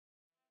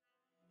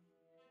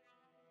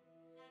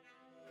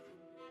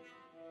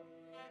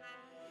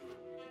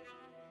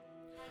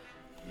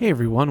Hey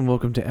everyone,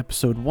 welcome to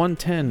episode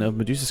 110 of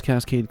Medusa's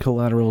Cascade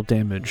Collateral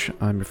Damage.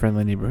 I'm your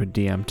friendly neighborhood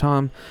DM,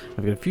 Tom.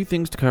 I've got a few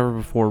things to cover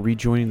before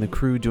rejoining the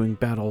crew doing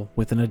battle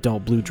with an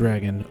adult blue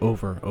dragon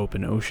over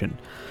open ocean.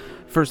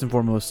 First and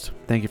foremost,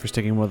 thank you for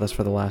sticking with us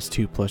for the last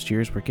 2+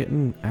 years. We're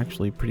getting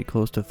actually pretty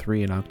close to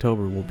 3 in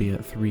October. We'll be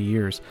at 3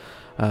 years.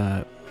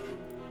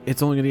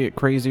 It's only going to get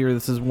crazier.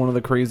 This is one of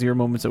the crazier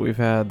moments that we've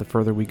had the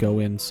further we go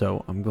in,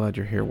 so I'm glad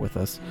you're here with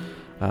us.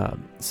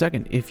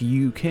 Second, if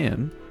you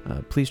can,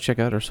 please check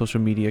out our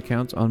social media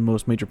accounts on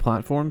most major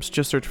platforms.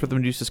 Just search for the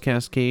Medusa's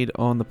Cascade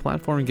on the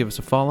platform and give us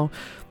a follow.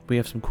 We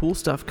have some cool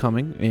stuff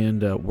coming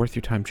and worth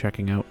your time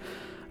checking out.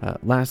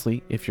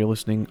 Lastly, if you're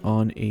listening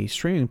on a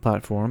streaming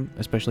platform,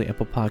 especially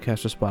Apple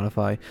Podcasts or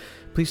Spotify,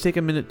 please take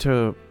a minute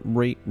to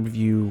rate,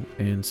 review,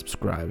 and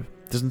subscribe.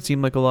 Doesn't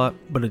seem like a lot,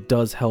 but it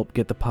does help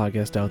get the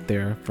podcast out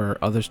there for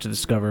others to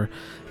discover,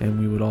 and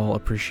we would all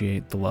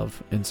appreciate the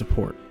love and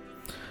support.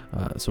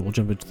 So we'll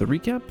jump into the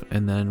recap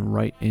and then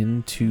right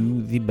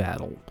into the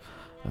battle.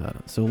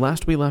 So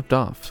last we left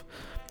off,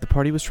 the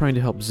party was trying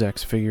to help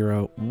Zechs figure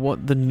out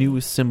what the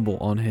newest symbol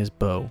on his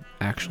bow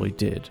actually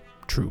did.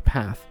 True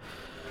path.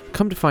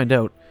 Come to find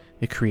out,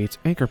 it creates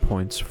anchor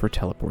points for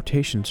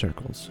teleportation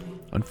circles.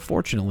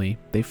 Unfortunately,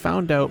 they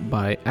found out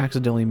by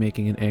accidentally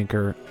making an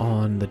anchor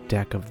on the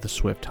deck of the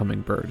Swift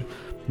Hummingbird,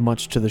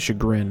 much to the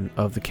chagrin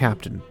of the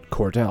captain,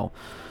 Cordell.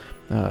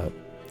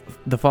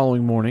 The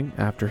following morning,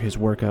 after his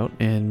workout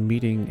and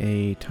meeting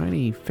a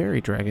tiny fairy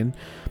dragon,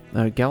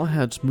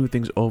 Galahad smoothed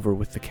things over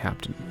with the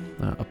captain.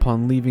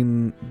 Upon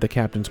leaving the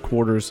captain's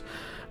quarters,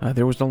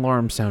 there was an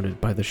alarm sounded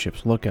by the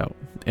ship's lookout.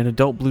 An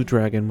adult blue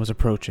dragon was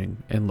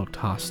approaching and looked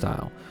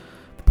hostile.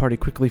 The party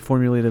quickly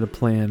formulated a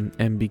plan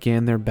and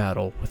began their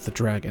battle with the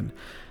dragon,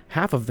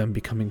 half of them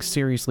becoming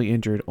seriously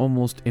injured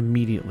almost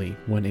immediately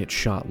when it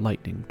shot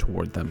lightning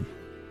toward them.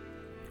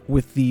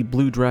 With the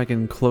blue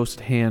dragon close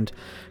at hand,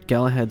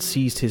 Galahad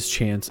seized his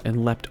chance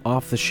and leapt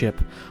off the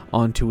ship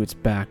onto its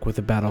back with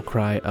a battle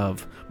cry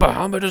of,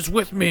 "Bahamut is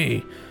with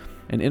me!"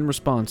 And in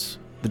response,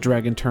 the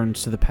dragon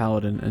turns to the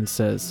paladin and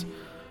says,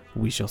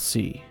 "We shall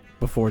see,"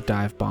 before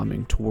dive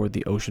bombing toward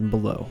the ocean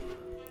below.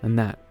 And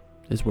that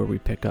is where we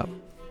pick up.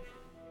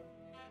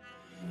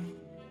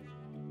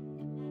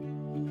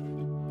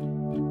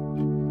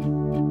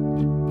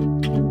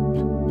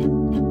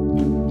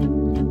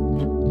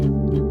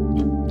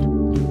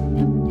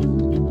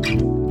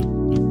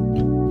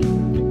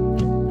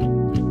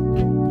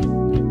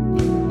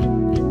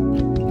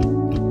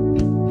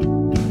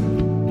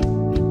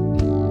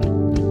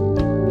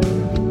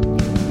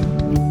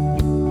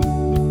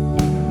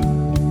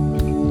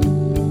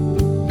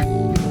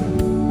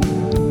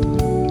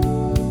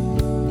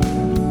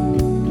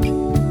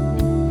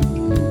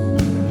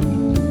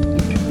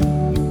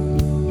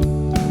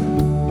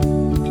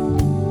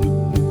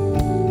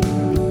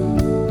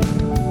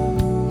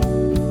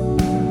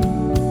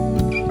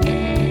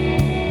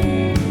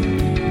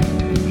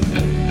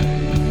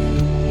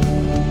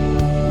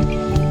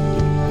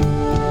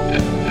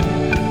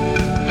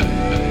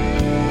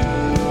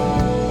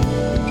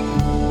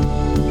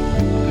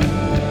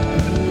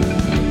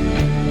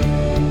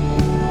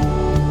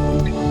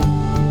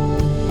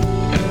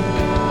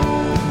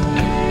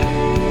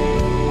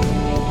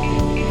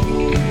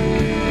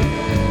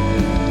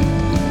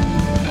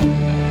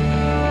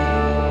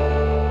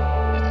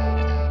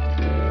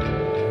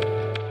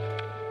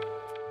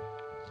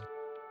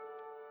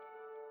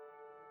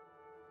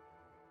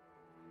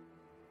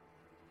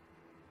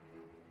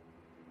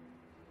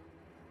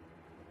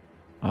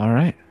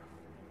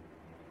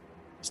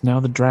 Now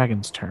the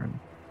dragon's turn.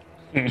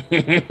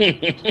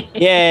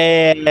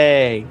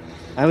 Yay!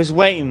 I was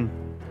waiting.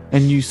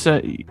 And you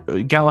said,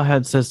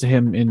 Galahad says to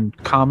him in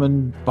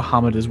common,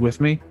 "Bahamut is with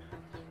me."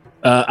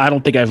 I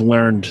don't think I've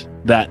learned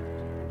that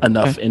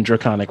enough in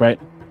Draconic, right?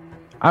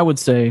 I would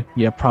say,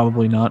 yeah,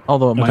 probably not.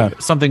 Although it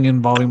might, something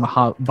involving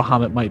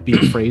Bahamut might be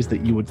a phrase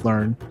that you would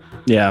learn.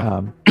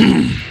 Yeah.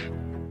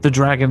 The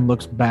dragon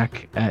looks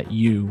back at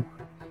you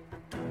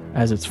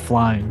as it's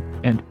flying,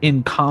 and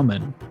in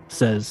common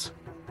says,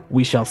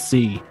 "We shall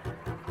see."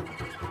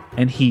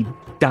 And he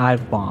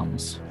dive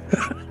bombs.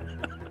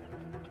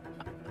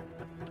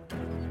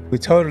 We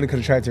totally could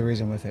have tried to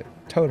reason with it.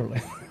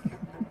 Totally.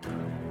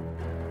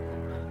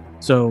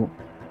 So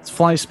his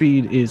fly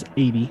speed is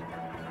 80.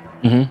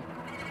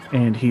 Mm-hmm.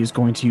 And he's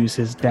going to use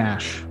his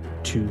dash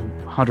to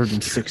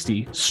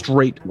 160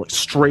 straight.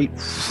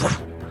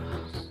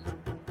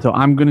 So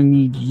I'm going to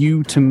need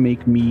you to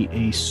make me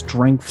a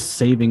strength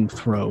saving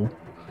throw.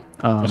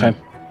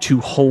 To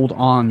hold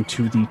on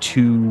to the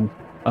two,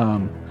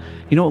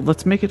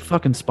 let's make it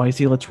fucking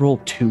spicy. Let's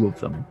roll 2 of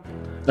them.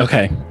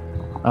 Okay.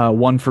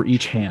 One for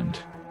each hand,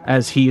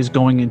 as he is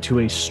going into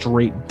a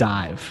straight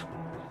dive.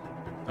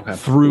 Okay.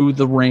 Through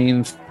the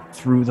rain,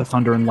 through the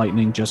thunder and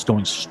lightning, just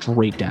going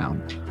straight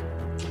down.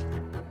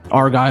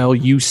 Argyle,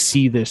 you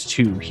see this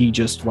too. He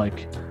just,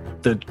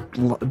 the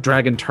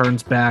dragon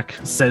turns back,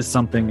 says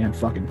something, and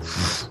fucking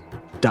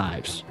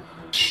dives.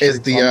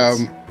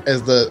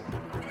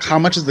 How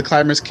much is the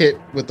climber's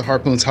kit with the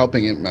harpoons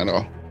helping him at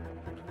all?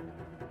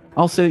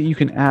 I'll say you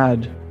can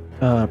add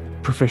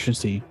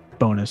proficiency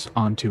bonus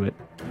onto it,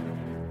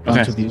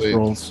 onto these Sweet.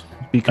 rolls,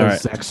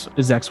 because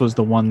Zechs was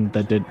the one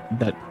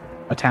that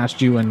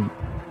attached you, and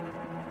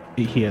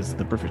he has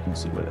the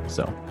proficiency with it.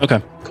 So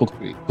Okay,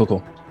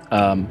 cool.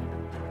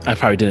 I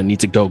probably didn't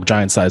need to go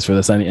giant size for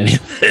this. Any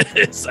of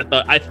this. I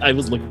thought I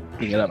was looking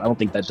it up. I don't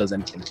think that does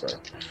anything for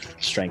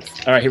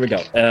strength. All right, here we go.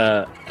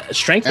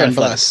 Strength or And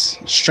athletics?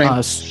 bless.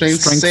 Strength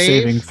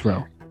saving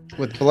throw.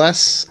 with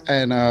bless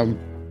and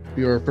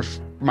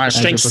my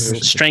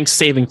Strength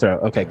saving throw.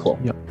 Okay, cool.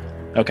 Yep.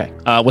 Okay.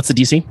 What's the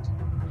DC?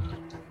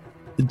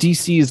 The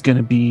DC is going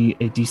to be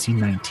a DC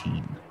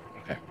 19.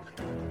 Okay.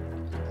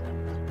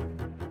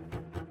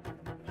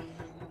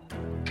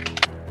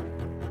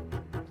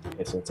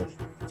 Okay, so it's a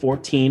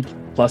 14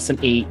 plus an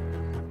 8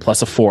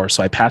 plus a 4.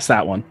 So I pass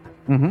that one.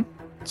 Mm-hmm.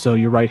 So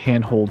your right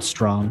hand holds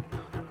strong.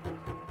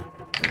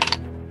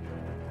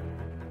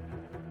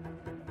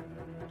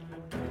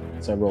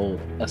 So I roll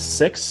a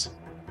 6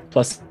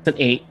 plus an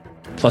 8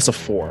 plus a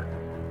 4.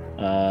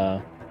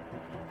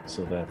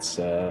 So that's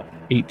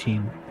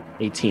 18.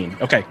 18.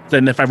 Okay.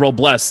 Then if I roll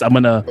bless, I'm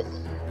gonna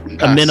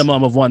a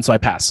minimum of 1, so I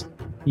pass.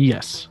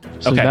 Yes.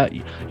 So Okay. that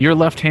your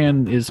left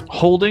hand is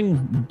holding,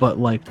 but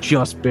like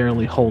just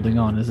barely holding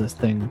on as this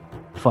thing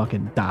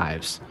fucking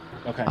dives.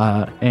 Okay.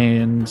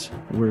 And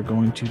we're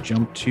going to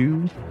jump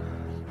to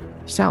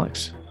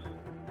Salix.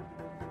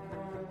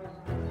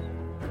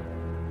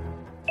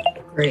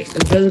 Great.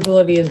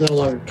 Invisibility is no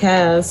longer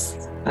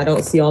cast. I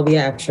don't see all the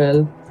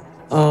action.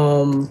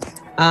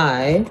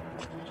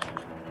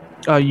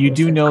 You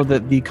do know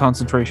that the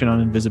concentration on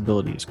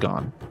invisibility is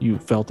gone. You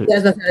felt it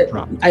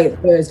drop.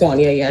 It's gone.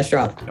 Yeah, it's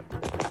dropped.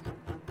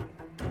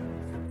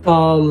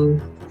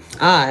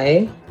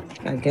 I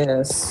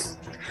guess.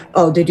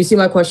 Oh, did you see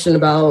my question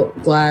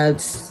about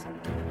Glad's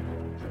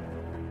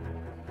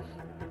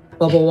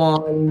bubble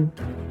wand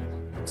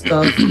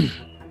stuff?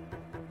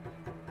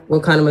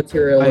 What kind of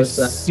material I is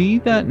that? see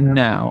that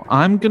now.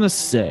 I'm going to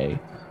say,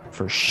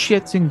 for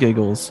shits and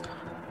giggles,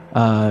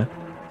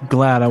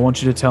 Glad, I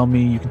want you to tell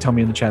me, you can tell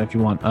me in the chat if you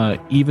want,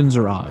 evens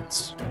or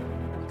odds?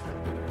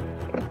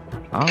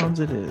 Odds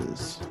it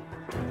is.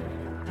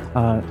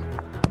 I'm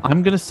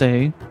going to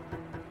say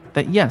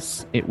that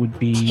yes, it would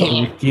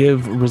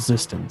give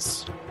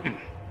resistance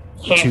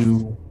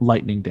to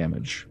lightning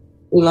damage.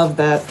 Love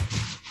that.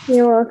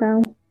 You're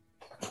welcome.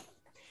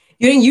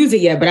 You didn't use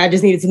it yet, but I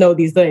just needed to know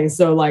these things.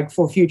 So, like,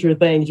 for future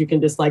things, you can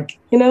just, like,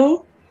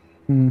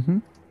 Mm-hmm.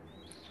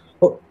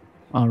 Oh.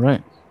 All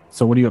right.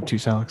 So what are you up to,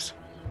 Salix?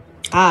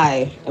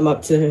 I am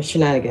up to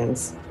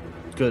shenanigans.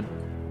 Good.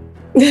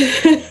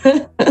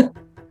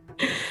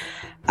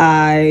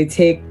 I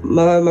take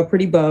my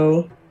pretty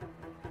bow.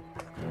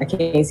 I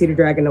can't see the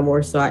dragon no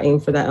more, so I aim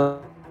for that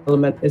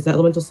element. Is that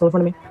elemental still in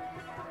front of me?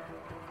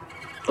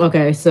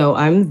 Okay, so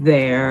I'm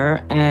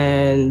there,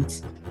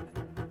 and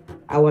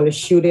I want to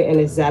shoot it in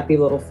its zappy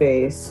little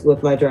face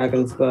with my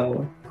dragon's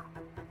bow.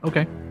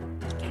 Okay.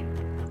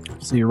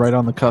 So you're right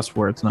on the cusp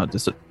where it's not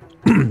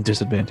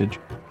disadvantage.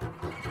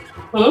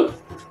 Huh?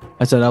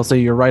 I said I'll say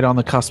you're right on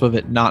the cusp of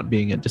it not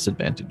being at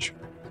disadvantage.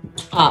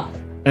 Ah,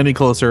 Any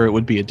closer, it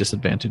would be a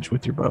disadvantage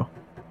with your bow.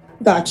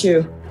 got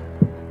you.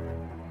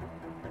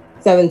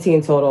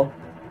 17 total.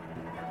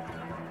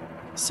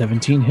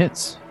 17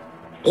 hits.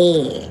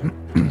 Wait,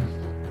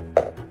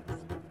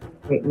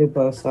 new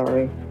bow,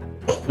 sorry.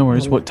 No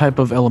worries. What type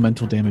of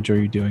elemental damage are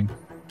you doing?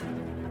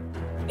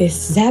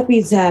 It's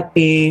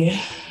zappy.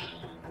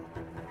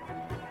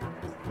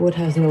 Wood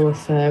has no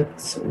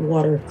effect.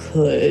 Water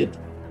could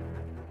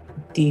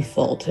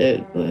default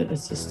it, but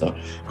it's just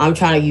I'm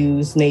trying to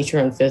use nature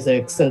and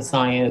physics and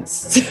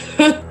science.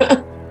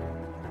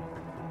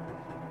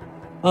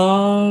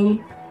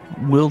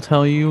 Will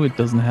tell you it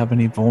doesn't have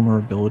any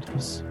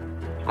vulnerabilities.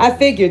 I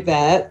figured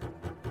that.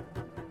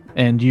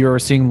 And you're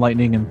seeing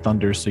lightning and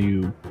thunder, so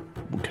you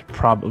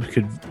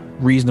could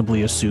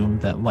reasonably assume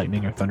that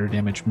lightning or thunder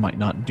damage might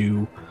not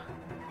do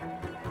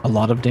a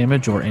lot of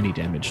damage or any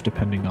damage,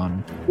 depending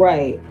on.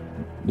 Right.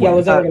 Yeah, I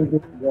was already gonna do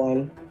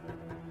one.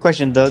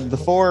 Question: the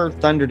 4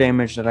 thunder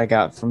damage that I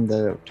got from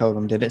the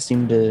totem, did it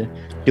seem to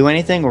do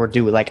anything, or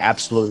do like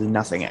absolutely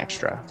nothing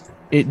extra?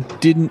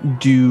 It didn't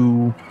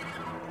do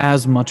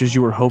as much as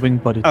you were hoping,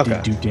 but it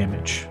did do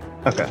damage.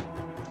 Okay,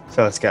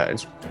 so it's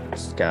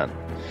got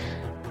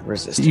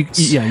resistance.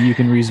 You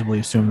can reasonably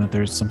assume that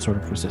there's some sort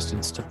of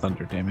resistance to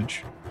thunder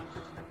damage.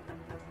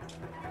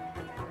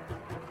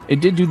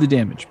 It did do the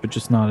damage, but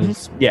just not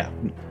as... Yeah.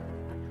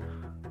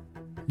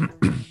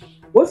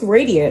 What's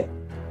radiant?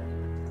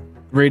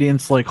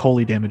 Radiant's like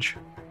holy damage.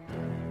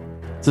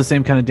 It's the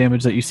same kind of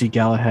damage that you see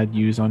Galahad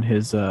use on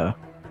his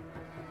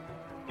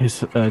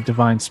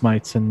divine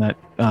smites, and that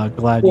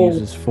Glad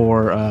uses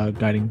for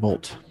guiding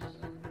bolt.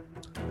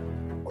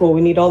 Cool,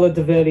 we need all the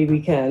divinity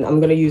we can.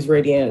 I'm gonna use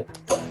radiant.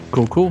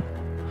 Cool.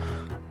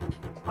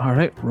 All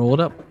right, roll it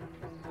up.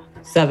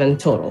 7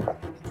 total.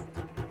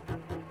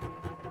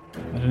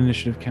 At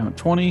initiative count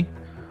 20.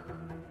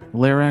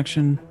 Lair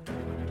action.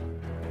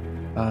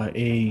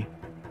 A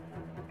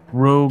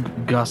rogue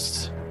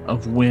gust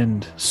of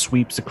wind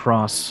sweeps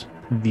across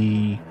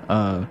the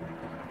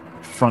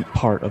front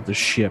part of the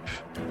ship,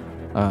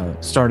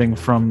 starting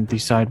from the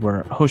side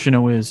where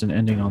Hoshino is and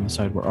ending on the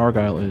side where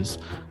Argyle is.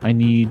 I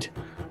need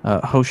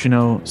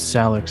Hoshino,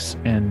 Salix,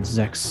 and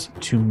Zechs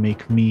to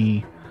make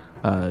me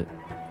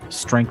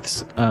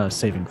strength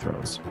saving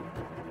throws.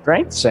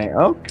 Strength save.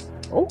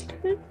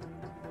 Okay.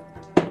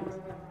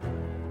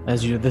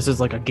 As this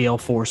is like a gale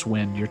force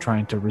wind. You're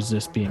trying to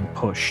resist being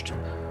pushed.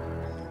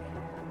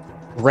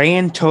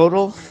 Grand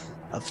total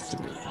of 3.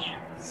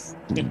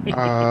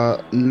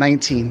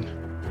 19.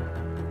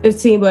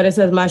 15, but it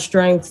says my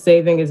strength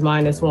saving is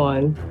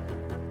 -1.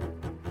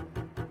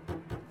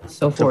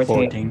 So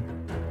 14.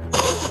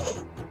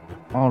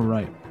 All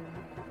right.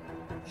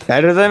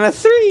 Better than a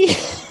 3.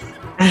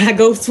 I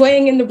go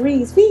swaying in the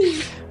breeze.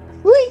 Whee!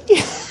 Whee!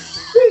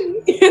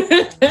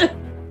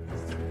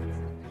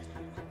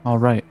 All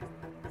right.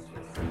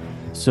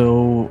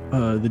 So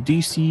the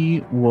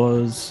DC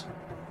was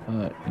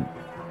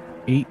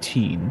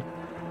 18.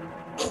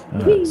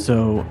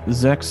 So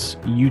Zechs,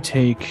 you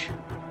take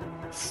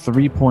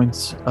 3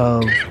 points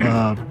of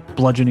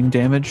bludgeoning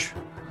damage,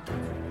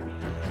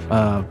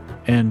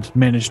 and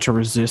manage to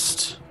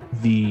resist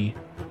the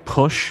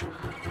push.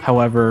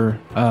 However,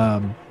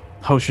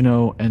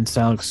 Hoshino and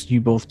Salix, you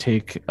both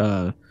take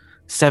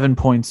 7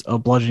 points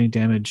of bludgeoning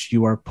damage.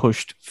 You are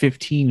pushed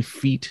 15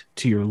 feet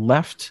to your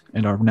left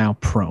and are now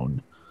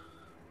prone.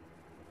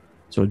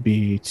 So it'd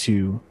be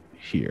to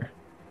here.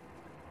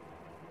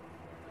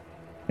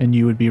 And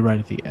you would be right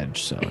at the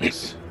edge,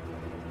 Salix.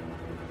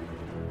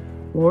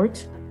 Lord?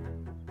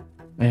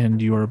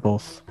 And you are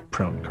both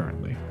prone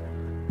currently.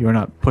 You are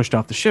not pushed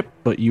off the ship,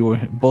 but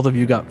both of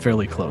you got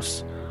fairly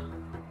close.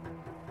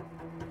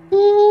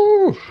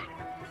 Ooh.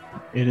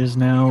 It is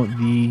now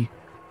the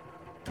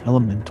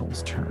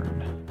elemental's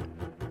turn.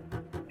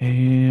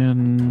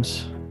 And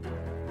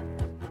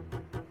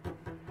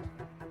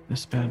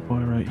this bad boy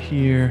right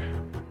here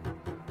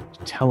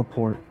to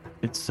teleport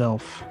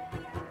itself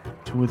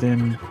to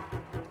within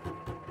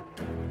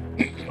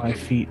 5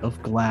 feet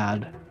of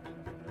Glad.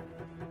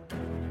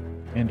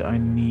 And I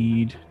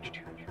need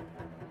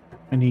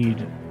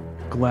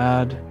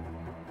Glad,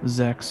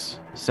 Zechs,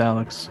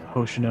 Salix,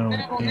 Hoshino,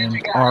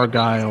 and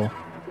Argyle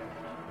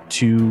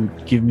to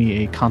give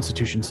me a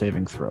Constitution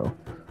saving throw.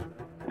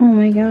 Oh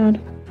my god.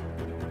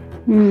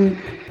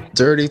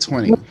 Dirty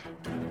 20.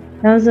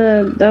 That was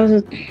a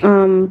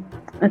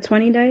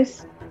 20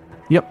 dice.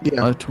 Yep.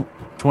 Yeah.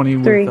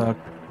 20 3. with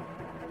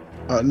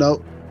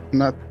No,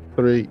 not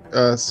 3.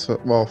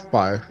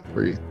 5.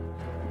 3.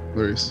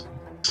 3s.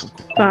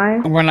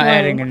 5. We're not Whoa.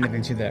 adding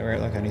anything to that, right?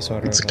 Like any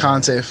sort of. It's a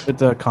con save. with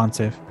the con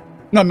save.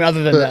 No, I mean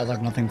other than that,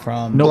 like nothing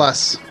from. Nope.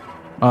 Bless.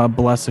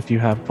 Bless if you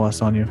have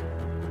bless on you.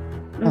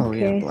 Oh,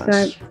 yeah, Okay,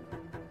 bless. so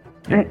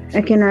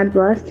I can add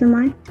bless to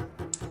mine.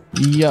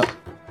 Yep.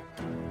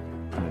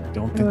 I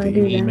don't think How do I that you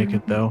do need to that? make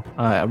it though.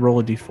 Roll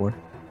a d4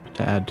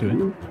 to add to it.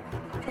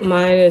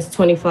 Mine is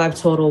 25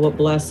 total with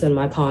bless and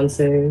my con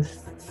save.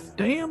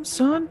 Damn,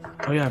 son.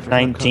 Oh yeah, I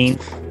forgot 19.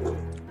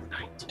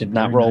 Did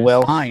not Very roll nice.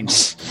 well. 9.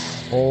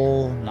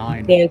 Whole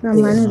 9. Can't So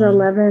see mine is mine.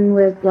 11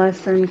 with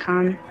bless and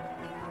con.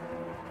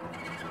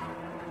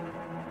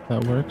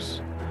 That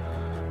works.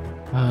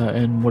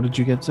 And what did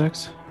you get,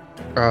 Zechs?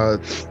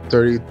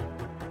 30,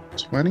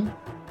 20.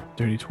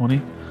 Dirty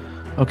 20.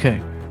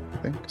 Okay. I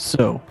think.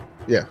 So.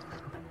 Yeah.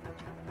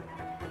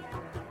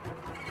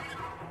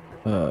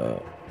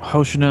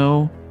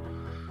 Hoshino,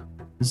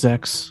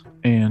 Zechs,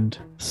 and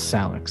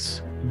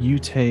Salix. You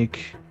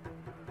take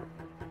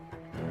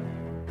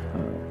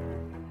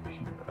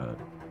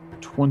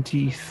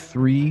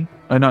 23,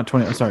 not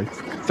 20, sorry,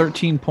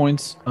 13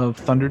 points of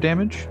thunder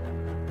damage.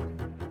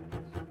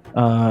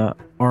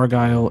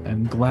 Argyle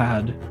and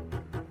Glad,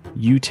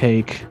 you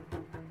take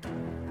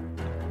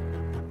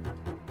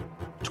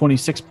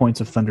 26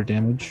 points of thunder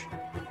damage.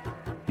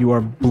 You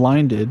are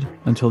blinded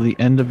until the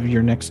end of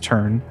your next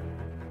turn,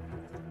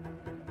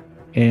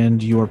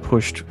 and you are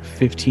pushed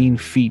 15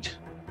 feet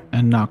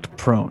and knocked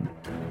prone.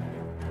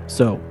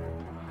 So,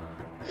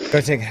 Do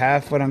I take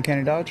half what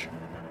uncanny dodge?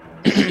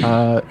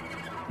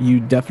 you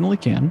definitely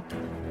can.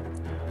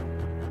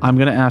 I'm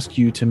going to ask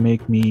you to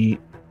make me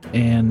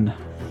an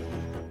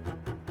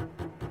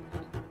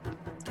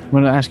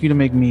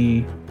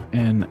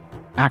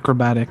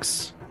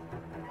acrobatics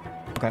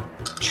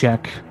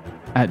check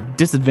at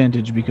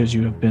disadvantage because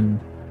you have been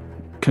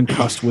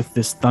concussed with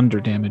this thunder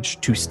damage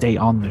to stay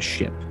on the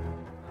ship,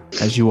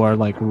 as you are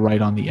like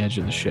right on the edge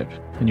of the ship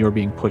and you are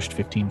being pushed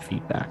 15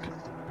 feet back.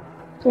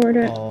 Where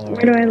do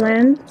I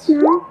land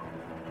now?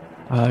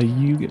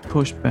 You get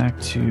pushed back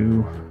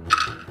to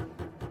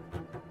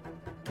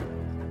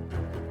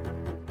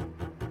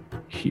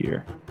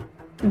here.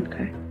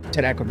 Okay.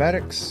 Said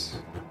acrobatics.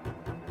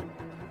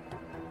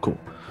 Cool.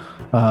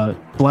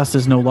 Bless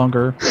is no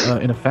longer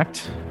in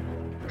effect.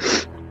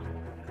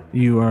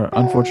 You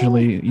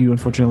unfortunately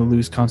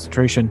lose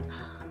concentration.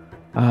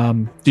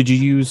 Did you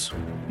use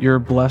your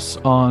bless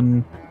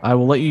on? I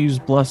will let you use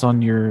bless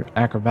on your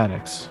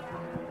acrobatics.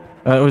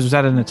 Was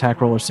that an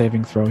attack roll or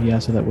saving throw? Yeah,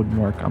 so that wouldn't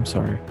work. I'm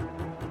sorry.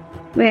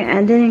 Wait,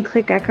 I didn't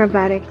click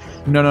acrobatics.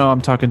 No,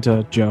 I'm talking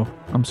to Joe.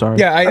 I'm sorry.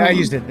 Yeah, I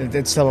used it.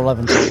 It's still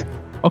 11.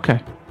 Okay.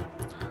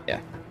 Yeah.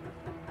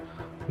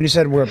 You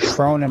said we're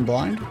prone and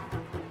blind?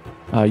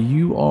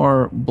 You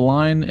are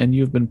blind and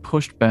you've been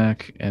pushed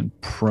back and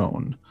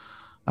prone.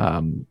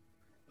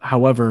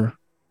 However,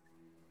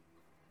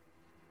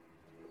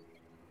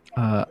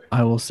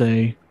 I will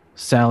say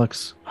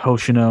Salix,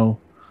 Hoshino,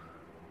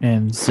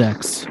 and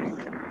Zechs,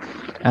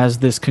 as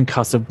this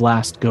concussive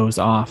blast goes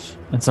off,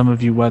 and some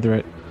of you weather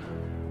it,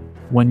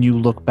 when you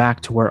look back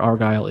to where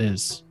Argyle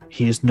is,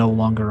 he is no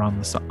longer on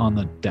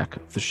the deck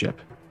of the ship.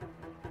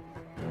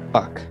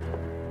 Fuck.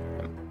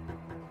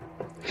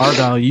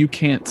 Argyle, you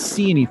can't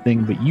see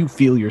anything, but you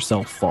feel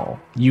yourself fall.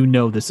 You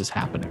know this is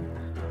happening.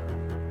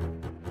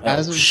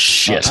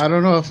 Shit. I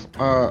don't know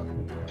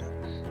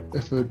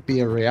if it would be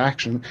a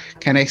reaction.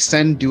 Can I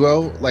send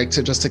Duo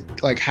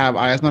to have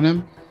eyes on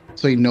him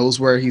so he knows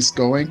where he's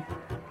going?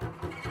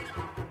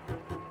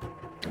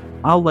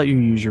 I'll let you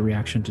use your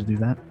reaction to do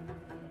that.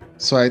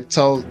 So I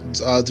tell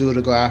Duo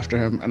to go after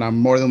him, and I'm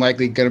more than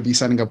likely gonna be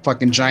sending a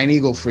fucking giant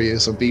eagle for you.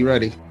 So be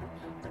ready.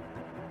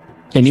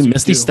 Can you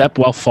Misty Step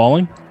while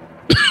falling?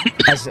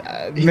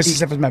 Misty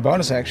Step is my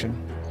bonus action.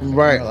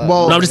 Right.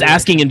 Well, no, I'm just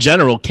asking in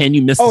general. Can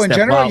you Misty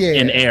Step while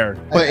in air?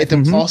 But it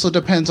also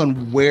depends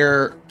on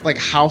where,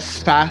 how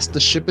fast the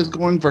ship is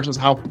going versus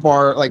how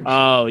far.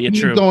 Oh, yeah,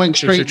 true. Going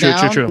straight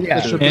down. True.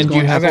 Yeah. And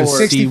you have to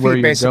see where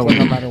you're going,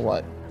 no matter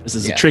what. This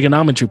is a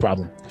trigonometry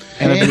problem.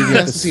 And you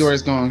have to see where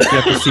it's going. You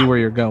have to see where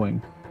you're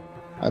going.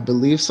 I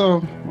believe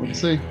so. Let's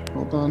see.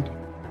 Hold on.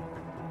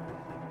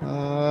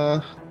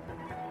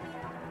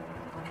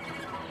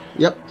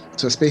 Yep.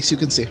 To a space you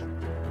can see.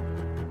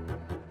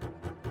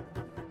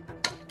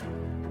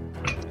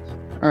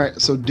 All right.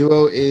 So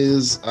Duo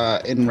is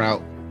en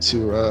route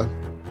to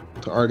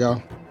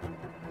Argyle.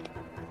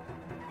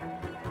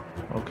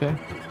 Okay.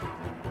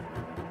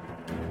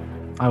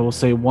 I will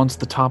say once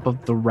the top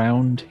of the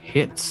round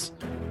hits,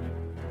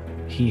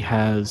 he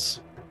has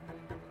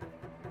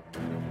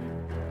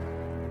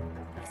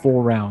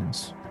 4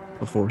 rounds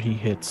before he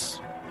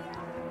hits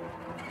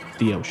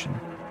the ocean.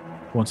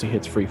 Once he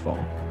hits free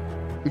fall.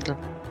 Okay.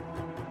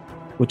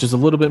 Which is a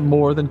little bit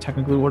more than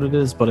technically what it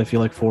is, but I feel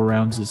like 4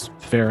 rounds is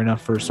fair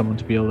enough for someone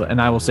to be able to.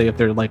 And I will say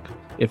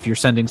if you're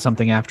sending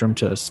something after him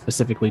to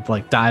specifically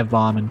dive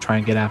bomb and try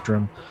and get after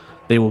him,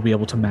 they will be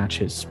able to match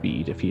his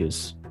speed if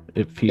it's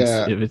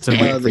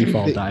a free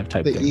fall dive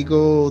type thing. The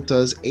eagle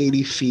does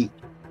 80 feet.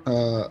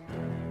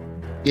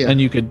 Yeah.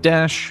 And you could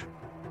dash.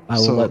 I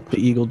will let the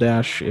eagle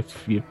dash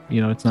if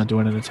it's not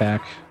doing an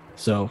attack.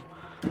 So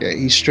yeah,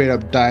 he's straight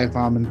up dive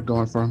bombing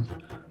going for him.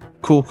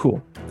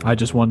 Cool. I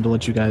just wanted to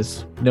let you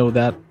guys know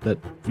that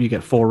you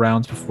get 4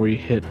 rounds before you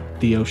hit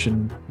the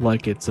ocean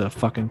like it's a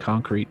fucking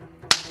concrete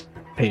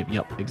pave.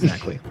 Yep,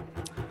 exactly.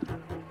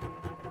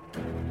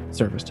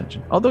 Surface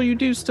tension. Although you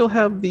do still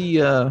have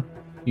the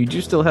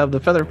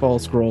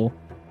Featherfall scroll.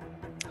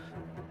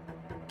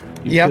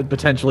 You could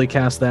potentially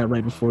cast that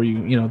right before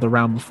the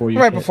round before you.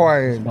 Right before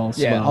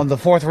on the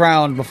 4th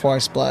round before I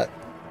splat.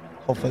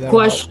 Hopefully that.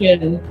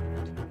 Question: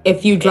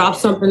 if you drop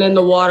something in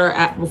the water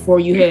before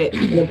you hit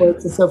and it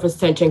breaks the surface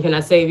tension, can I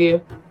save you?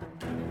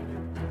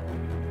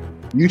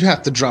 You'd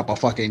have to drop a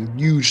fucking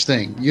huge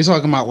thing. You're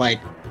talking about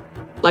like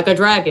a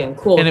dragon.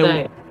 Cool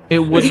thing. It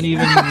wouldn't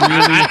even.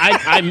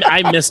 Really...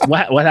 I missed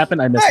what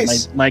happened. I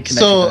missed my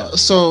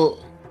connection.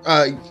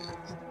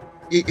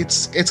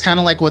 It's kind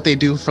of like what they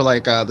do for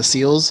the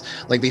seals.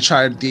 Like they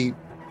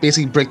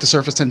basically break the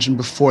surface tension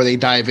before they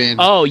dive in.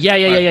 Oh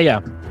yeah.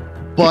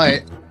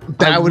 But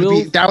that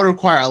would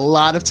require a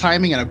lot of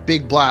timing and a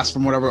big blast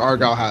from whatever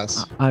Argyle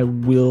has. I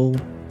will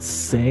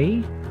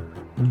say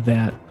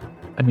that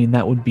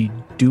that would be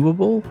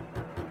doable.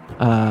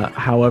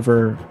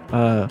 However,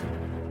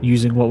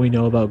 using what we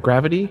know about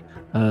gravity,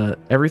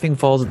 everything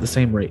falls at the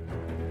same rate.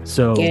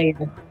 So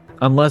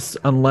unless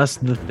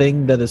the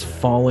thing that is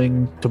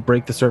falling to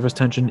break the surface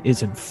tension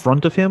is in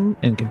front of him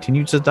and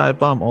continues to dive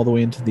bomb all the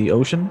way into the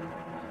ocean,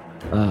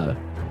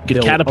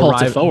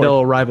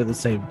 they'll arrive at the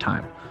same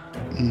time.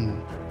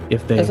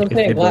 If they,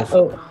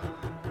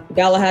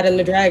 Galahad and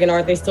the dragon,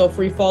 aren't they still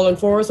free falling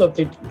for us?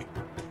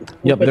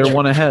 Yep, they're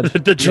one ahead.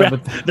 But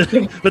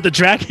the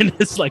dragon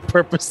is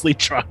purposely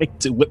trying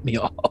to whip me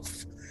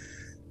off.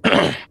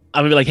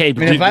 I'm gonna be like, hey,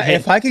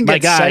 if I can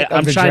get sight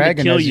of the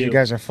dragon as you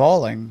guys are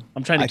falling,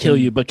 I'm trying to kill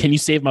you, but can you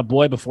save my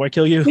boy before I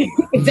kill you?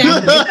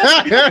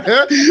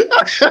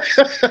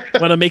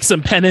 Want to make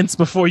some penance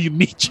before you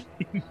meet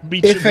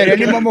if at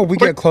any moment we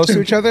get close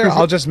to each other,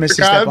 I'll just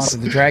Misty Step onto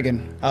the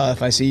dragon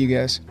if I see you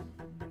guys.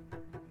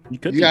 You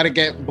gotta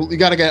get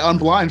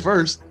unblind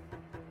first.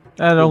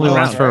 That only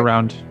lasts for a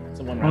round.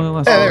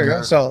 There you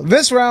go. So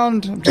this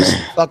round, I'm just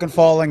fucking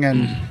falling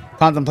and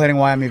contemplating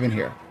why I'm even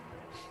here.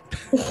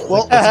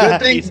 Well,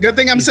 it's good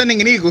thing I'm sending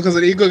an eagle because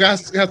an eagle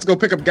has to go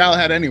pick up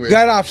Galahad anyway. We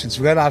got options.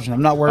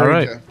 I'm not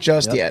worried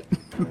just yet.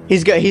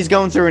 He's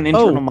going through an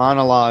internal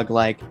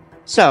monologue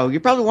so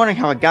you're probably wondering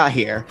how it got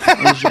here.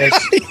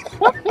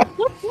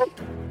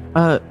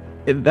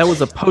 That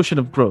was a potion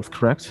of growth,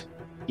 correct?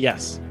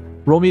 Yes.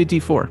 Roll me a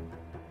d4.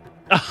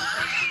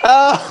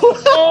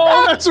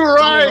 Oh, that's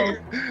right.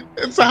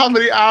 It's how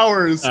many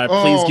hours? All right,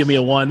 please give me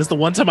a 1. This is the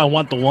one time I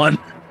want the 1.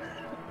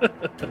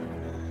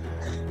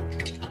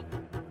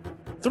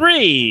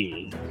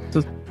 3.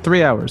 So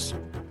 3 hours.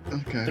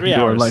 Okay. 3 You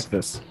are hours. like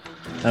this.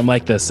 I'm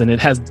like this, and it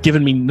has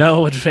given me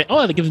no advantage.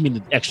 Oh, it gives me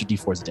the extra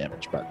d4's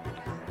damage, but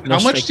no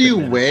How much strength do you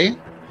advantage. weigh?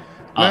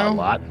 A now?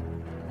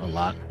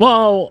 lot.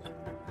 Well,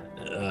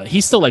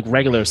 he's still like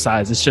regular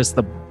size. It's just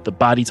the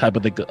body type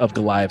of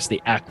Goliaths. They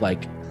act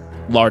like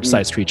large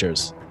sized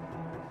creatures.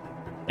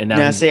 And now,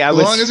 Now, see, As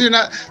long as you're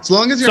not So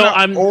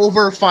I'm-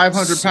 over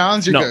 500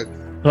 pounds, you're No. good.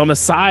 I'm the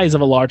size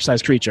of a large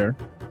sized creature,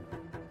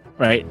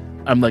 right?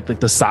 I'm like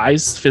the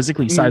size,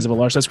 physically size of a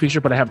large sized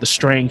creature, but I have the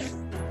strength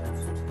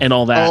and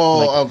all that, Oh,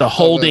 like of the the-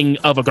 holding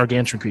of a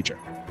gargantuan creature.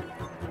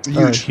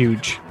 Huge.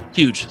 Huge.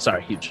 Huge,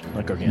 sorry, huge,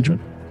 not gargantuan.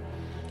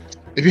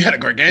 If you had a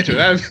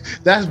gargantuan,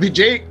 that'd be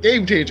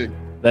game changing.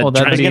 That Well,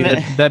 that'd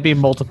dragon, be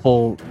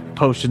multiple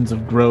potions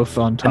of growth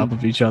on top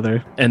of each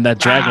other. and that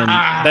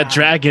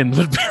dragon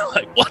would be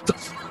like, what the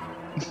fuck?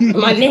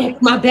 My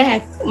neck, my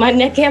back, my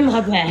neck and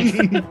my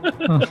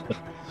back.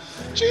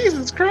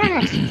 Jesus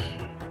Christ.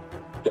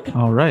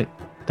 All right.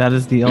 That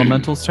is the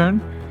elemental's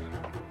turn.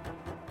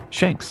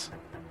 Shanks.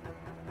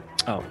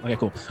 Oh, okay,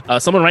 cool.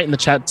 Someone write in the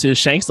chat to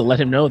Shanks to let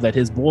him know that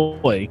his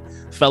boy,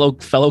 fellow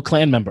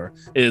clan member,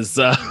 is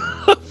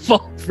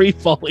free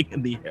falling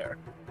in the air.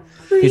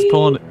 He's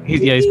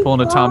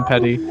pulling a Tom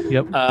Petty.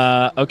 Yep.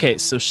 Okay,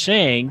 so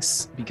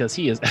Shanks, because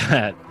he is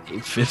at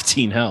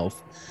 15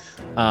 health,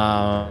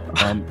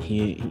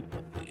 he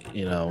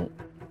you know,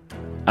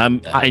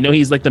 I know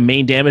he's like the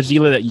main damage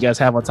dealer that you guys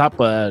have on top,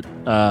 but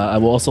I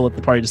will also let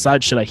the party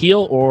decide: should I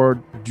heal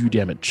or do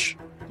damage?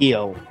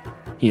 Heal.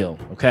 Heal.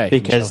 Okay.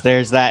 Because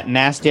there's that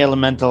nasty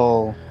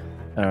elemental.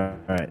 All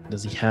right.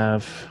 Does he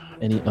have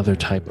any other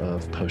type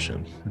of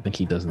potion? I think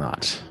he does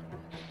not.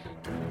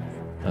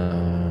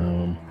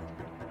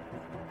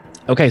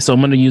 Okay, so I'm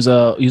going to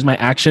use my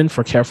action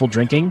for careful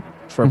drinking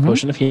for a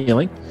potion of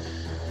healing.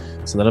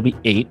 So that'll be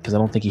 8 because I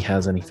don't think he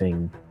has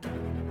anything.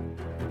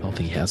 I don't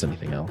think he has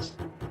anything else.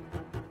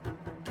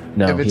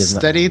 No, If he it's has not.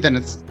 steady, then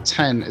it's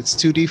 10. It's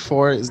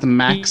 2d4 is the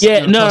max.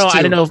 Yeah, and no, plus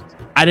I 2.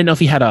 didn't know if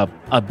he had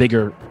a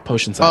bigger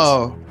potion size.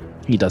 Oh,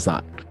 He does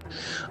not.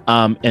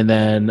 And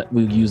then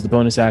we'll use the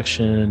bonus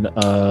action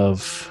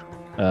of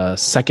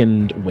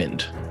second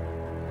wind.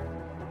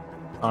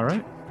 All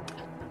right.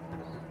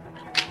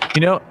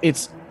 You know,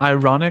 it's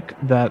ironic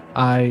that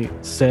I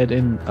said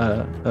in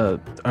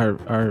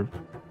our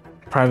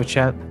private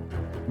chat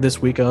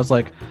this week, I was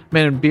like,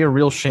 man, it'd be a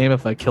real shame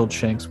if I killed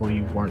Shanks while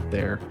you weren't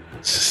there.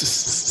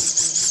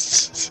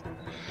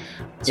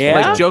 Yeah.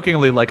 Like,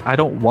 jokingly, like, I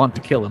don't want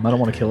to kill him. I don't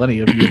want to kill any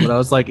of you. But I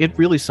was like, it'd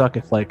really suck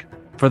if, like,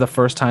 for the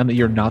first time that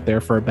you're not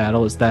there for a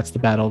battle, that's the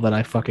battle that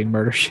I fucking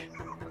murder you.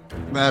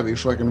 that'd be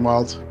fucking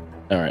wild.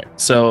 All right.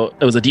 So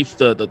it was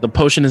the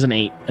potion is an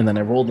 8, and then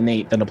I rolled an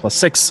 8, then a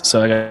 +6,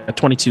 so I got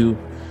 22.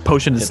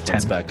 Potion is hit 10.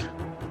 points back.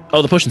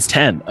 Oh, the potion's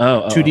 10.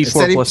 Oh, 2d4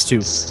 Steady- plus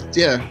 2.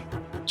 Yeah.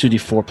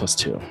 2d4 plus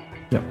 2.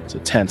 Yep. So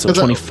 10. So But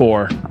the-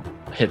 24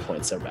 hit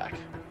points are back.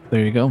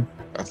 There you go.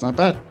 That's not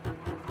bad.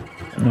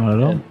 Not at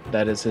all. And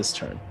that is his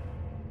turn.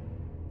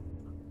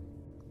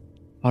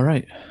 All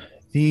right.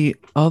 The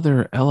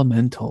other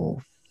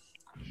elemental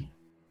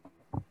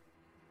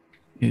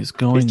is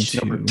going Bitch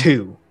to number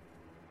 2.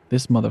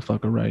 this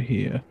motherfucker right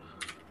here.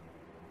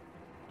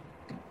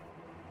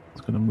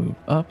 It's going to move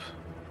up.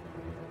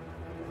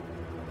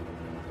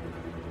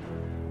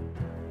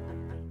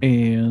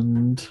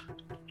 And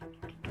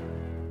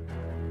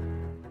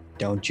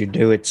Don't you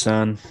do it,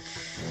 son.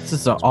 this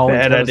is all he's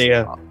Bad got is-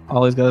 idea.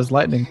 all he's got is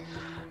lightning.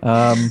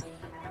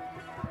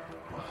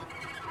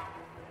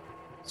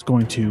 It's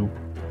going to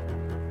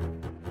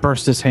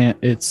burst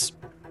its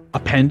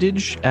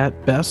appendage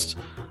at best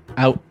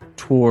out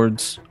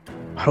towards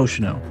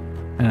Hoshino,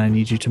 and I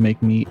need you to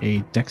make me a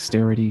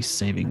dexterity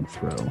saving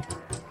throw.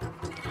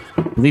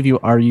 I believe you.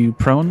 Are you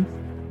prone?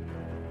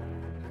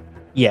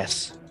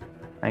 Yes,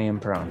 I am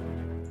prone.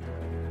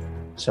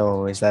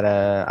 So is that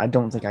I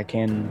don't think I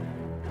can.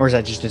 Or is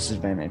that just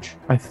disadvantage?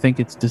 I think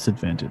it's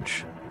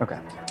disadvantage. Okay.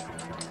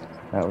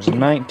 That was a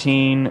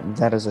 19.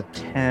 That is a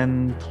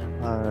 10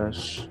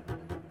 plus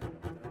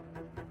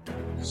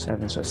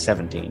 7, so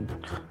 17.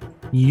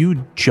 You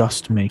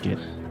just make it.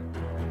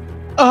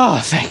 Oh,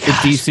 thank The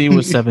God. DC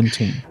was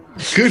 17.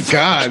 Good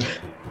God.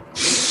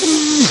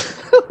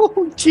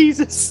 Oh,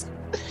 Jesus.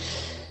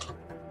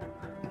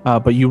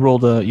 But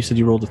you said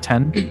you rolled a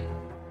 10?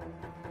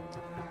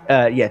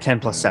 Yeah, 10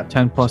 plus 7.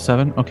 10 plus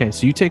 7? Okay,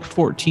 so you take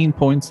 14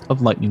 points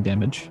of lightning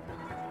damage.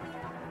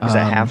 Is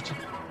that halved?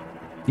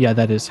 Yeah,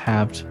 that is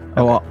halved.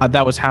 Oh, well,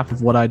 that was half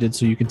of what I did,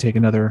 so you can take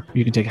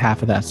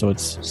half of that, so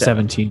it's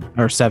 17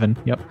 or 7.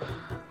 Yep.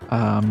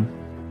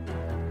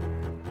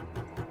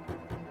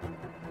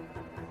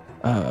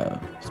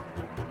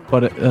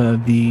 But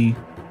the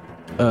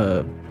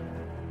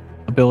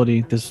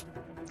ability, this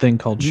thing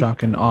called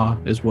shock and awe,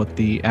 is what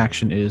the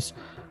action is.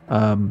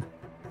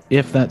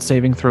 If that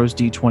saving throws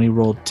D20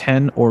 rolled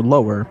 10 or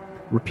lower,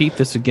 repeat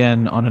this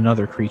again on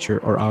another creature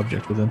or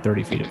object within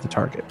 30 feet of the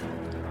target.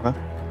 Huh?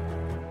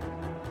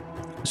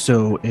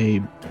 So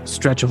a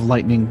stretch of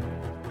lightning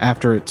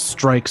after it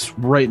strikes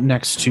right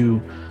next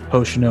to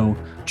Hoshino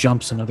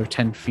jumps another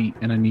 10 feet,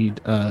 and I need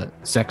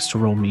Zechs to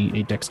roll me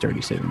a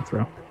dexterity saving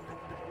throw.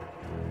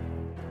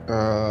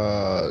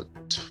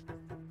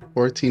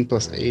 14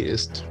 plus 8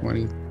 is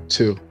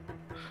 22.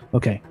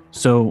 Okay,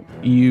 so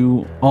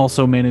you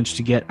also managed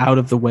to get out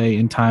of the way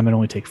in time and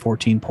only take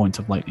 14 points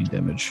of lightning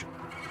damage.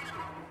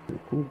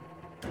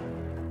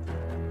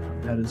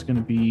 That is going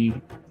to be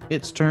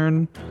its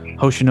turn.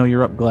 Hoshino,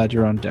 you're up. Glad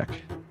you're on deck.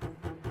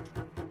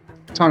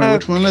 Tommy,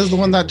 which one is the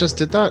one that just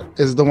did that?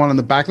 Is it the one on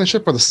the back of the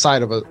ship or the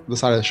side of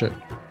the ship?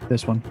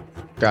 This one.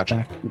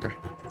 Gotcha. Back.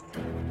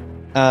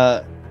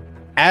 Okay.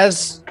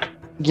 As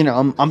you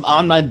know, I'm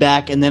on my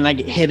back, and then I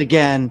get hit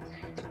again.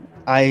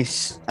 I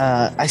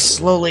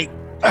slowly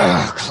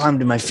climb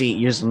to my feet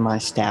using my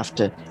staff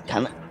to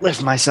kind of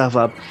lift myself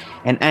up,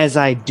 and as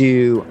I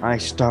do, I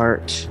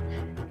start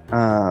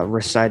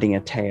reciting a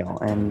tale,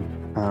 and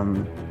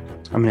I'm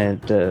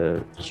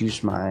gonna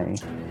use my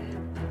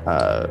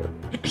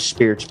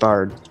Spirits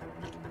Bard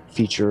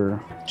feature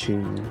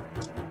to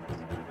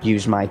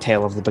use my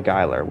Tale of the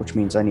Beguiler, which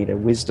means I need a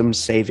Wisdom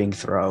saving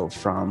throw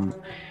from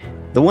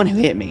the one who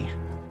hit me.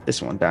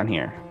 This one down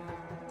here.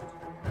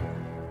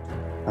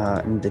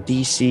 And the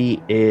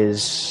DC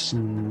is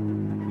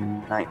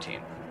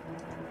 19.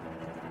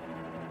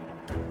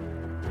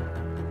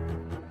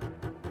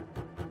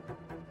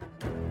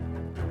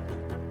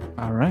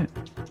 All right.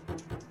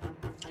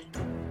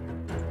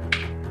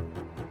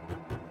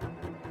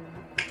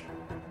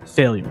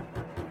 Failure.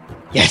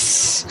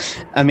 Yes.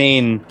 I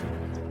mean,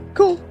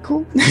 cool.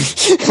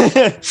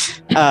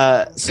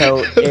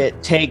 So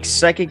it takes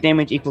psychic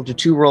damage equal to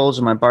 2 rolls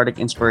of my bardic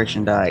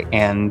inspiration die,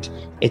 and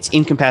it's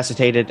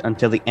incapacitated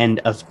until the end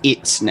of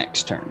its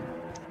next turn.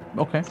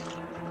 Okay.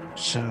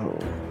 So,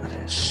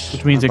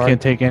 which means it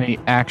can't take any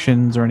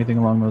actions or anything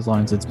along those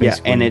lines. It's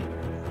basically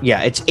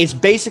it's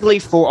basically,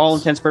 for all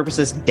intents and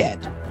purposes, dead.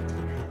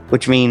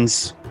 Which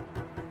means,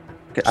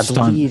 I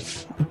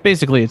believe,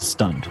 basically it's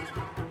stunned.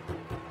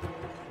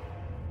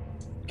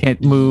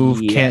 Can't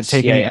move, can't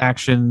take any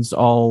actions.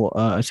 All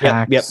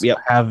attacks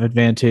have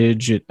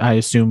advantage. I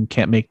assume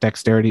can't make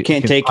dexterity.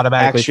 Can't take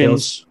automatically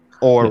actions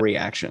or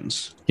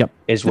reactions. Yep,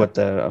 is what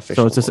the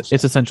official. So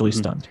it's essentially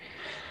stunned.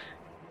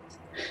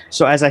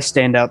 So as I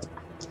stand up,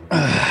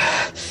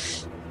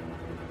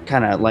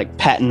 kind of like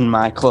patting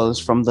my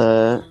clothes from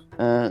the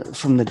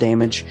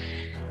damage,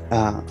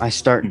 I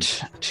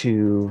start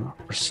to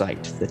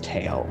recite the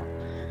tale.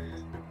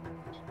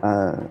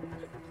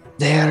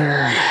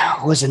 There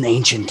was an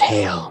ancient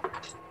tale,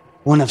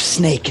 one of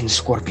snake and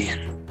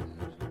scorpion.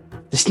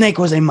 The snake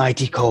was a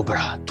mighty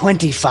cobra,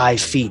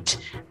 25 feet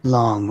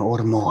long or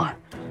more.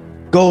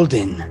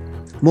 Golden,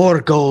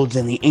 more gold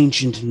than the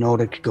ancient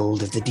Nordic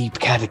gold of the deep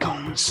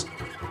catacombs.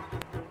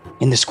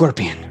 And the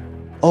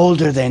scorpion,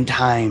 older than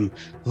time,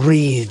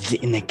 wreathed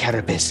in a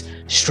carapace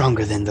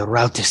stronger than the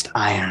routest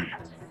iron.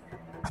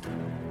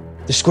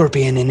 The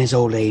scorpion in his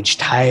old age,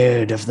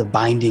 tired of the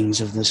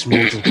bindings of this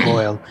mortal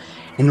coil,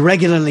 and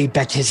regularly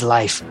bet his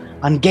life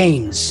on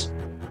games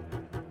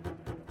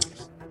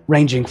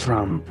ranging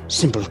from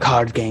simple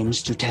card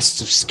games to tests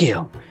of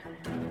skill.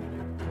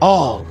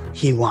 All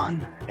he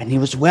won, and he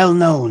was well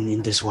known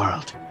in this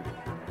world.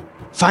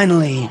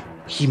 Finally,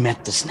 he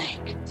met the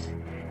snake.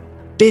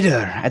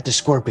 Bitter at the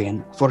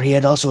scorpion, for he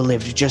had also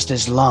lived just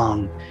as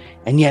long,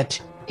 and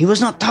yet he was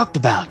not talked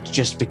about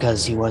just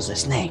because he was a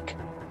snake.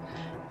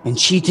 And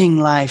cheating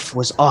life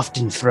was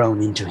often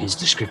thrown into his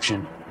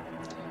description.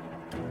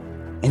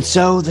 And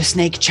so the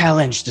snake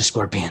challenged the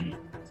scorpion.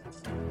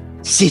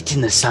 Sit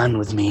in the sun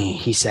with me,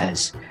 he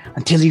says,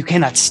 until you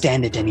cannot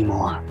stand it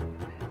anymore.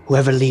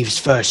 Whoever leaves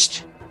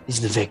first is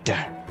the victor,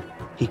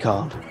 he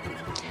called.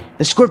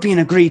 The scorpion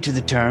agreed to the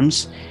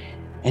terms,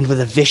 and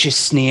with a vicious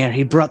sneer,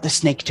 he brought the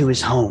snake to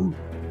his home.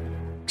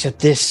 Except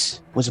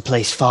this was a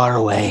place far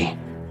away,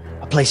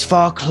 a place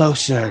far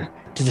closer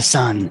to the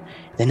sun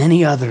than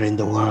any other in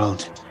the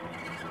world.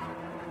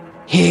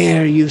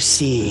 Here you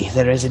see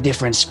there is a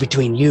difference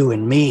between you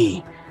and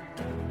me.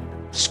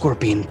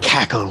 Scorpion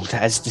cackled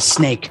as the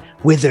snake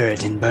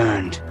withered and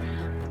burned.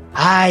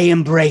 I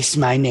embrace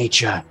my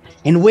nature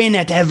and win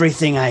at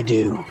everything I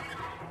do.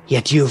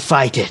 Yet you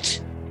fight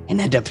it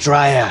and end up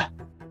drier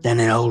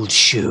than an old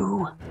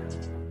shoe.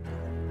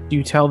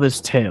 You tell this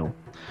tale.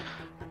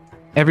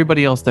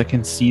 Everybody else that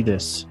can see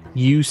this,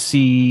 you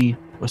see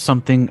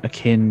something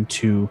akin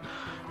to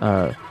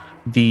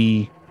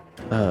the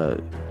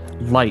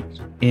light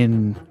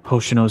in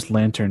Hoshino's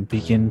lantern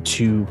begin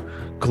to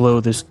glow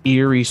this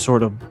eerie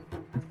sort of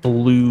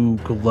blue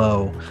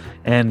glow,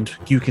 and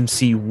you can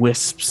see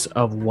wisps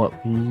of what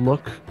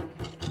look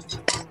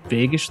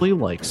vaguely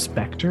like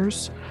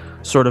specters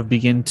sort of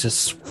begin to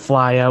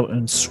fly out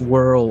and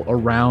swirl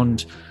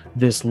around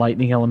this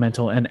lightning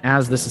elemental. And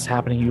as this is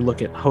happening, you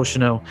look at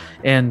Hoshino,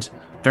 and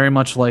very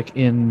much like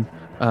in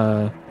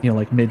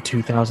like mid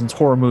 2000s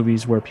horror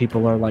movies where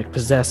people are like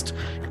possessed,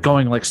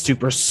 going like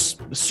super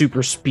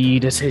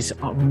speed as he's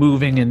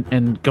moving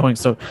and going.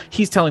 So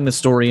he's telling the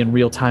story in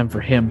real time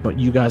for him, but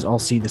you guys all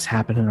see this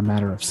happen in a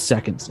matter of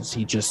seconds as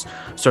he just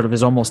sort of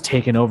is almost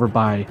taken over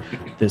by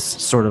this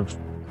sort of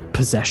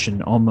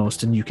possession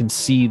almost. And you can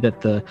see that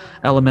the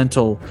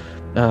elemental,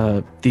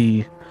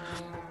 the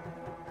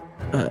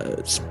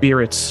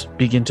spirits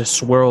begin to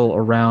swirl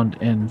around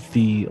and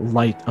the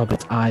light of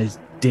its eyes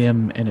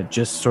dim, and it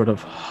just sort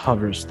of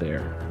hovers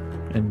there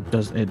and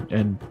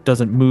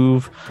doesn't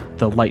move.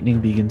 The lightning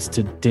begins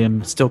to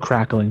dim, still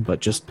crackling, but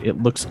just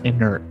it looks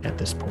inert at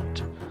this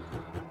point.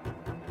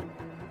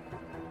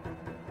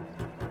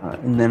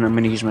 And then I'm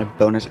going to use my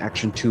bonus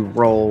action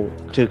to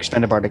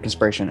expend a bardic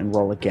inspiration and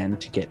roll again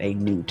to get a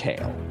new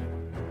tail.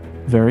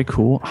 Very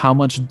cool. How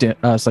much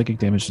psychic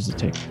damage does it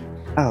take?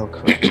 Oh,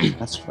 cool.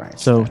 That's right.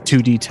 So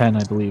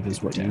 2d10, I believe,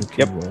 is what you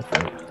can roll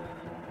for it.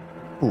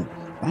 Ooh,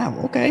 wow,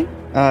 okay.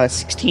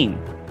 16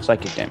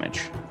 psychic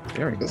damage.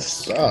 Very Good nice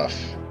stuff.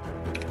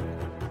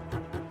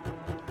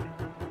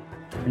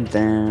 And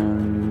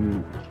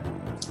then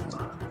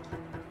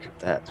get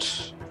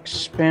that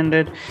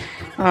expanded.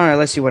 All right,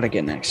 let's see what I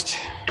get next.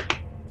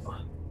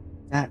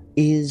 That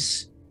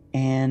is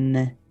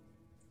an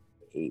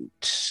 8.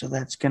 So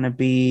that's going to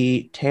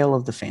be Tail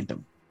of the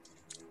Phantom.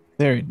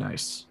 Very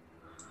nice.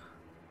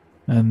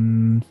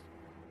 And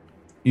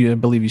I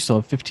believe you still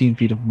have 15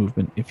 feet of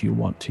movement if you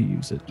want to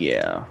use it.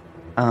 Yeah.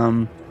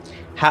 God.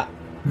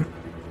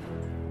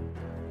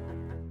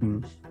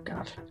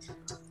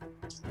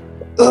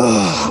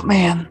 Oh,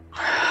 man.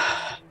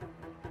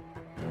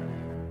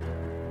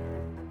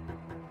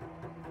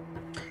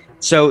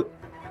 So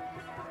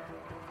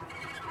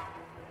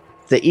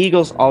the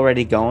eagle's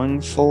already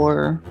going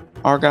for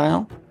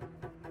Argyle?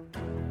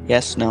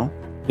 Yes, no?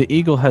 The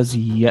eagle has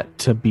yet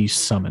to be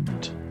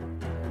summoned.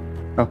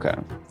 Okay.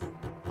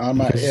 On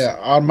my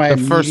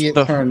immediate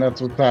turn, that's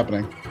what's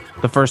happening.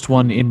 The first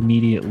one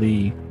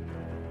immediately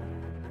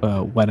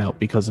went out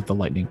because of the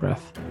lightning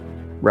breath.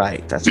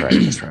 Right, that's right,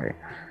 that's right.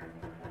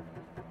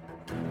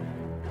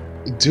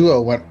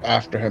 Duo went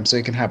after him so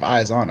he can have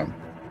eyes on him.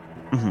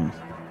 Mm-hmm.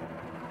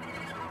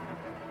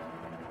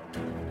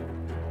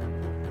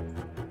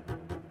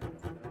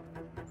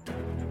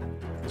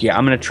 Yeah,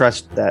 I'm going to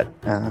trust that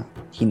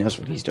he knows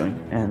what he's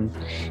doing, and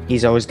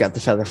he's always got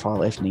the feather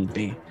fall if need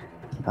be.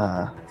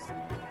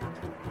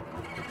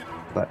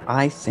 But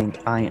I think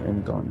I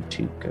am going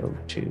to go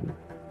to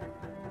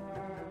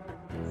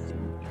the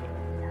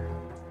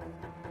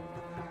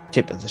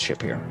tip of the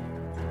ship here.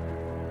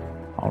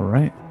 All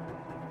right.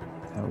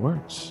 That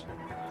works.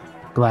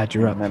 Glad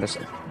you're up.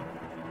 Medicine.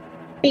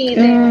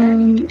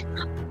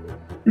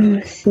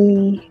 Let's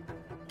see.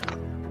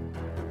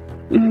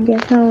 I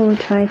guess I'll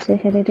try to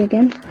hit it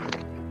again.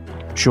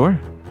 Sure.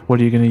 What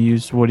are you going to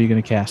use? What are you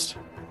going to cast?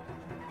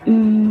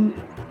 I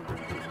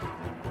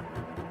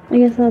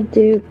guess I'll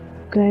do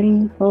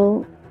Guiding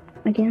Bolt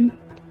again.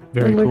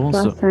 Very cool.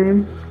 Last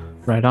time.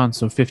 Right on.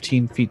 So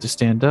 15 feet to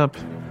stand up,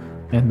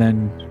 and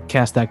then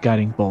cast that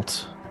Guiding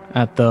Bolt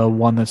at the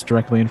one that's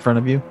directly in front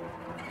of you.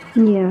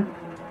 Yeah.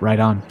 Right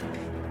on.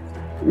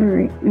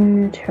 Alright,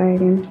 I'm gonna try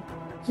again.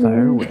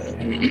 Fire away.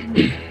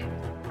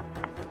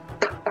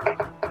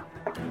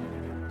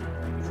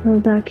 So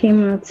that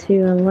came out to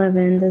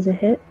 11. Does it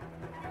hit?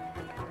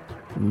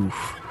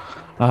 Oof.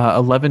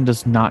 11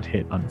 does not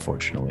hit,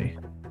 unfortunately.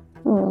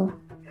 Oh.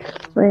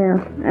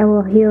 Well, I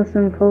will heal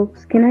some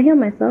folks. Can I heal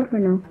myself or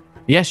no?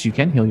 Yes, you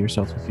can heal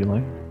yourself if you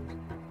like.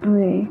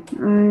 Okay.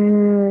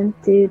 I'm gonna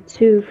do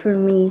 2 for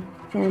me.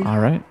 Then. All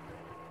right.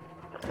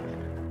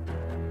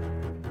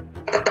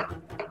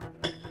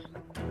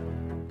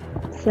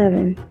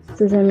 Seven.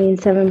 Does that mean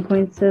 7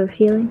 points of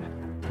healing?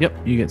 Yep,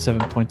 you get 7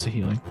 points of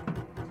healing.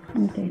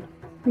 Okay.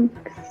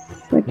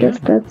 Thanks. I guess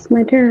that's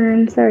my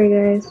turn. Sorry,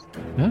 guys.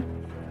 Yeah.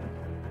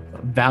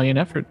 Valiant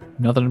effort.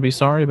 Nothing to be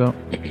sorry about.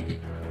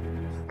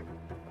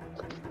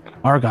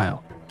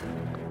 Argyle.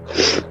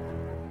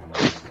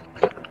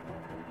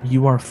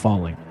 You are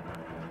falling.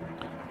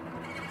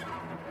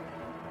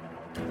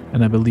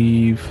 And I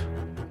believe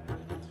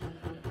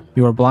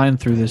you are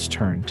blind through this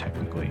turn,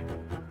 technically.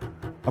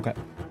 Okay.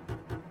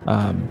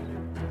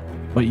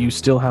 But you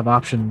still have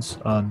options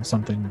on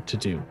something to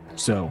do.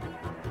 So,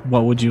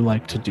 what would you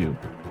like to do?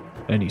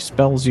 Any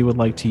spells you would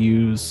like to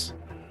use?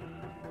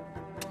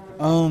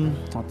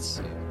 Let's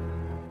see.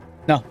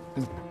 No,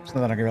 there's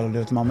nothing I can really do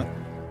at the moment.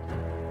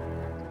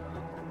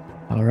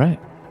 All right.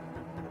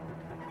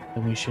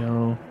 Then we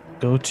shall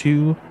go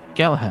to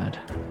Galahad.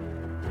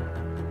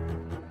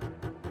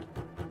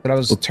 But that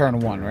was turn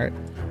 1, right?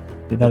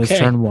 That is Okay.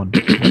 turn 1.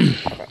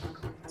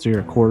 So you're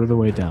a quarter of the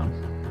way down.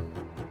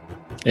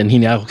 And he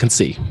now can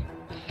see.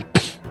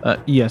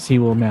 Yes, he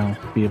will now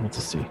be able to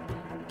see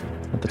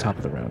at the top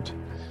of the round.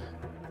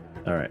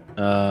 All right.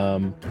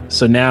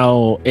 So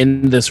now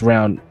in this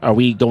round, are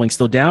we going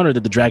still down, or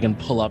did the dragon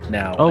pull up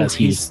now? Oh, as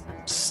he's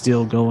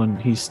still going.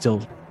 He's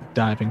still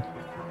diving.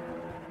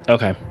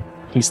 okay.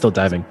 He's still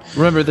diving.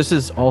 Remember, this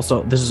is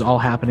all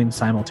happening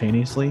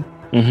simultaneously.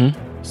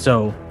 Mm-hmm.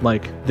 So,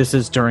 like, this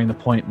is during the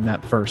point in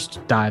that first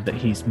dive that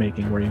he's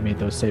making where you made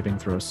those saving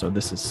throws. So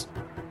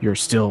you're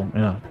still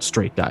in a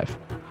straight dive.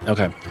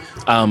 Okay.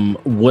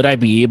 Would I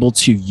be able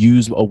to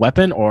use a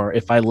weapon, or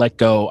if I let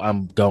go,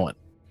 I'm going?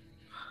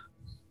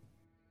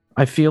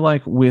 I feel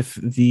like with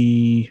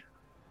the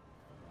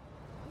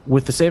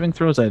saving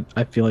throws,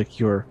 I feel like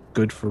you're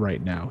good for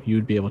right now. You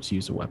would be able to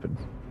use a weapon.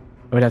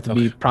 It would have to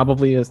be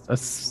probably a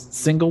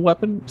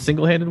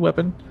single-handed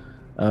weapon,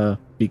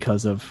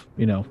 because of,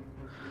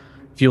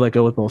 if you let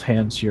go with both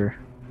hands, you're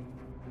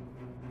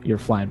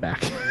flying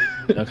back.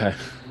 Okay.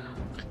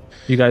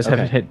 You guys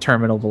haven't hit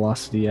terminal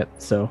velocity yet,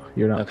 so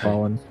you're not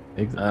falling.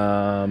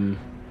 I'm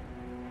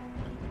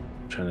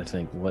trying to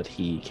think what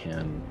he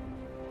can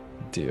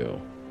do.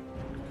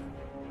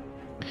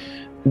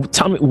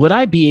 Tell me, would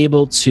I be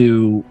able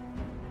to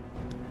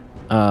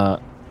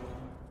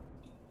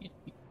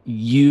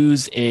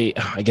use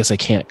I guess I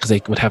can't, because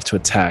I would have to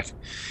attack.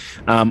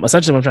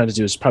 Essentially what I'm trying to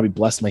do is probably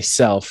bless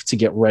myself to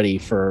get ready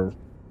for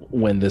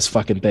when this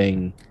fucking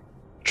thing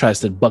tries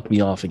to buck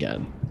me off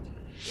again.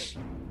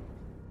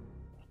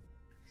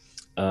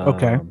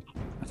 Okay.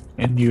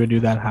 And you would do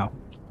that how?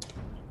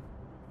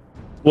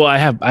 Well,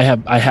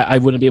 I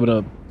wouldn't be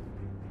able to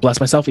bless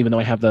myself even though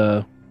I have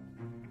the...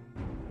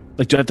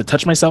 Like, do I have to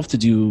touch myself to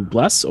do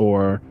bless,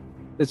 or...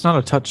 It's not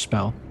a touch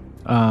spell.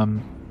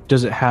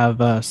 Does it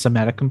have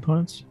somatic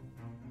components?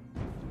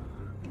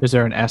 Is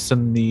there an S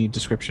in the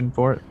description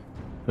for it?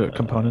 The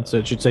components?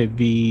 It should say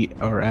V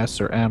or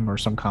S or M or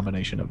some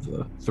combination of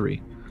the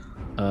three.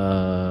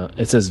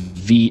 It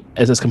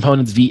says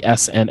components V,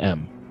 S, and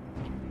M.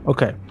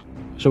 Okay.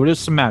 So it is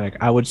somatic.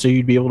 I would say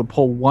you'd be able to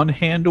pull one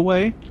hand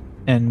away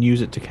and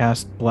use it to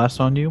cast bless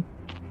on you.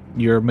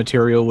 Your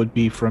material would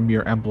be from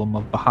your emblem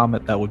of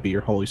Bahamut. That would be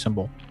your holy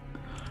symbol.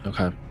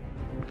 Okay.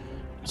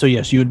 So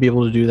yes, you would be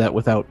able to do that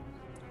without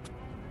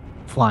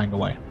flying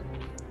away.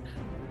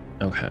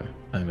 Okay.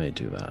 I may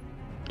do that.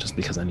 Just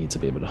because I need to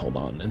be able to hold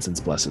on. And since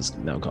bless is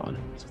now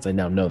gone. Since I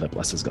now know that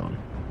bless is gone.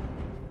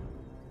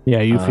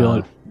 Yeah, you feel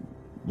it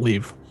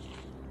leave.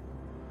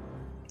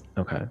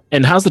 Okay.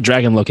 And how's the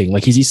dragon looking?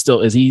 Like, he's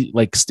damaged,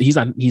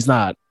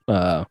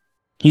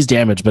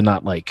 but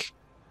not like...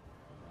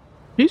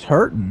 He's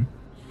hurting.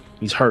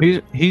 He's hurt.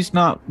 He's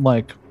not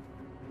like...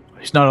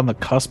 He's not on the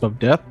cusp of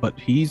death, but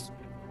he's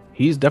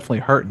definitely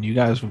hurting. You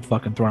guys have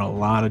fucking thrown a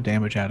lot of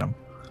damage at him.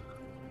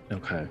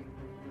 Okay.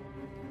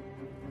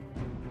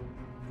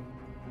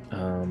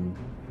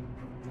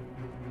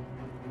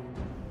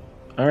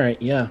 All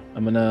right, yeah.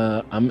 I'm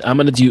gonna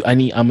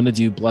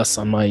do bless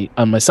on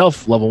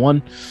myself, level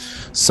 1,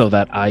 so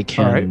that I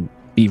can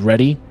be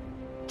ready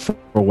for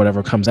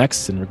whatever comes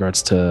next in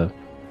regards to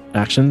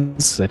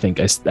actions. I think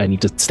I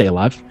need to stay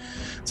alive.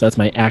 So that's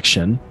my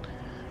action.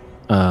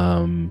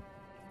 And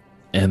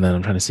then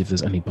I'm trying to see if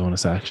there's any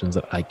bonus actions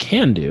that I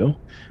can do.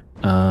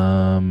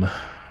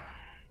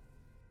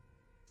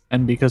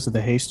 And because of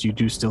the haste, you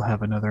do still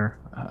have another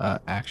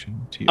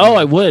action to. Oh,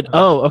 I would.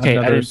 Oh,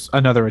 okay.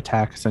 Another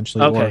attack,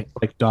 essentially. Okay. Or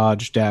like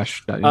dodge,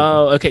 dash.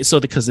 Oh, okay. So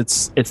because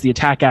it's the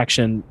attack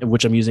action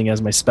which I'm using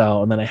as my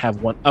spell, and then I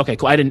have one. Okay,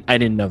 cool. I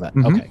didn't know that.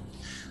 Mm-hmm. Okay,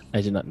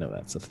 I did not know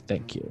that. So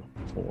thank you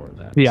for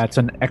that. Yeah, it's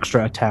an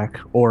extra attack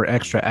or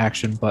extra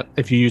action, but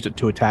if you use it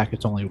to attack,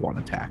 it's only one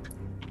attack.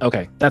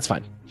 Okay, that's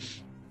fine.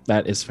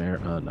 That is fair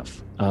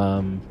enough.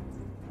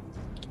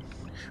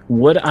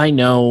 Would I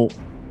know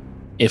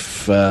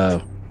if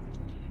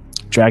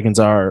dragons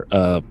are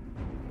I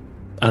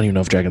don't even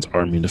know if dragons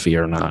are immune to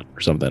fear or not,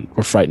 or something,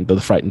 or frightened,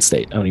 the frightened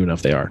state. I don't even know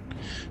if they are.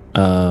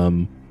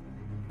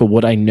 But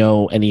would I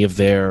know any of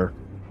their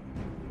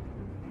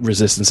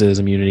resistances,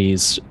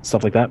 immunities,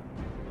 stuff like that?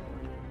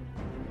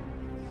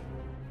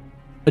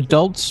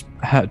 Adults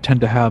tend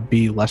to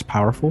be less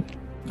powerful,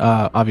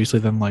 obviously,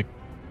 than like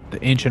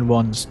the ancient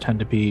ones tend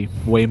to be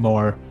way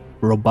more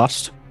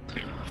robust.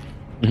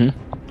 Mm-hmm.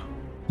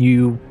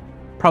 You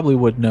probably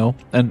would know,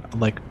 and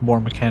like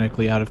more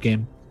mechanically out of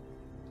game.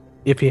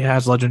 If he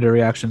has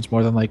legendary actions,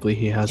 more than likely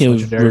he has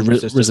legendary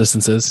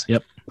resistances.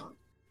 Yep.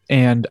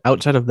 And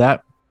outside of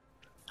that,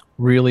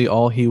 really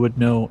all he would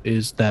know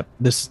is that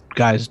this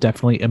guy is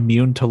definitely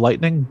immune to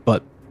lightning,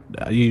 but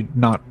you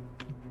don't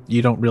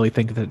really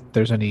think that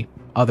there's any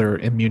other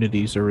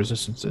immunities or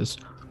resistances.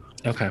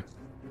 Okay.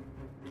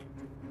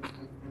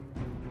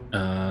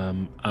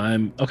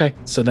 I'm okay.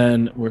 So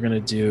then we're gonna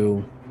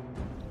do.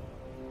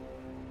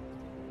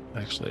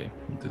 Actually,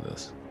 we'll do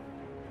this.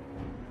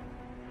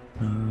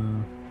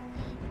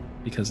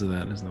 Because of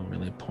that, there's no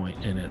really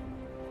point in it.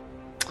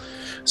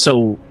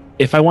 So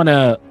if I want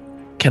to,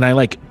 can I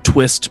like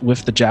twist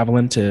with the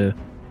javelin to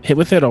hit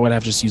with it, or would I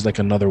have to just use like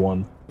another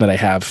one that I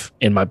have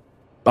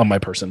on my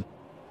person,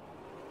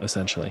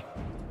 essentially?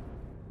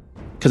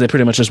 Because I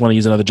pretty much just want to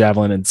use another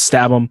javelin and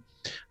stab him.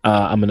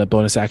 I'm gonna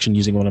bonus action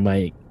using one of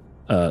my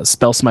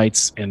spell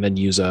smites, and then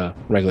use a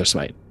regular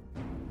smite.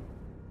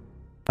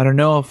 I don't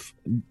know if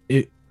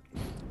it.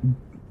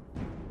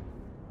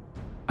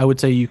 I would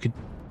say you could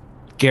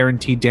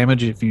guarantee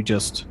damage if you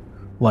just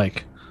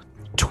like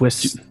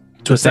twist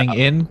to a thing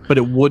in, but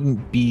it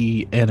wouldn't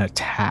be an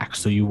attack,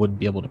 so you wouldn't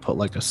be able to put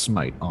like a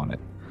smite on it.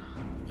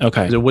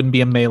 Okay. It wouldn't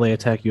be a melee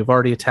attack. You've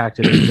already attacked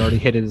it. You've already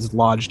hit it. It's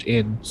lodged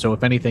in. So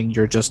if anything,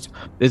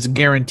 it's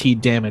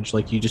guaranteed damage.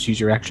 Like you just use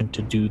your action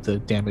to do the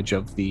damage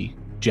of the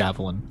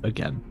javelin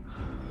again.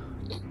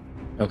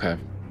 Okay.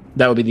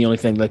 That would be the only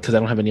thing, like, because I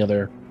don't have any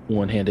other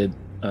one-handed.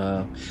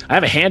 I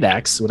have a hand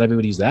axe. Would I be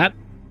able to use that?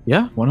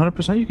 Yeah,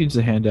 100%. You can use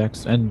the hand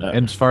axe, and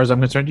as far as I'm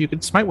concerned, you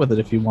could smite with it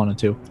if you wanted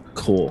to.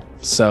 Cool.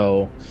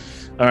 So,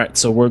 all right.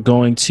 So we're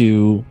gonna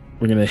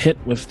hit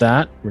with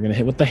that. We're gonna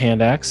hit with the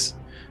hand axe,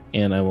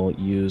 and I will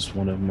use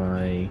one of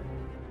my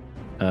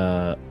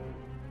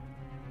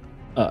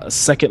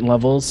second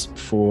levels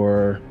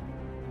for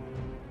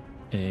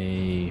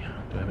a.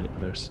 Do I have any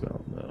other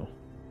spell? No.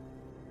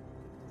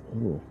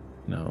 Ooh.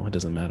 No, it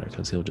doesn't matter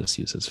because he'll just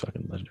use his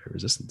fucking legendary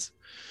resistance.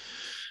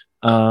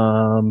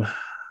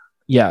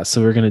 Yeah,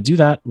 so we're gonna do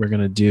that. We're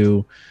gonna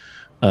do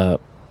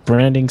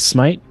branding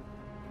smite,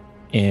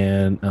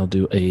 and I'll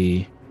do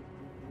and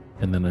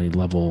then a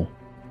level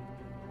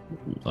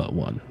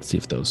 1. See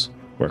if those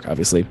work.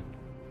 Obviously,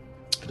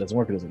 if it doesn't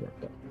work, it doesn't work.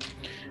 But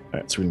all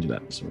right, so we're gonna do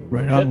that. So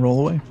right on,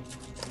 roll away.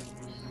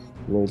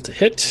 Roll to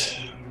hit.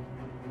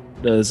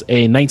 Does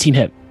a 19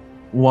 hit?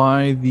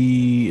 Why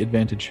the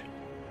advantage?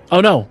 Oh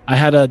no, I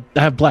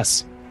have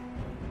bless.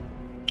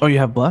 Oh, you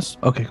have bless?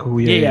 Okay,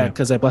 cool. Yeah,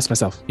 because I blessed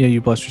myself. Yeah,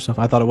 you blessed yourself.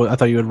 I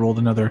thought you had rolled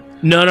another.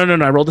 No.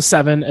 I rolled a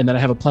 7, and then I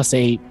have a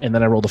 +8, and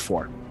then I rolled a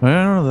 4.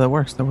 No, that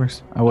works.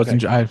 I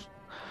wasn't. Okay.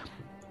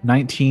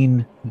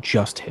 19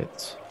 just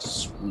hits.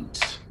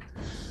 Sweet.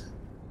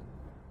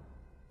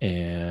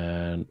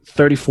 And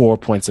 34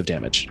 points of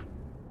damage.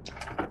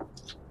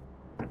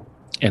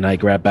 And I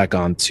grab back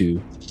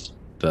onto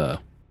the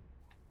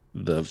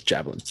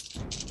javelin.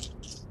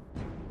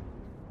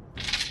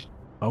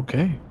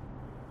 Okay.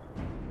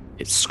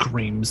 It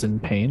screams in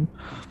pain.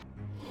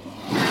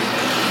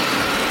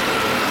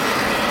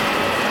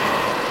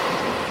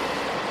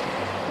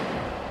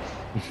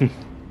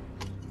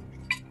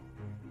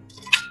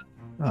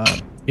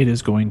 It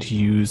is going to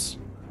use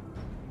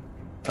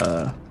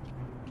a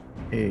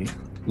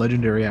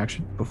legendary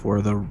action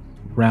before the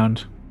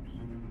round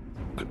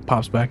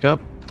pops back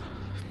up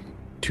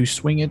to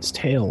swing its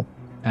tail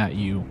at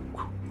you.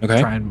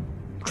 Okay.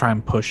 Try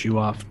and push you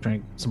off, try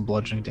and get some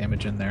bludgeoning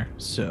damage in there.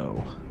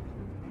 So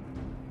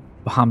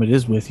Bahamut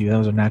is with you. That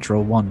was a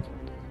natural 1.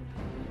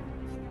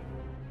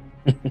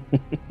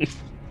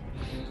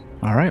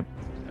 All right.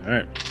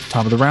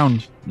 Top of the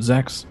round,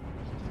 Zechs.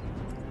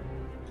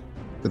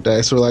 The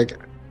dice were like,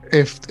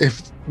 if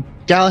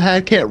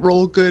Galahad can't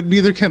roll good,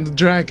 neither can the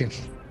dragon.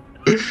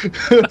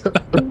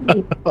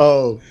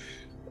 Oh,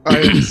 I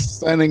am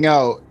sending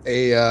out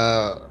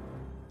a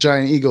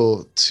giant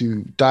eagle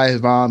to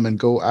dive bomb and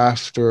go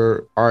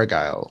after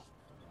Argyle.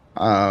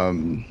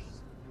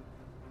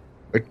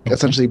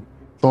 Essentially,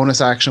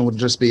 bonus action would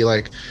just be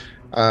like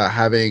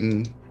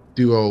having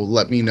Duo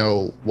let me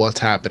know what's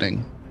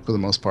happening for the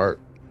most part.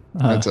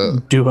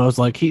 Duo's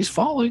like, he's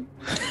falling.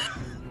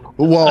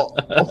 Well,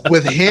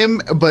 with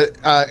him,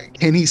 but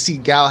can he see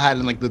Galahad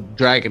and like the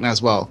dragon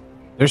as well?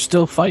 They're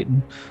still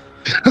fighting.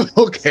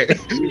 Okay.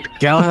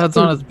 Galahad's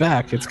on his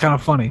back. It's kind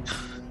of funny.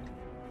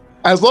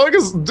 As long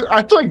as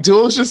I feel like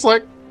Duo's just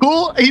like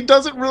cool. He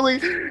doesn't really.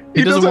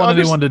 He doesn't want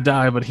anyone to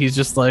die, but he's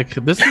just like,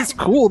 this is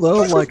cool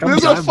though. Like, this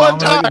is a fun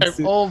time.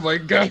 Oh my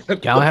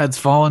god. Galahad's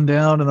falling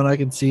down, and then I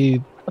can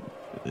see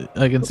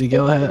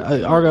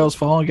Galahad. Argyle's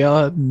falling.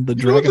 Galahad and the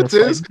dragon.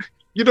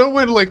 You know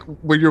when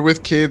you're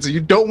with kids and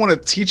you don't want to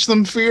teach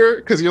them fear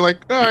because you're like,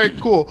 all right,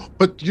 cool,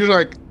 but you're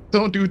like,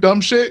 don't do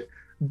dumb shit.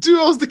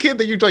 Duo's the kid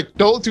that you're like,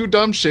 don't do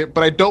dumb shit,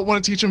 but I don't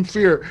want to teach him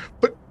fear.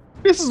 But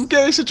this is a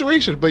scary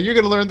situation, but you're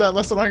gonna learn that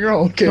lesson on your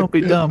own, kid. Don't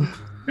be dumb.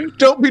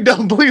 Don't be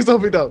dumb, please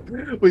don't be dumb.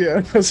 But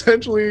yeah,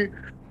 essentially,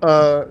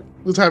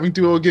 just having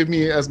Duo give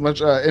me as much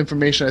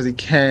information as he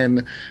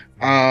can.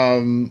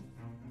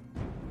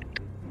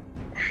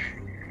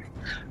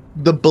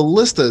 The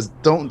ballistas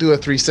don't do a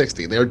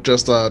 360. They're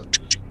just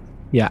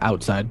yeah,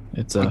 outside.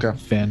 It's a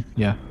fan.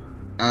 Yeah.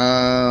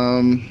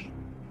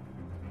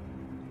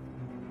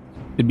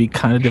 It'd be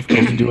kind of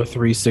difficult to do a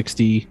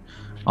 360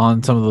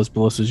 on some of those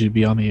ballistas. You'd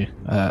be on the.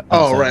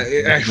 Oh right,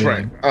 right.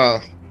 Sorry.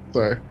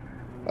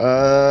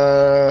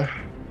 All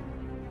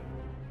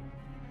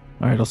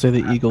right, I'll say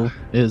the eagle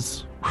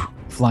is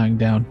flying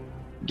down.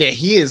 Yeah,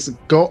 he is.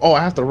 Oh,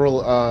 I have to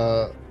roll.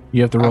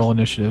 You have to roll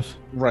initiative.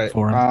 Right.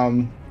 For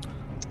him.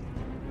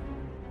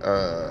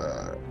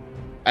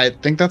 I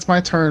think that's my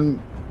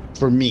turn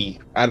for me.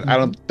 I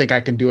don't think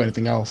I can do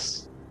anything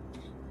else.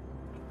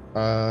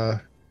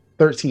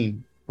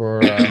 13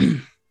 for.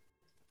 Isn't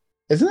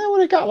that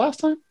what I got last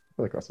time? I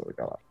feel like that's what I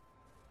got last.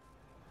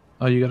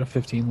 Oh, you got a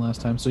 15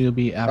 last time, so you'll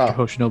be after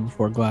Hoshino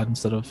before Glad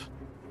instead of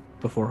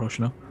before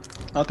Hoshino.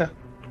 Okay.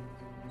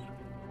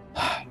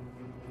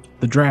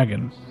 The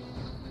dragon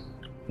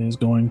is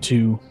going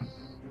to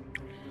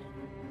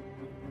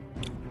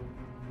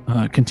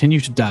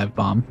continue to dive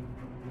bomb.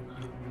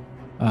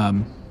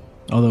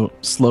 Although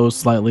slow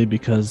slightly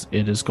because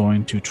it is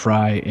going to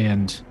try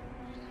and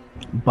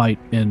bite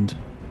and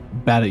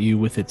bat at you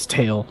with its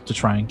tail to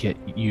try and get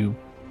you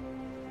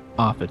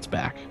off its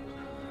back.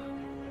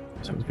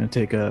 So it's going to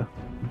take a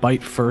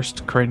bite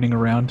first, craning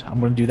around. I'm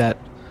going to do that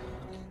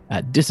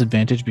at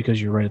disadvantage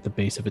because you're right at the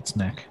base of its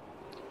neck.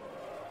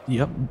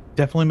 Yep,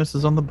 definitely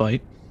misses on the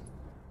bite.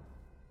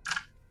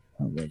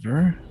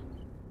 However,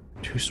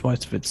 2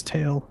 swipes of its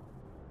tail.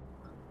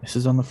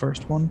 Misses on the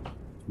first one.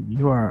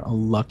 You are a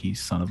lucky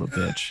son of a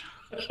bitch.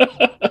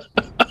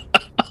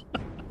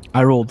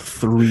 I rolled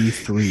 3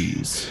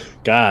 3s.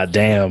 God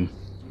damn.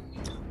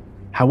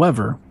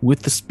 However,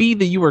 with the speed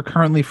that you are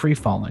currently free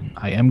falling,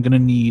 I am going to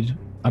need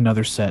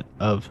another set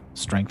of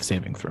strength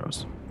saving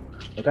throws.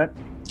 Okay.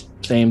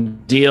 Same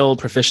deal,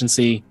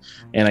 proficiency,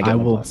 and I get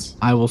one plus.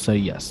 I will say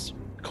yes.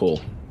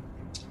 Cool.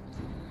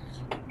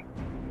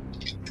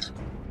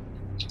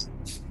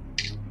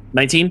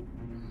 19?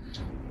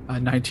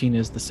 19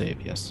 is the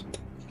save, yes.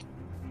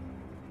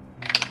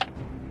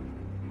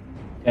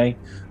 Okay.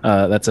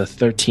 That's a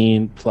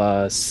 13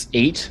 plus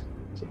 8.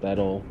 So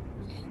that'll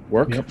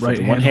work. Yep,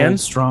 right one hand.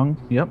 Strong.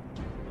 Yep.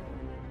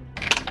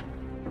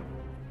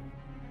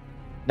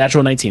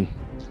 Natural 19.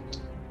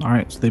 All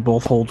right, so they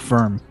both hold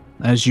firm.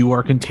 As you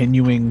are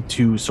continuing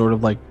to sort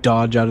of like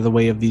dodge out of the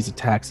way of these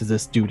attacks, as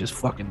this dude is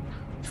fucking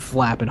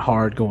flapping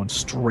hard, going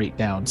straight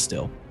down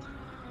still.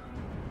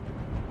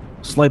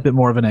 Slight bit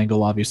more of an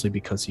angle, obviously,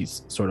 because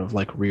he's sort of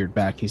like reared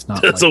back. He's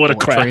not. So like, what a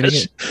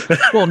crash!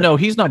 Well, no,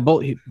 he's not.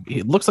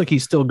 It looks like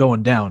he's still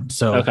going down.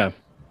 So okay.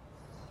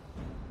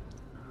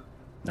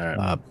 All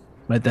right.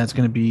 But that's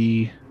going to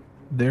be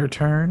their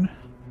turn.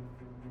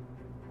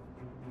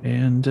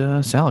 And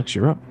Salix,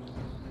 you're up.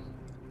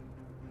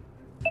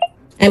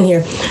 I'm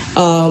here.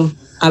 I'm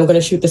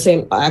gonna shoot the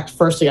same act.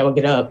 Firstly, I'm gonna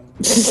get up.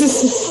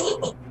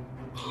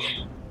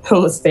 I'm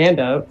gonna stand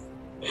up.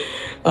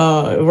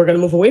 We're gonna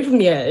move away from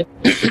the edge.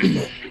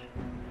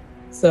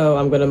 So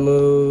I'm gonna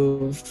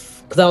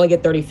move because I only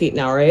get 30 feet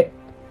now, right?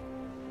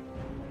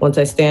 Once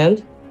I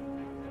stand.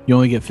 You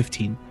only get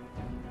 15.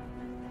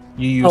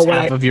 You use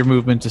half of your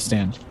movement to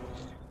stand.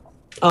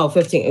 Oh,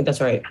 15. That's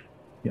right.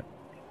 Yep.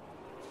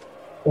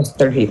 That's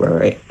 30 feet,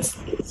 right?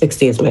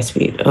 60 is my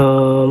speed.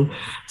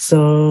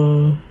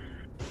 So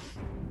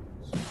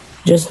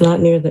just not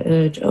near the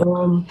edge.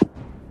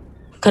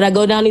 Could I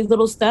go down these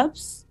little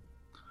steps?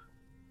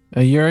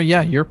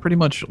 You're pretty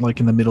much like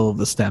in the middle of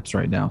the steps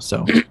right now.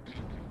 So,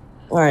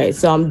 all right.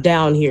 So I'm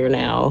down here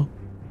now.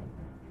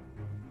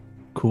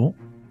 Cool.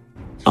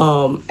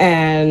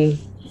 And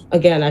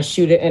again, I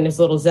shoot it in its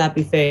little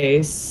zappy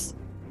face.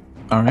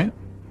 All right.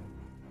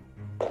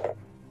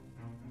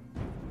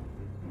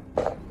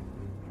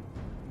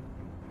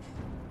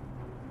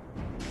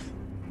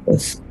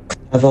 Let's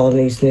have all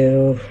these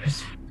new.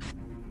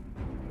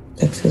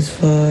 X is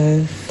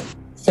 5.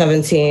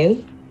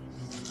 17.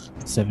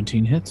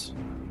 17 hits.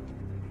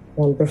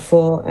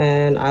 Wonderful.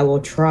 And I will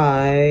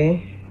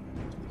try.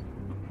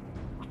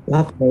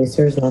 Not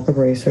the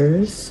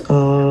bracers.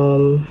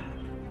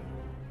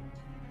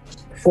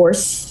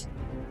 Force.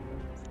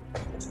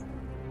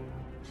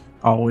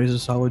 Always a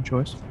solid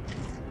choice.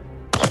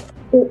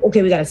 Ooh,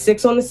 okay, we got a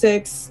 6 on the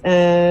 6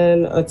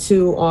 and a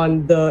 2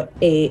 on the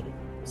 8.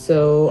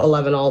 So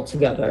 11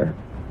 altogether.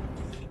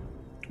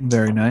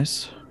 Very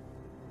nice.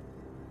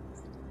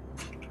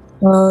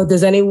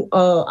 Does any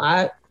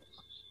I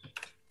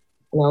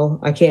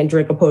can't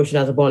drink a potion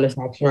as a bonus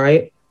action,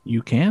 right?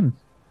 You can.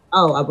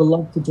 Oh, I would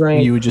love to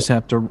drink. You would just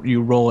have to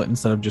roll it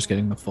instead of just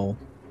getting the full.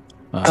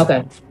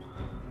 Okay.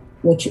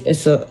 Which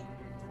is this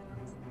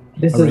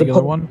is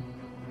regular one?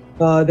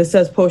 This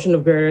says potion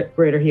of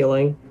greater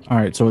healing. All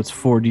right, so it's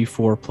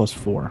 4d4 plus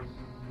 4.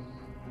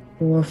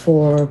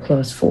 4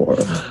 plus 4.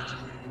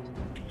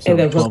 So and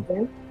then 12. plus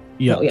 4?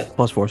 Yeah, oh, yeah,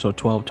 plus 4, so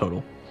 12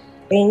 total.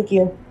 Thank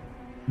you.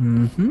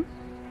 Mm-hmm.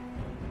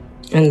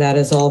 And that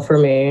is all for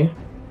me.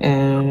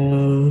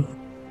 Yeah,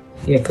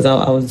 because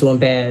I was doing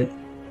bad.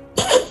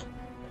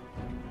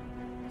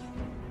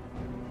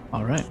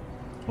 All right.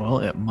 Well,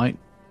 it might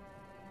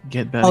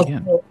get bad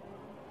again.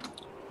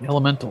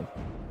 Elemental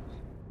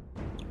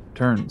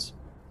turns,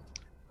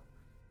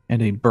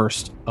 and a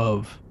burst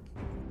of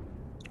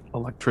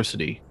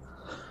electricity.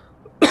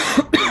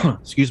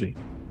 Excuse me.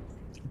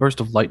 Burst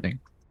of lightning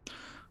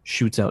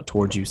shoots out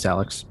towards you,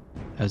 Salix,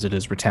 as it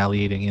is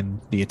retaliating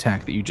in the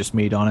attack that you just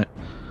made on it.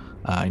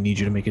 I need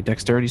you to make a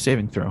dexterity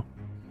saving throw.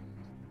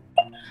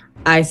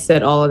 I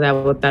said all of that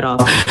with that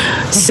off.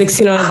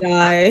 16 on a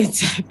die,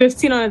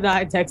 15 on a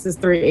die, Texas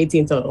 3,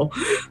 18 total.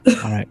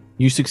 All right.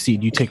 You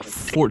succeed. You take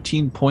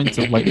 14 points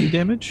of lightning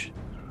damage.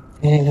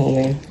 Hang on,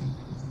 man.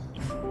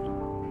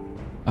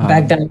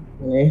 Back down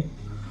to me.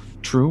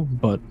 True,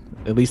 but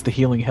at least the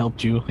healing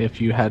helped you. If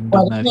you hadn't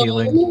done that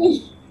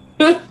healing,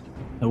 it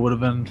would have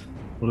been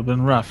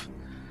rough.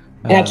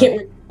 And I can't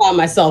revivify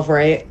myself,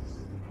 right?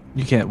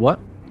 You can't what?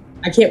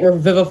 I can't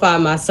revivify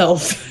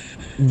myself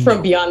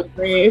from beyond the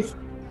grave.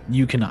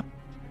 You cannot.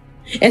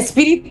 And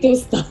Speedy through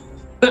stuff.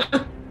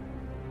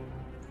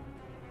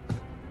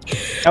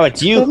 Oh,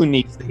 it's you who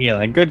needs the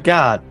healing. Good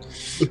God.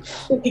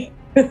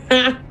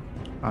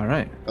 All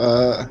right.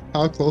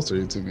 How close are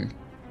you to me?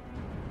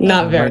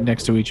 Not very. Right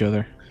next to each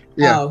other.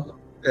 Yeah, Oh.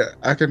 yeah,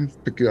 I can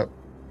pick you up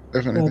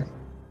if anything.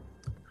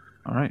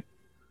 All right.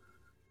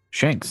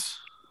 Shanks.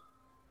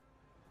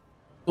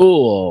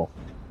 Cool.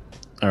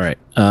 All right.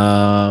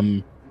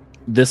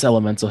 This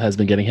elemental has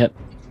been getting hit.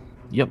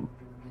 Yep.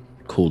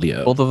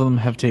 Coolio. Both of them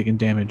have taken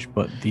damage,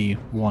 but the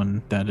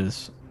one that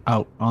is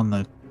out on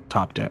the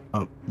top deck,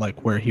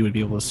 like where he would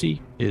be able to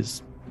see,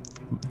 is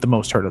the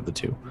most hurt of the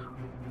two.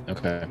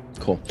 Okay,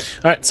 cool.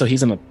 All right, so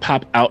he's going to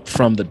pop out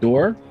from the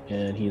door,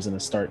 and he's going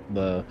to start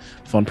the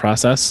fun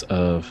process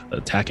of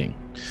attacking.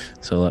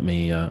 So let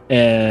me,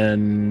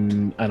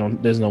 and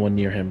there's no one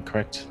near him,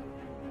 correct?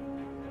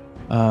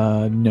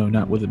 No,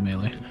 not with a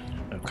melee.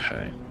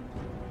 Okay.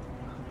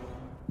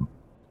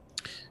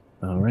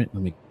 All right,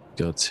 let me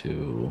go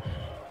to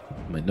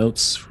my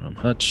notes from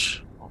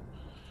Hutch.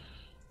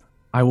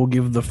 I will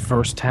give the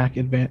first attack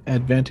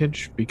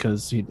advantage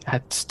because he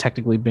has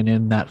technically been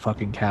in that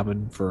fucking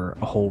cabin for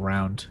a whole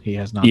round. He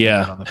has not been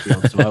out on the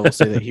field, so I will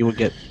say that he will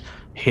get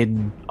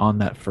hidden on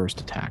that first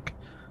attack.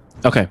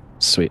 Okay,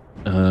 sweet.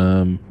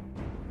 All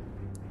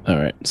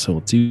right, so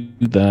we'll do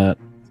that.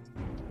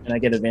 And I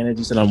get advantage,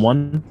 you said, on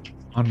one?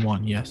 On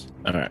one, yes.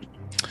 All right.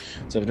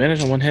 So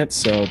advantage on one hit,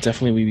 so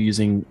definitely we'll be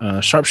using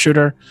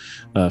sharpshooter.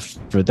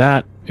 For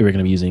that, we're going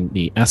to be using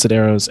the acid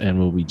arrows, and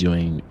we'll be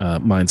doing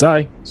mind's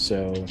eye.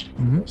 So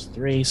those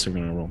three, so we're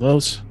going to roll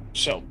those.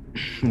 So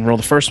we'll roll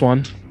the first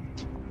one.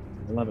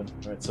 11.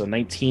 All right, so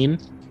 19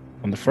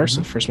 on the first.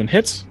 So the first one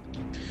hits.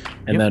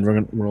 And then we're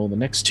going to roll the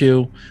next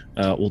two.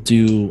 We'll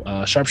do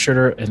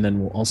sharpshooter, and then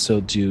we'll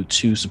also do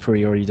 2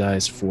 superiority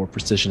dice for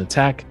precision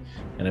attack.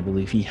 And I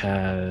believe he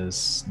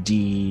has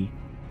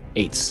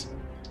D8s.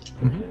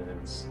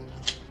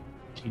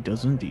 He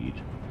does indeed.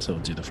 So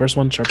we'll do the first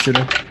one,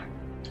 sharpshooter.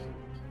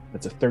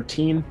 That's a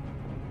 13.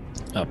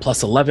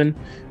 Plus 11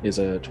 is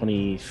a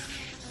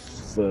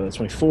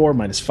 24.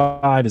 Minus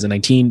 5 is a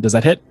 19. Does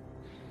that hit?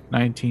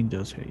 19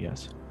 does hit,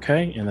 yes.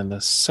 Okay, and then the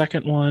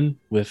second one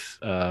with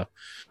The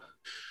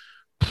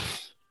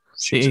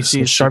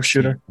AC is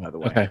sharpshooter. 16, by the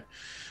way. Okay.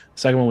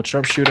 Second one with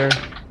sharpshooter.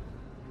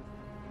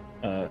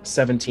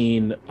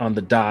 17 on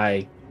the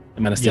die.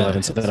 Minus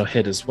 11, so that'll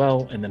hit as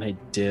well. And then I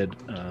did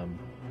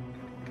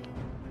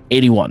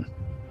 81.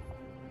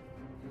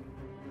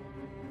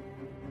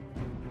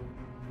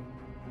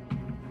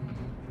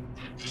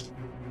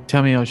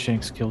 Tell me how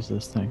Shanks kills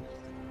this thing.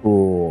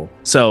 Cool.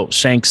 So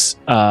Shanks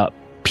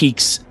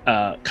peeks,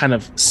 kind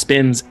of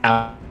spins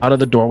out of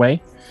the doorway,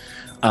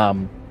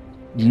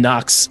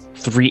 knocks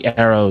 3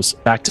 arrows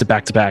back to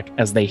back to back.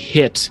 As they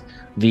hit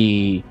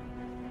the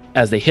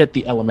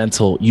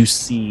elemental, you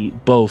see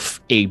both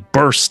a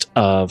burst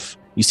of,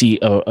 you see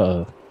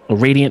a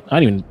radiant, I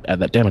don't even add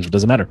that damage, it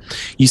doesn't matter.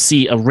 You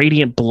see a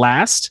radiant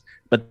blast,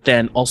 but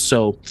then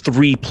also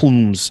 3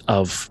 plumes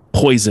of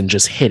poison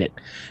just hit it.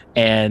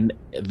 And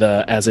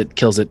as it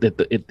kills it,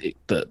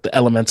 the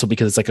elemental,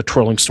 because it's like a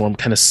twirling storm,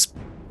 kind of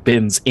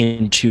spins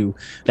into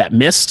that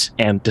mist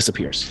and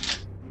disappears.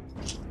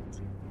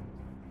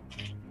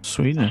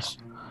 Sweetness.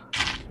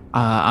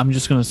 I'm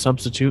just going to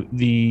substitute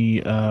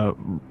the...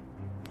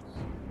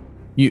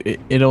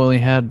 It only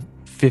had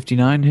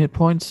 59 hit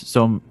points,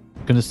 so I'm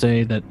going to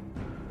say that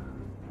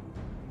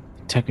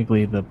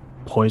technically the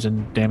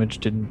poison damage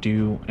didn't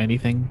do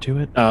anything to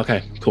it. Oh,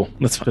 okay, cool.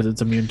 That's fine. Because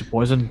it's immune to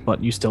poison,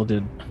 but you still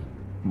did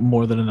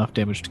more than enough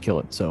damage to kill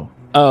it, so...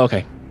 Oh,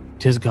 okay.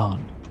 'Tis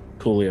gone.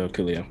 Coolio.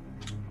 I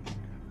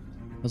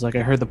was like,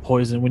 I heard the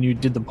poison. When you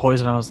did the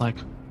poison, I was like...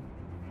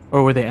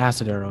 Or were they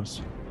acid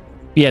arrows?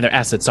 Yeah, they're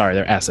acid. Sorry,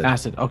 they're acid.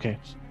 Acid, okay.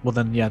 Well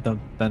then, yeah,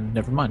 then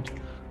never mind.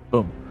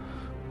 Boom.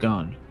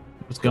 Gone.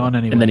 It was gone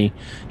anyway. And then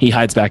he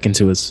hides back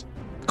into his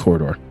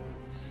corridor.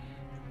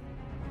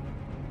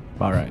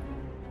 Alright.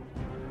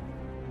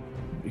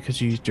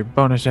 Because you used your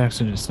bonus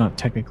action, it's not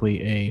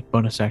technically a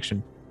bonus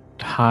action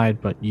to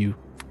hide, but you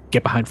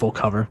get behind full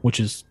cover,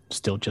 which is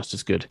still just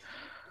as good.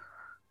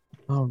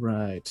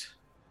 Alright.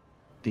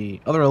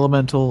 The other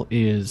elemental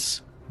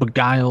is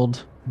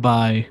beguiled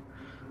by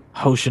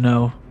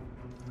Hoshino,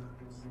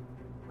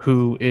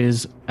 who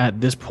is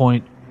at this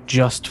point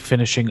just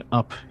finishing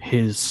up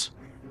his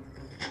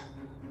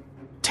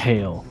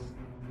tail,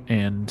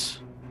 and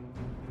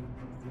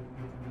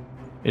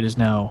it is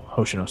now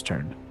Hoshino's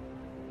turn.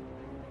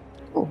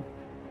 Cool.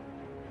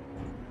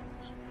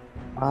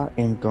 I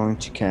am going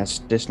to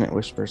cast Dissonant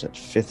Whispers at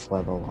 5th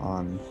level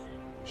on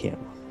him.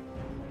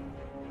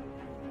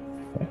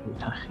 Very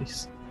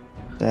nice.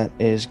 That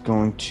is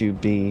going to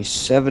be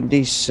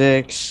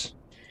 76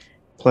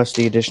 plus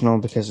the additional,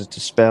 because it's a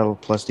spell,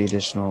 plus the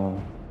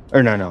additional...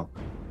 Or no.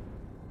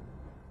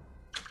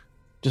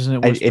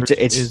 Doesn't it? It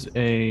is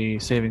a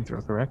saving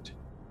throw, correct?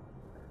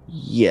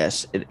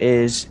 Yes, it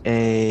is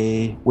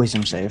a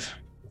wisdom save.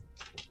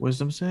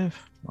 Wisdom save?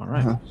 All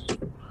right.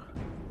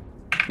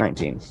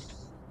 19.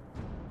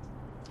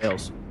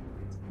 Fails.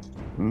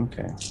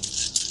 Okay.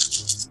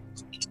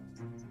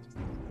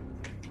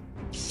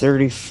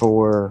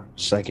 34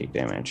 psychic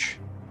damage.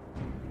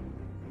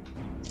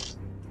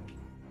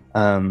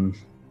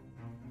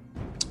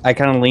 I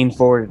kind of lean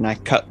forward and I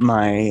cut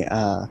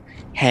my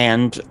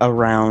hand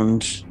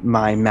around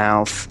my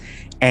mouth,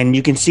 and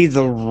you can see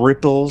the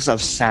ripples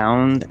of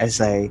sound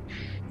as I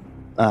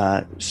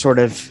sort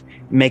of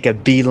make a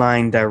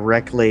beeline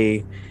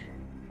directly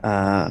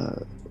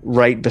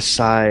right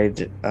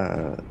beside,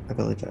 I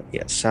believe that,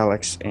 yeah,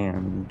 Salix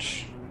and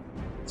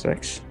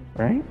Zechs,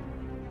 right?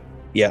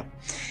 Yeah.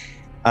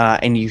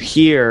 And you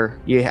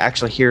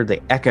actually hear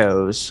the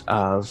echoes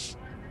of,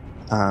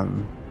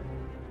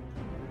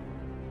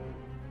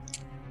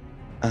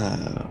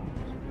 let's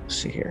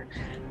see here.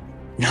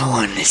 No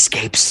one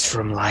escapes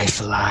from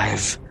life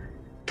alive.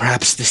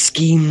 Perhaps the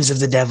schemes of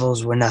the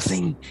devils were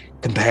nothing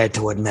compared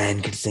to what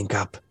man could think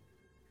up.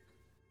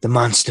 The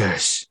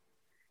monsters,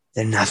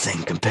 they're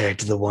nothing compared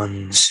to the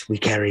ones we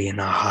carry in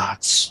our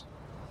hearts.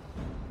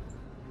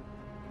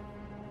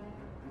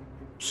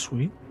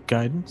 Sweet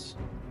guidance.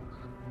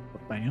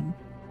 Bam.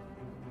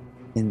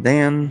 And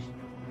then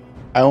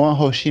I want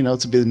Hoshino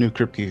to be the new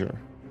Crypt Keeper.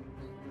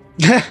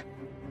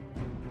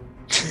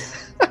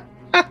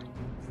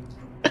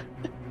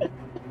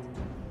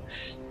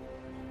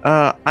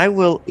 I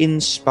will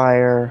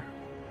inspire.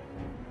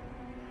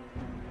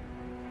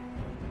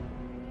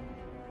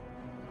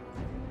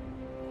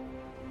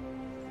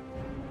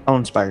 I'll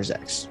inspire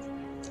Zechs.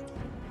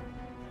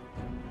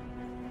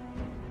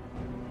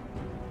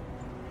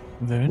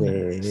 Very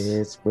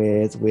nice.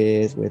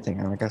 With.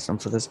 Hang on, I got some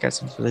for this.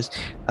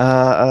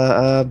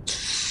 A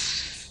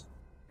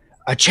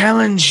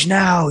challenge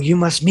now you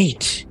must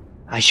meet.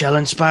 I shall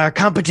inspire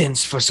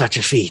competence for such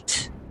a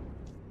feat.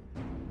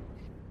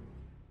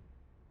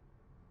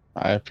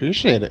 I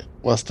appreciate it.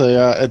 What's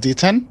the a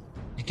D10?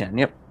 D10,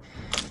 yep.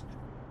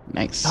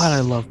 Nice. God,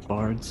 I love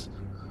bards.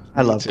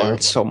 I love too.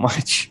 bards so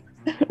much.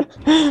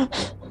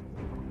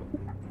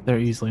 They're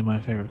easily my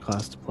favorite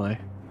class to play.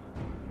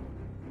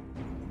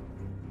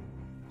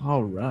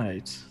 All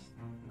right.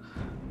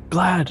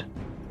 Glad.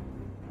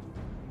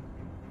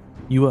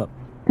 You up?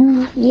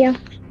 Yeah.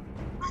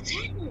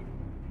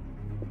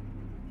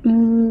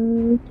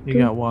 You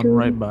got one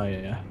right by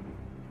you.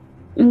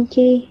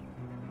 Okay.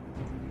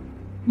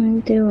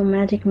 I'll do a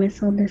magic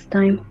missile this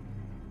time.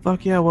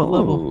 Fuck yeah, what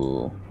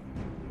level?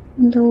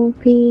 It'll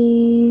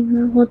be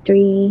level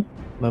 3.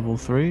 Level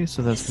 3,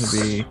 so that's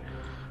gonna be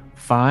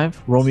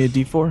 5. Roll me a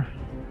d4.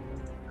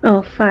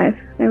 Oh, 5.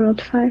 I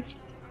rolled 5.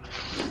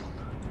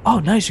 Oh,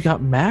 nice, you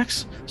got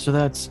max? So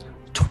that's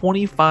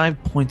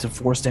 25 points of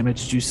force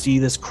damage. Did you see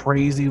this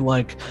crazy,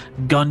 like,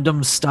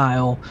 Gundam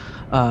style,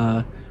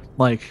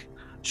 like,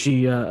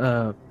 she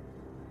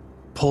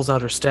pulls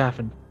out her staff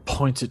and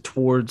points it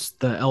towards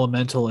the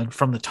elemental, and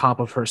from the top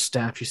of her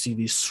staff you see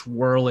these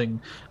swirling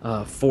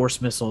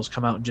force missiles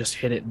come out and just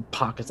hit it in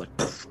pockets, like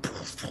poof,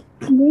 poof.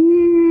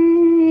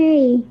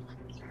 Yay!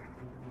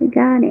 We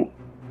got it.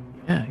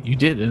 Yeah, you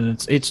did,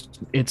 and it's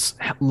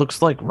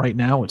looks like right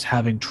now it's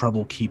having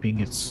trouble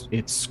keeping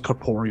its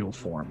corporeal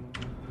form.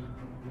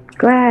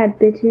 Glad,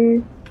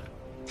 bitches.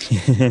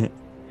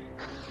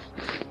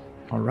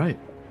 All right,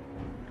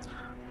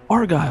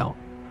 Argyle,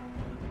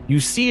 you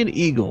see an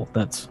eagle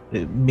that's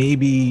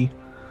maybe,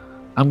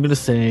 I'm gonna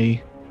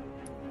say,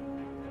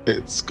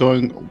 It's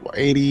going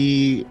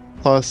 80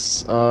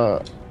 plus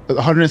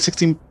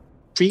 116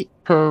 feet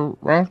per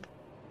round.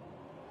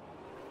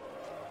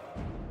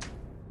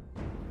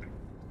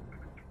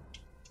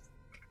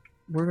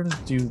 we're gonna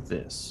do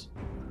this.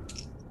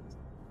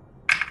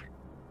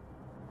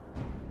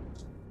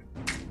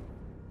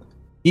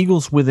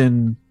 Eagle's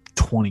within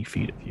 20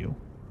 feet of you.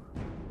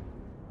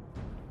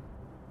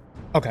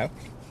 Okay.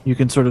 You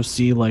can sort of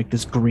see like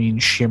this green 20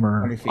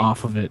 shimmer feet.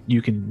 off of it.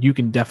 You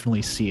can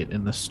definitely see it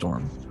in the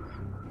storm.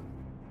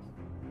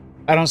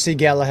 I don't see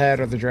Galahad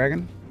or the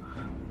dragon.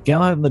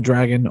 Galahad and the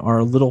dragon are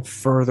a little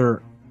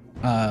further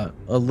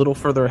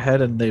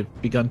ahead, and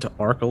they've begun to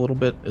arc a little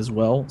bit as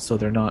well, so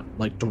they're not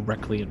like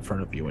directly in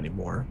front of you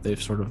anymore.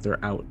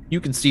 They're out. You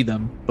can see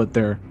them, but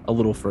they're a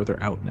little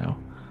further out now.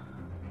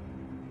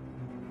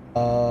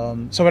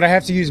 So would I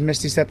have to use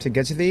Misty Step to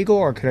get to the eagle,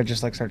 or could I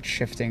just like start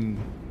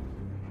shifting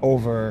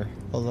over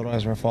a little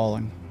as we're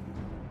falling?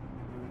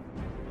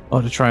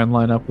 Oh, to try and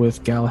line up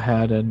with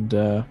Galahad and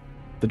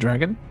the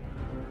dragon?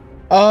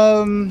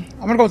 I'm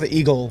gonna go with the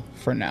eagle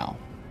for now,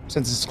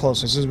 since it's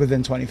closer. This is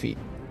within 20 feet.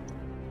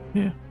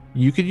 Yeah.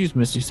 You could use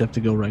Misty Step to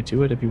go right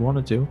to it if you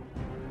wanted to.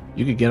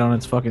 You could get on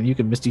its fucking... You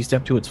could Misty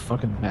Step to its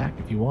fucking back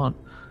if you want.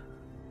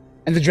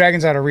 And the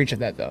dragon's out of reach of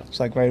that, though. It's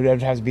like, right, it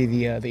would have to be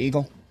the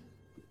eagle.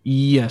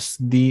 Yes.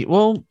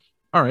 Well,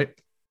 all right.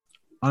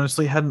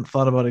 Honestly, hadn't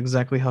thought about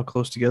exactly how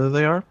close together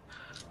they are.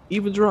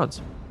 Evens or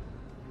odds?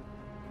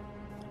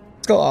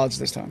 Let's go odds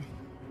this time.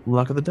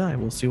 Luck of the die.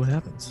 We'll see what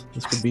happens.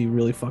 This could be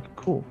really fucking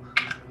cool.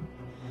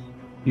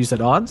 You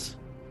said odds?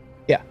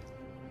 Yeah.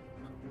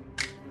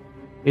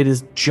 It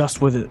is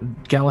just within...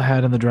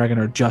 Galahad and the dragon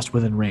are just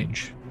within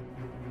range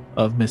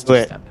of Misty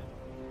Wait. Step.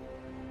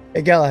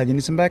 Hey, Galahad, you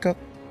need some backup?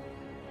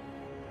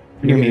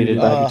 You're muted.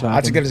 That's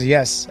as good as a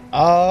yes.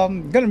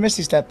 Gonna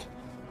Misty Step.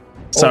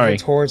 Sorry,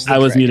 towards the I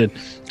was dragon.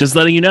 muted. Just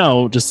letting you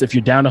know, just if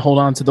you're down to hold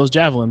on to those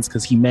javelins,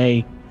 because he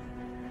may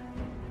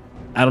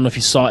I don't know if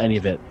you saw any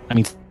of it. I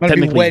mean, I'm gonna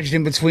be technically, wedged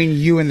in between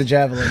you and the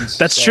javelins.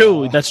 that's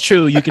so-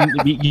 true. You can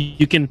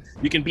you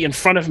can be in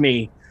front of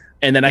me,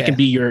 and then I can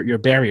be your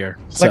barrier.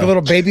 It's like a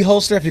little baby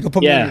holster. If you could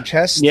put me on your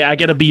chest. Yeah, I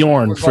get a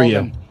Bjorn We're for you.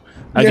 golden.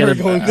 I Yeah, get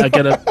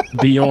we're a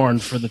Bjorn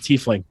for the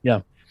tiefling.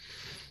 Yeah.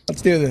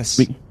 Let's do this.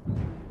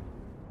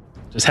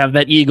 Just have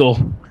that eagle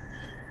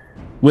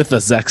with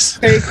us, Zechs.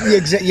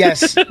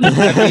 Yes. An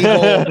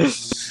eagle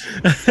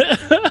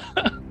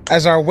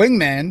as our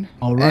wingman.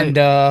 All right.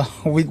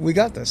 And we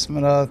got this. I'm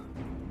gonna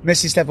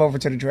Misty step over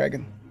to the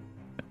dragon.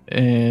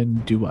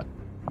 And do what?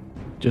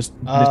 Just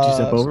Misty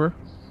step over?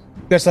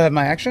 Do I still have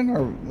my action?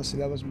 Or let's see,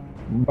 that was my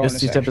bonus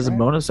Misty step action, is a right?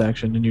 bonus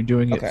action, and you're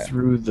doing Okay. it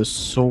through the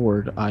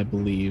sword, I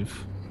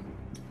believe.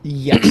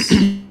 Yes.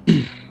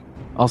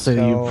 I'll say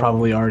that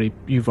So-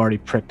 you've already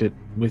pricked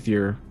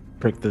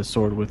the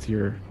sword with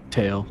your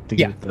tail to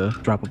get the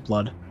drop of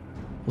blood.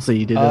 We'll say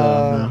you did it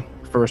on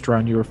the first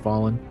round you were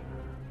falling.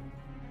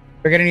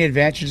 Do I get any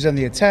advantages on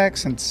the attack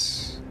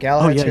since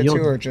Galahad's here you'll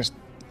too, or just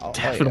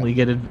definitely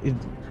get it.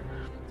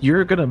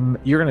 You're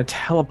gonna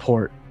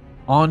teleport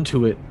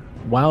onto it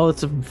while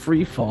it's in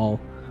free fall,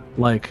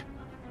 like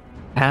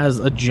as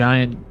a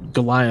giant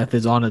Goliath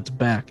is on its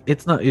back.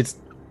 It's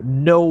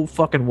no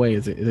fucking way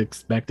is it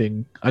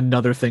expecting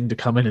another thing to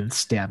come in and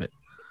stab it.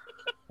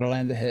 It'll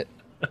land the hit.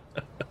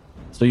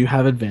 So you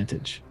have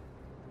advantage.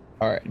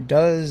 All right.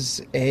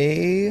 Does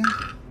a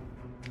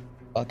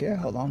fuck yeah?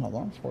 Hold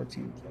on.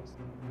 14 plus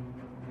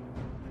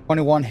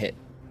 21 hit.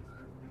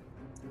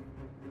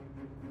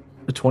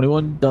 The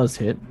 21 does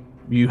hit.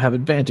 You have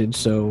advantage.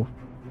 So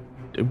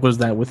was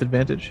that with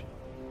advantage?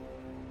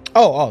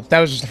 Oh, that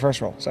was just the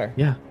first roll. Sorry.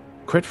 Yeah.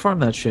 Crit farm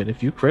that shit.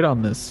 If you crit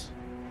on this,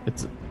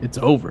 it's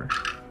over.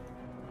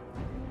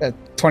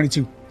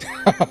 22.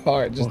 All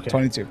right, just Okay.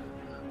 22.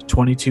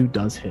 22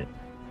 does hit.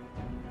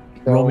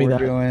 So Roll me we're that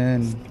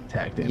doing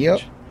attack damage. Yep.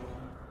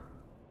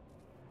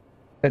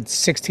 That's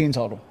 16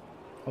 total.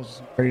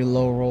 Those are pretty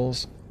low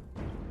rolls.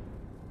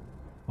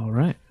 All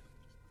right.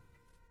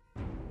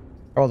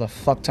 Rolled a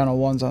fuck ton of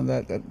ones on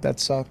that. That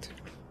sucked.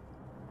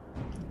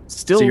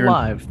 Still So you're-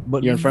 alive,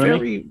 but you're in front of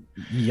very.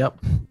 Yep.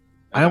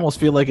 I almost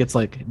feel like it's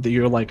like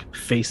you're like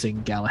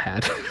facing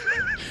Galahad.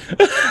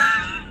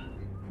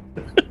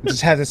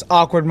 Just had this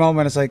awkward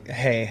moment. It's like,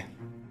 hey,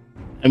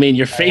 I mean,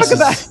 your face Talk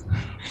about, is.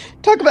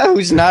 talk about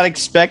who's not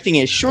expecting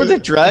it. Sure, the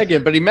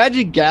dragon, but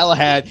imagine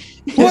Galahad.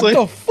 He's what like,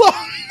 the fuck?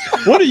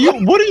 what are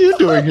you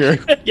doing here?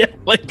 Yeah,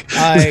 like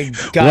I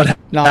got What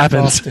knocked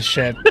happened? off the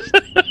ship.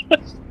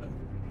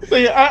 So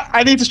yeah,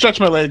 I need to stretch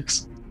my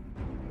legs.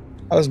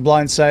 I was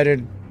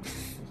blindsided,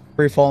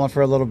 free falling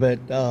for a little bit.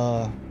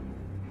 I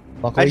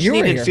Luckily, just you were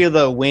need to here. feel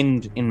the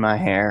wind in my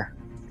hair.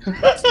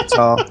 That's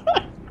all.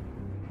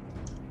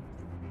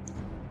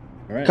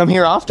 All right. Come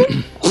here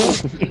often.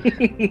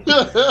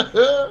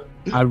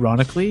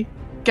 Ironically,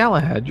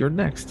 Galahad, you're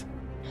next.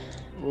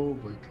 Oh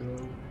my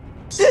god.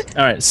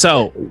 All right.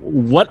 So,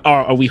 what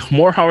are we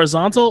more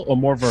horizontal or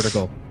more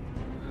vertical?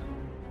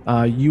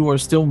 You are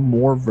still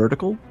more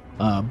vertical,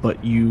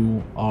 but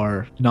you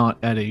are not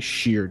at a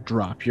sheer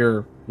drop.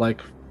 You're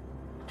like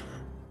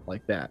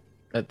that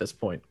at this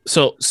point.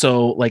 So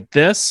like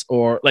this,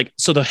 or like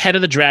so the head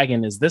of the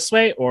dragon is this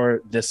way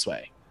or this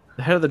way?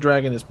 The head of the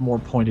dragon is more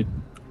pointed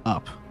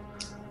up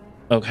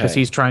Okay. because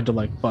he's trying to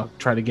like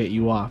try to get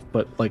you off,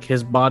 but like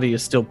his body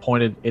is still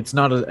pointed. It's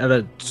not at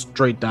a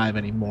straight dive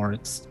anymore.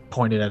 It's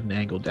pointed at an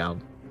angle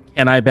down.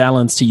 And I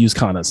balance to use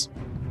kanas.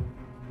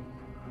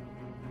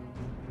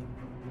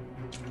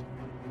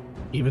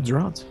 Evens or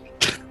odds.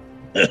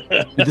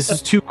 This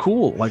is too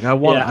cool. Like I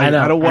want. Yeah, I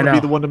know, I don't want to I be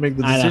know. the one to make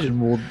the I know. decision.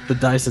 Well, the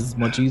dice is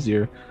much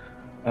easier.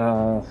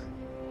 Can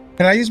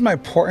I use my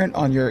portent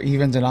on your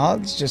evens and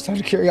odds, just out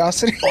of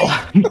curiosity?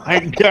 My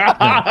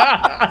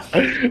God.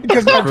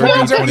 Because my For a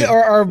portents D20.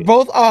 are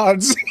both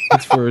odds.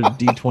 It's for a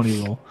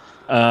D20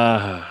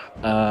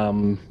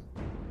 roll.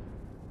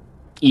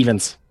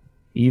 Evens.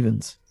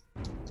 Evens.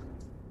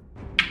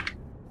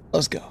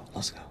 Let's go.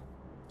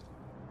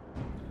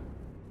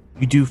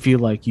 You do feel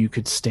like you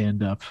could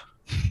stand up.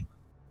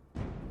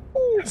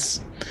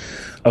 Yes.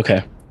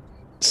 Okay.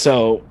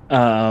 So,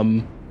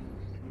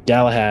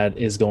 Galahad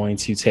is going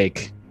to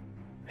take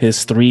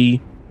his 3.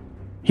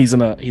 He's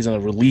gonna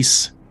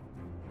release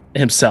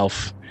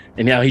himself,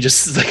 and now he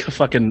just is like a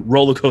fucking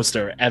roller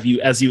coaster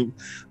as you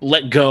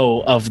let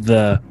go of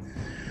the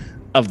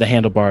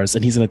handlebars,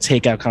 and he's gonna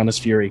take out Connor's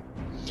Fury.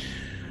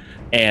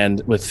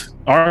 And with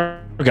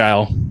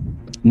Argyle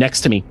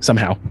next to me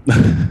somehow,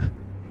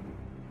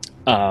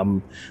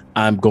 I'm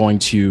going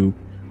to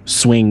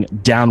swing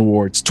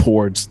downwards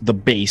towards the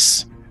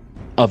base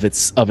of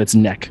its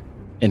neck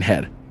and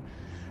head.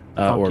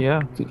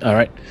 Yeah. All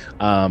right.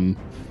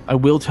 I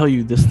will tell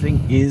you, this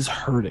thing is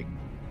hurting.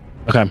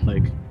 Okay.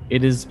 Like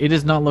it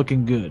is not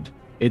looking good.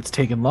 It's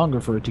taken longer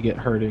for it to get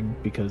hurting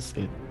because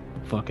it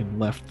fucking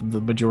left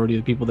the majority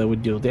of the people that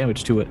would deal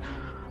damage to it,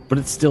 but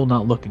it's still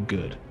not looking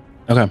good.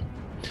 Okay.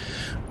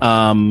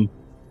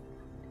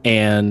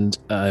 And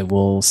I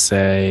will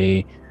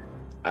say,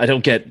 I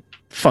don't get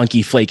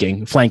funky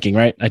flanking,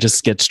 right? I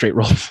just get straight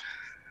roll.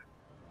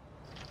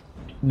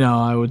 No,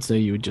 I would say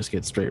you would just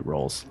get straight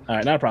rolls. All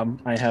right, not a problem.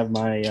 I have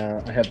my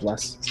I have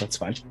bless, so that's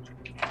fine.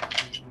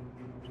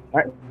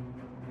 All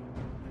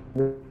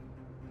right.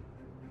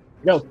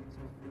 Go.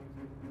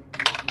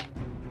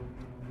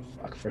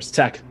 Fuck, first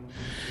attack.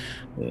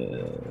 I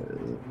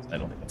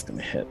don't think that's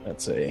gonna hit.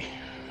 That's a.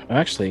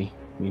 Actually,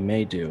 we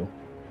may do.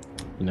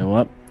 You know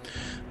what?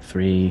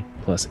 3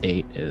 plus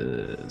 8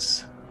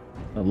 is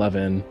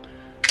 11.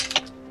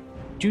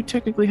 Do you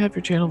technically have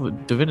your channel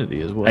of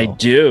divinity as well? I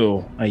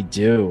do.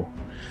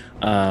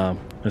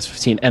 That's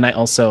 15, and I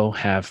also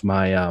have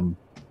my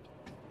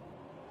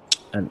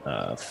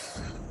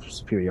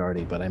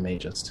superiority, but I may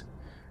just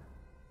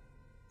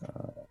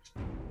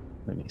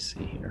let me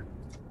see here.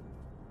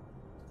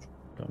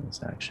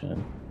 Bonus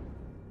action.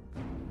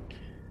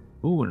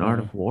 Ooh, an Art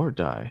of War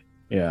die.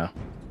 Yeah.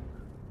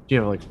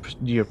 Do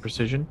you have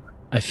precision?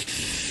 I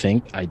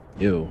think I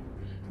do.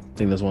 I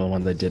think that's one of the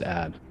ones I did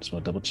add. Just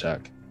want to double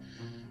check.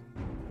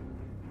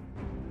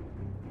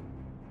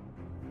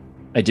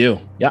 I do.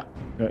 Yeah.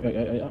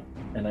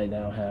 And I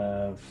now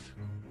have.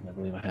 I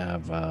believe I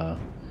have. I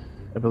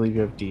believe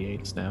you have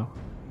D8s now.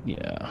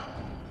 Yeah.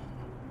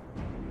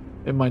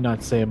 It might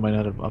not say. It might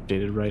not have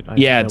updated, right?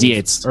 Yeah,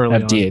 D8s. Early I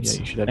have on. D8s. Yeah,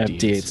 you should have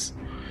D8s.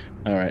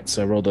 All right.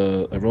 So I rolled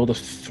a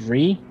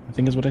 3. I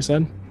think is what I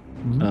said.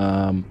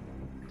 Mm-hmm.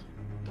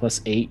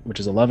 Plus 8, which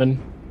is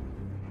 11,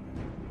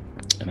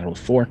 and I rolled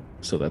 4,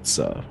 so that's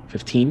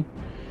 15.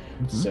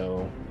 Mm-hmm.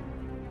 So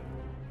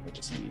I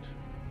just need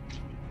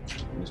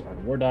use Art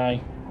of War die.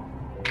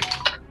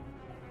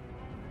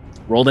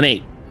 Rolled an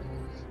 8,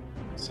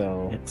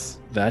 so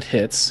that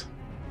hits,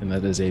 and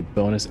that is a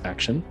bonus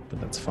action, but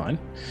that's fine.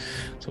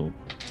 So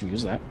we'll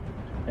use that,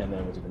 and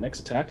then we'll do the next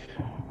attack.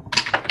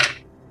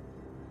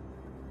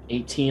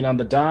 18 on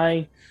the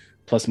die,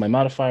 plus my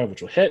modifier,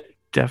 which will hit.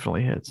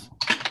 Definitely hits.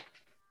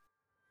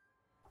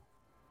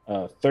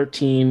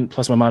 13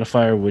 plus my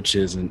modifier, which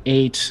is an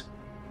 8,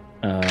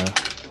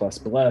 plus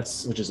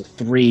bless, which is a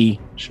 3,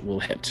 will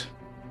hit.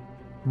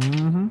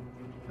 Mm-hmm.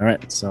 All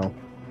right, so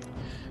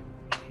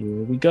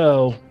here we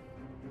go.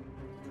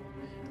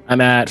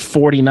 I'm at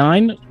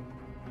 49.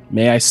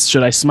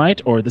 Should I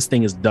smite, or this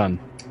thing is done?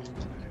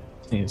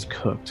 This thing is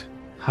cooked.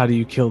 How do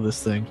you kill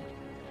this thing?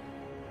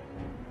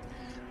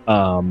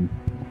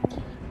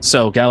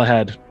 So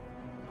Galahad,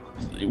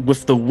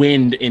 with the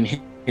wind in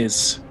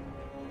his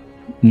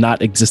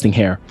not existing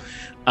hair,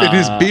 in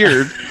his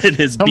beard, in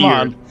his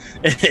beard,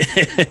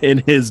 in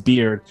his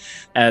beard,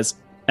 as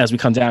we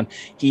come down,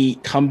 he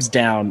comes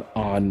down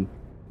on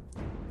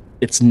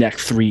its neck.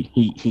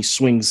 He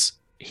swings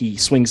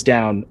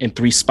down in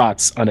 3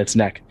 spots on its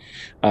neck,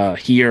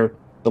 here,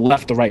 the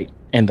left, the right,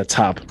 and the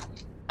top.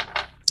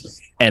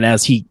 And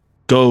as he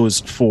goes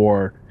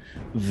for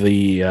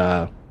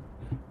the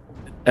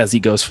as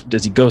he goes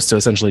to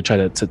essentially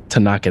try to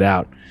knock it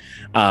out,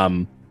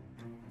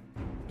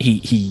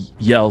 he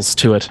yells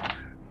to it,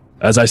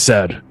 "As I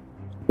said,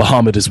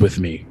 Bahamut is with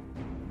me.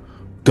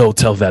 Go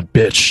tell that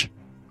bitch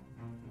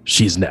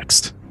she's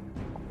next."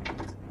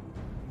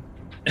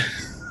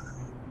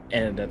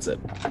 And that's it.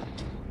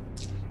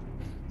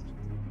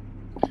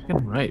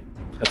 Right.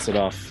 That's it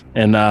off.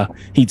 And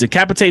he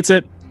decapitates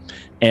it.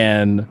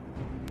 And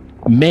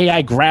may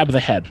I grab the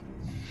head?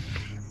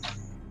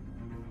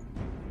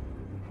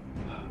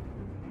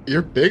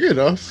 You're big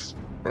enough,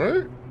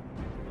 right?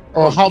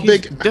 Oh, how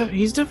big?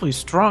 He's definitely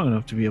strong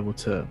enough to be able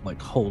to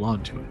hold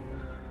on to it.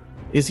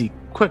 Is he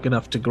quick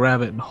enough to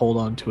grab it and hold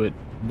on to it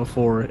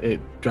before it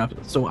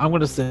drops? So I'm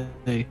going to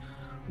say,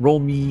 roll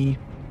me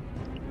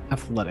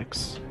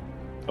athletics.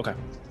 Okay.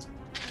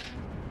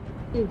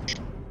 Here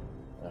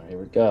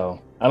we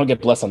go. I don't get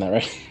blessed on that,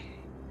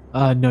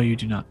 right? No, you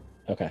do not.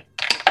 Okay.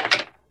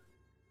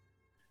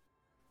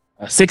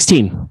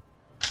 16.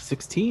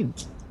 16.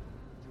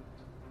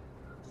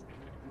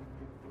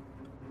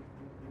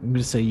 I'm going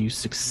to say you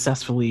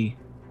successfully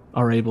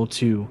are able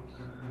to,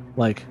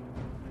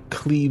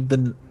 cleave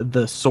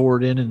the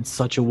sword in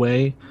such a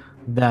way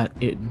that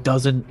it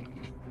doesn't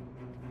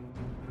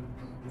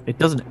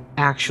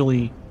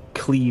actually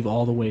cleave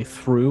all the way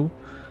through.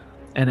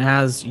 And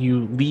as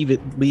you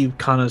leave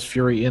Kana's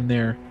Fury in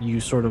there, you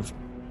sort of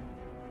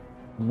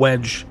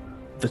wedge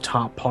the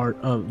top part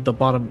of the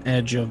bottom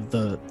edge of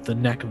the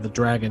neck of the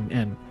dragon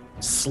and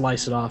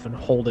slice it off and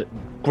hold it,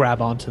 and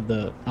grab onto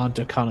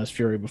Kana's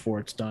Fury before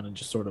it's done, and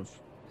just sort of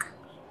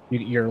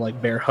you're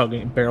bear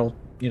hugging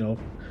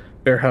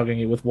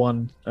it with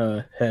one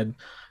head.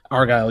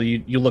 Argyle,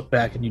 you look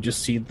back and you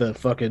just see the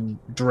fucking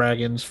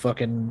dragon's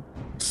fucking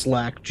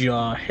slack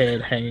jaw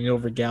head hanging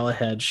over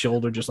Galahad's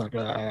shoulder, just like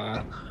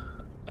ah.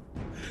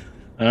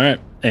 All right,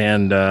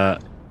 and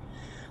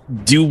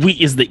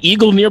is the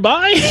eagle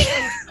nearby,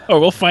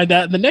 or we'll find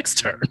out in the next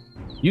turn?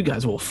 You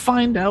guys will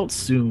find out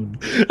soon.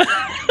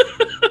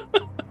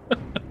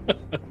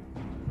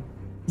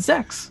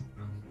 Zechs,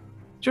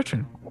 it's your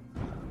turn.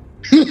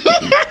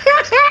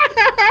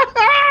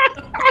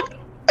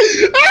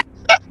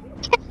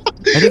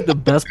 I think the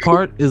best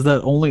part is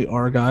that only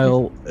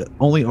Argyle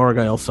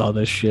saw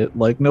this shit.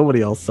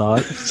 Nobody else saw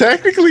it.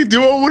 Technically,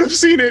 Duo would have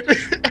seen it.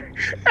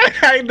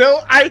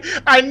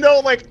 I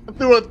know, like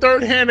through a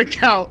third-hand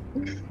account.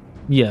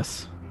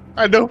 Yes.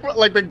 I know,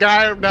 like the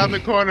guy down the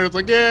corner is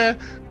like, yeah,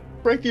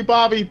 Frankie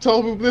Bobby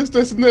told me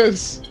this, and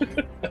this.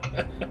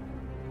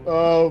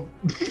 Oh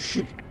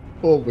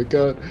my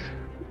god.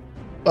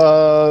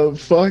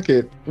 Fuck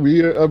it.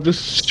 I'm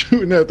just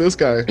shooting at this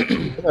guy.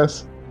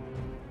 Yes.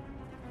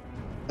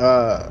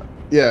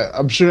 Yeah,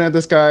 I'm shooting at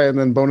this guy, and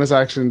then bonus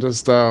action,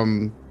 just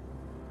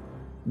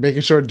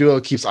making sure Duo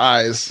keeps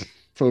eyes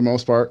for the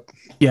most part.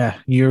 Yeah,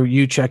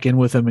 you check in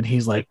with him, and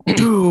he's like,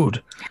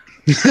 dude.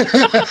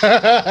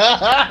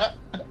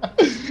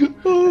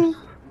 Oh,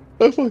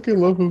 I fucking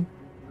love him.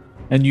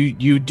 And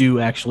you do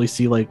actually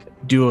see, like,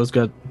 Duo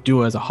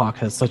as a hawk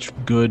has such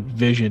good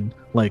vision.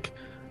 Like,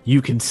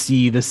 you can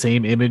see the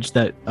same image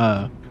that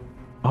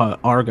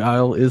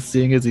Argyle is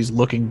seeing as he's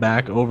looking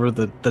back over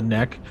the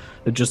neck,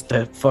 just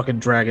that fucking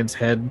dragon's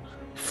head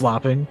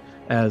flopping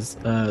as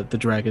the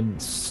dragon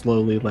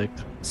slowly like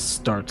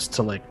starts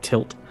to like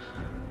tilt.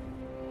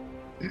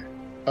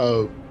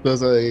 Oh,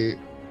 there's a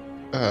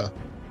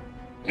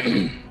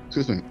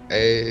excuse me,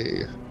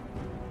 a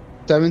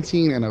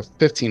 17 and a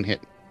 15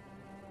 hit.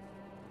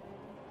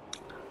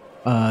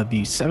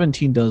 The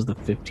 17 does, the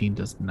 15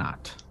 does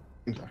not.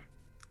 Okay.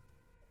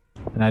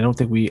 And I don't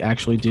think we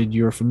actually did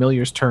your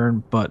familiar's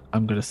turn, but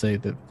I'm gonna say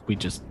that we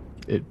just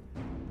it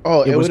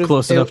was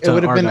close enough to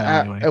Argyle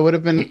anyway. It would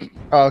have been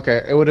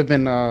okay. It would have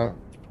been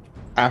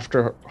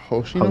after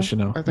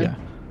Hoshino, I think.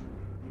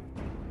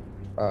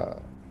 Yeah.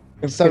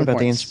 It's about points.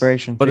 the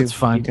inspiration, but too. it's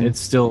fine. It's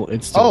still.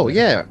 Oh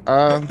yeah.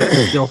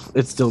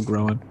 It's still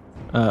growing.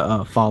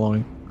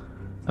 Following.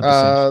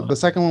 The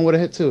second one would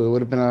have hit too. It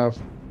would have been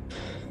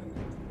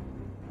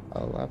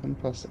 11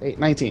 plus 8,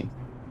 19.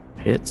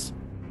 Hits.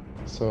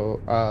 So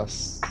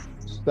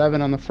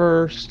 7 on the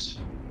first,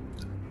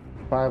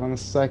 5 on the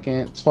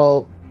second,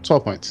 12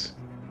 points.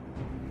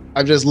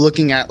 I'm just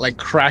looking at like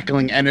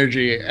crackling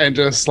energy and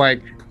just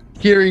like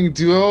hearing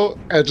Duo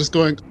and just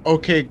going,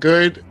 okay,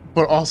 good,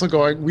 but also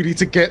going, we need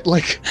to get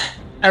like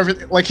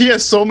everything. Like he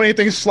has so many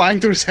things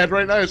flying through his head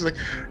right now. It's like,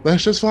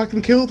 let's just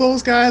fucking kill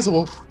those guys and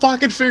we'll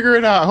fucking figure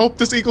it out. I hope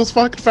this eagle's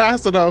fucking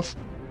fast enough.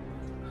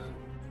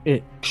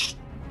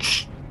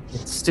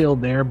 It's still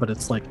there, but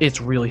it's like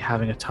it's really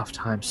having a tough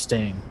time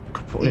staying,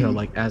 you know,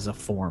 like as a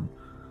form.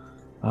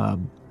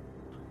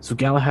 So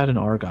Galahad and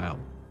Argyle,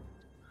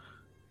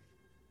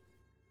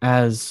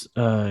 as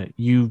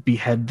you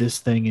behead this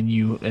thing, and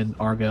you and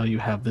Argyle, you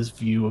have this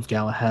view of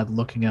Galahad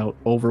looking out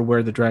over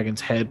where the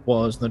dragon's head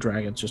was, and the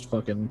dragon's just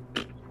fucking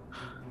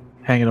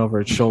hanging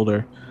over its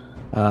shoulder.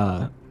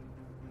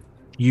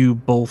 You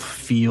both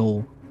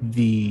feel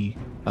the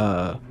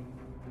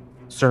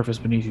surface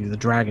beneath you, the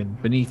dragon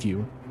beneath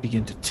you,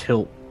 begin to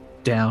tilt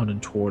down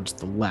and towards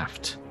the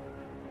left.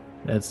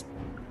 That's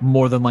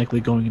more than likely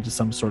going into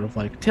some sort of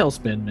like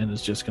tailspin and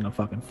is just gonna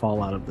fucking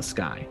fall out of the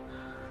sky.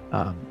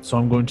 So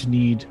I'm going to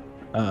need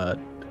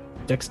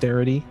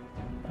dexterity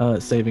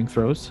saving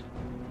throws.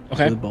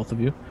 Okay. For both of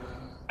you.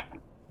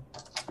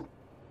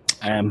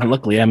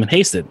 Luckily I'm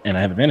hasted and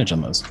I have advantage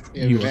on those.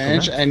 You have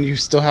advantage, and you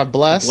still have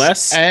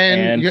bless.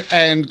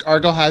 And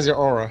Argyle has your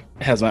aura.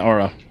 It has my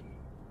aura.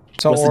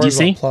 So what's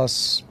the DC?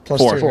 Plus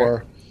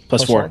 4.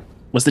 Plus 4.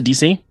 What's the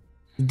DC?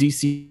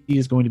 DC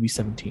is going to be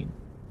 17.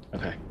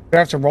 Okay. Do I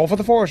have to roll for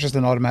the 4, or it's just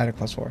an automatic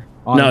plus 4?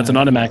 No, it's an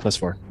automatic plus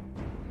 4.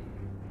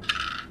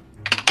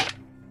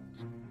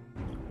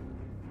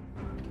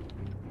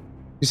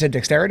 You said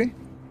dexterity?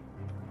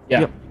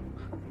 Yeah. Yep.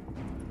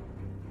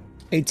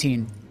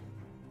 18.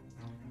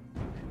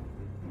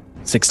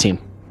 16.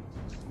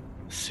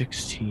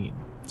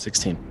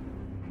 16.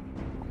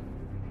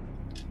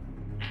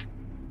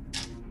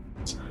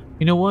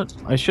 You know what?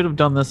 I should have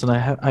done this, and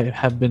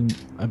I've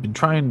been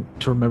trying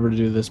to remember to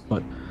do this,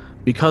 but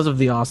because of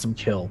the awesome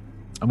kill,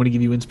 I'm going to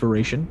give you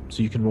inspiration,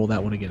 so you can roll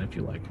that one again if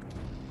you like.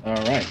 All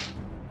right.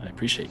 I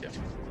appreciate you.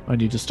 I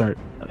need to start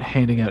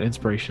handing out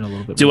inspiration a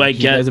little bit. Do more. I You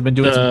get guys have been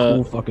doing some the-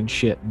 cool fucking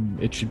shit,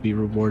 and it should be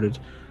rewarded.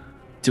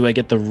 Do I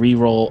get the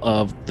reroll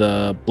of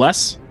the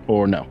bless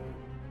or no?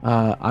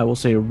 I will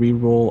say a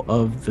reroll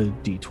of the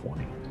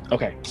d20.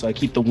 Okay, so I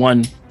keep the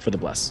 1 for the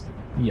bless.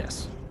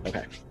 Yes.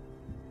 Okay.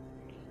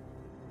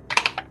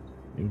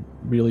 You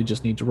really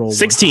just need to roll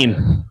 16.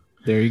 one.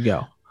 There you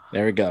go.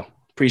 There we go.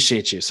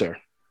 Appreciate you, sir.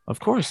 Of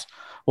course.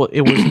 Well,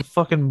 it was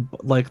fucking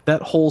like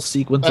that whole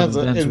sequence of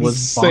events was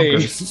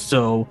bonkers.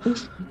 So,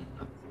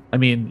 I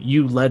mean,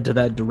 you led to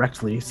that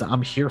directly, so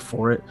I'm here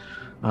for it.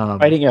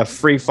 Fighting a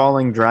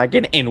free-falling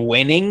dragon and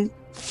winning?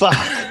 Fuck.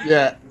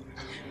 Yeah.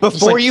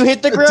 Before you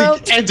hit the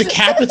ground? And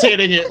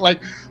decapitating it.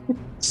 Like,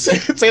 say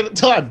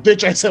tell that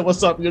bitch I said,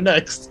 what's up, you're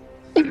next.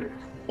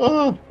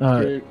 Oh,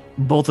 great.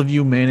 Both of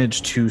you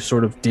managed to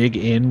sort of dig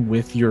in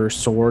with your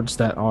swords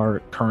that are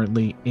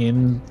currently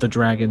in the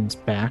dragon's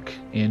back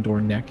and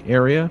or neck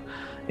area,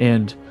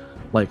 and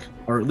like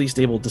are at least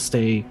able to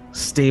stay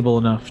stable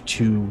enough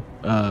to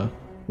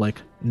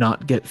like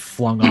not get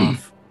flung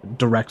off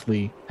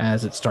directly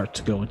as it starts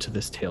to go into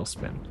this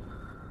tailspin.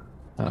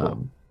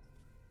 So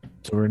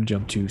we're gonna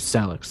jump to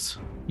Salix.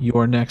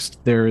 You're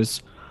next.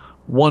 There's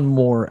one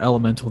more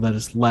elemental that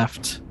is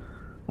left.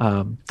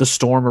 The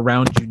storm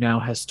around you now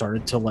has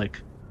started to like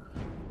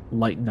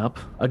lighten up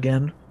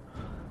again,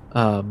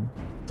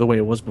 the way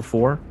it was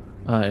before,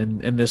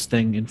 and this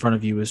thing in front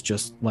of you is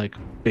just like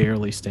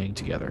barely staying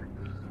together.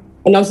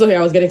 And I'm still here.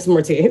 I was getting some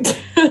more tea.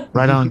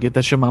 Right on, get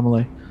that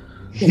shamamale.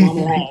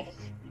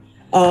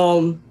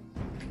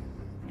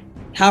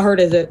 How hurt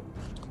is it?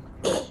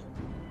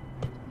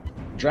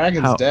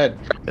 Dragon's dead.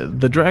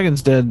 The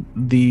dragon's dead.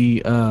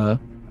 The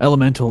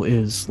elemental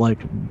is like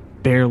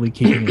barely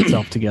keeping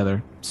itself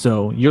together.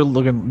 So you're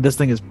looking. This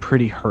thing is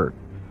pretty hurt.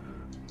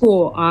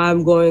 Cool.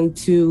 I'm going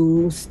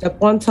to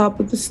step on top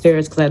of the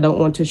stairs because I don't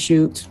want to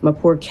shoot my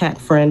poor cat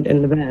friend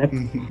in the back.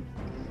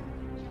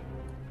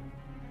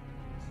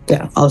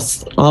 Yeah, I'll.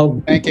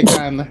 Thank you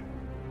kindly.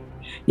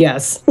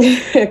 Yes,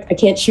 I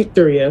can't shoot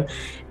through you,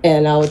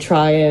 and I will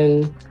try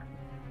and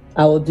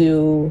I will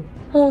do.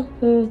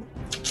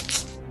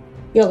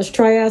 Yeah, let's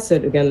try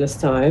acid again this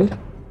time.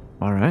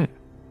 All right.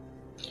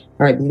 All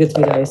right, you get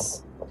 3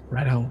 dice.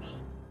 Right on.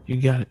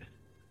 You got it.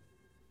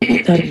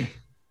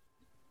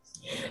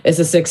 It's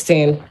a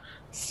 16.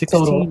 16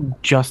 total.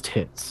 just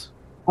hits.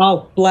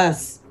 Oh,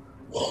 bless.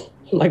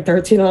 Like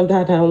 13 on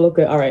that. I don't look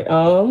good. All right.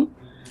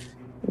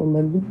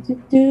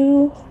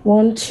 Do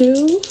 1,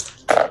 2.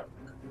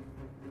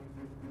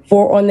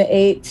 4 on the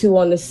 8, 2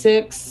 on the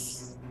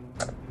 6.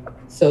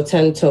 So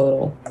 10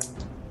 total.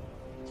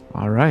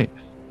 All right.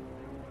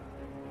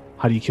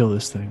 How do you kill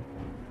this thing?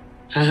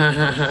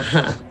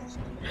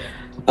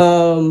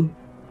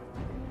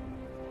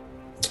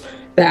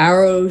 The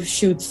arrow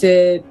shoots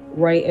it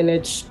right in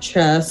its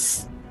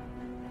chest.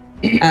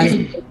 As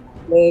it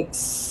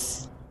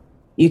makes,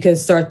 you can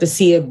start to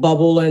see it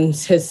bubble and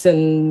hiss,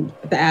 and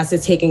the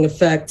acid taking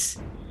effect,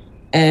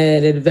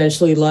 and it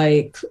eventually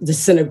like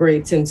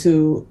disintegrates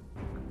into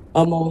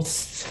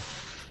almost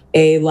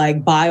a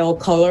like bile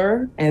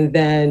color, and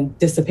then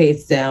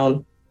dissipates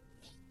down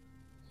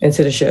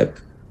into the ship.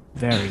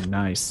 Very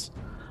nice.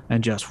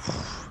 And just...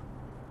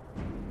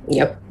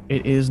 Yep.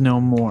 It is no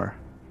more.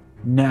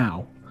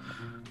 Now,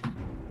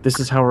 this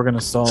is how we're going to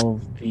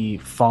solve the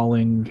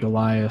falling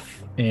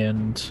Goliath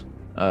and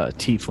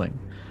Tiefling.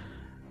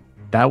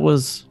 That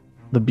was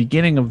the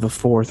beginning of the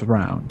 4th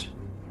round.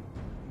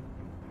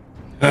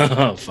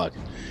 Oh, fuck.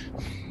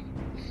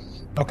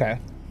 Okay.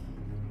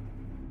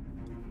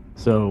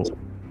 So...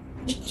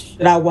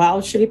 Should I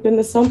wild shape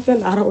into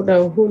something? I don't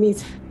know. Who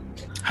needs...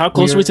 How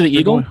close are we to the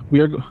eagle?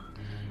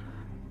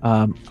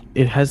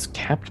 It has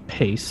kept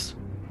pace.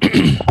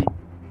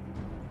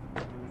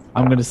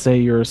 I'm going to say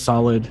you're a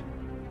solid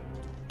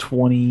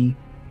 20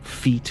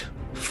 feet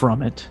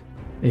from it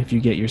if you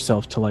get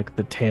yourself to like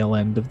the tail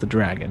end of the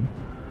dragon.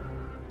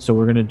 So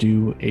we're going to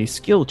do a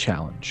skill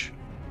challenge.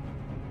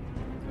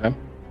 Okay.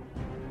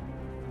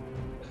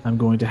 I'm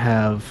going to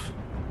have,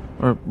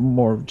 or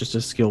more just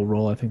a skill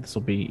roll. I think this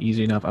will be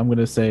easy enough. I'm going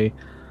to say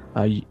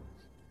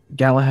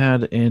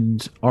Galahad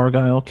and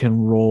Argyle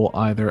can roll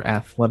either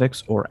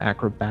athletics or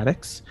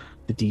acrobatics.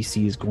 The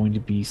DC is going to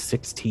be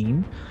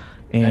 16.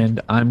 And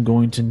okay. I'm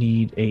going to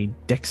need a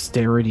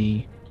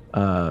dexterity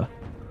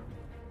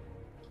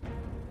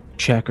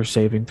check or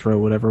saving throw,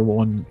 whatever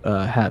one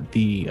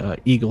the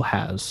eagle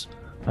has.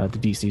 The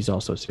DC is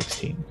also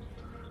 16.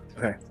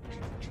 Okay.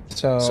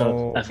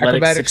 So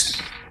athletics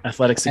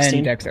 16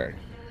 and dexterity.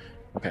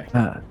 Okay.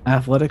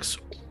 Athletics.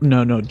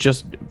 No.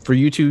 Just for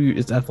you two,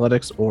 it's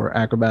athletics or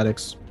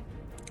acrobatics.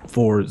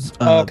 For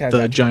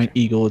the giant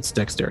eagle, it's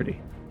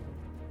dexterity.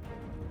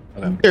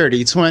 Okay.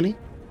 30, 20.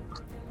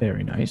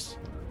 Very nice.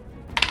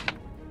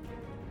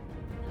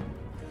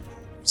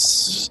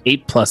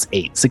 8 plus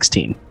 8,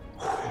 16.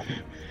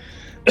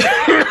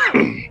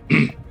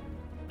 That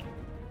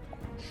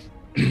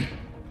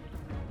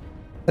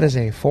is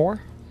a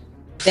 4.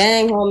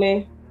 Dang,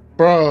 homie.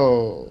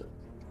 Bro.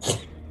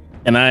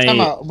 And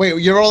wait,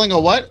 you're rolling a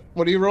what?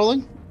 What are you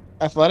rolling?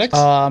 Athletics?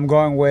 I'm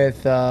going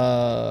with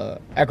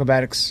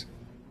acrobatics.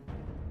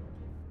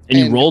 And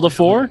you rolled a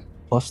 4?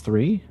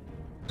 +3?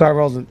 So I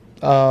rolled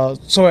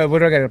so wait, what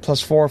do I get? A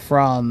 +4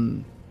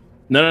 from...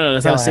 No,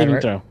 that's not a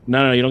saving throw.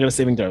 No, you don't get a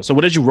saving throw. So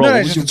what did you roll? No,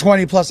 it's just a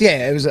 20 plus.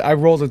 Yeah, it was. I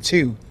rolled a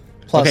 2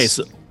 plus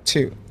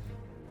 2,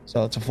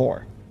 so it's a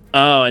 4.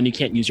 Oh, and you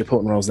can't use your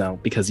potent rolls now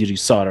because you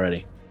saw it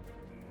already.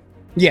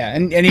 Yeah,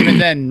 and even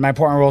then, my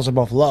potent rolls are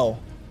both low.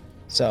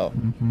 So.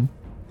 Mm-hmm.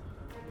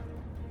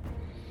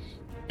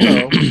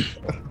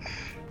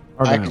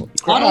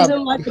 Coddle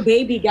him like a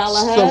baby,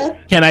 Galahad. So,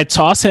 can I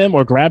toss him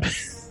or grab him?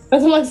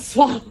 That's like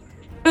swallow.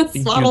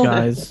 You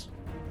guys,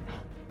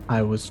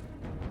 I was.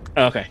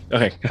 Okay.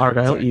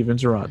 Argyle, Sorry.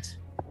 evens or odds?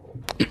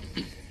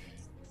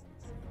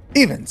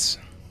 Evens.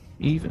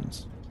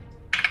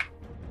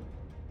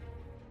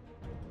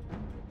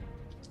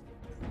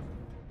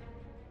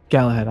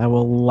 Galahad, I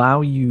will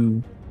allow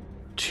you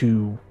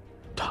to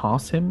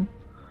toss him,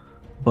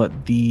 but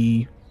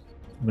I'm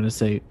going to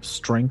say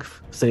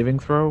strength saving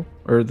throw,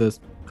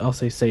 I'll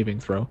say saving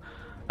throw,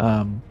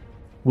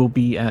 will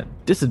be at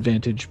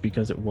disadvantage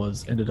because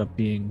ended up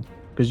being,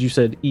 because you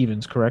said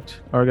evens, correct,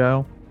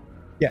 Argyle?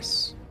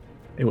 Yes.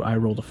 I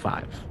rolled a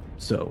 5,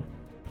 so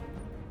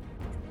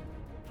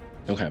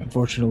Okay.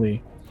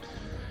 Unfortunately,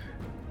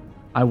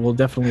 I will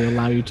definitely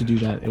allow you to do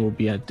that. It will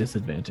be at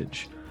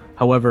disadvantage.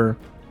 However,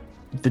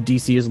 the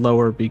DC is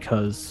lower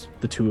because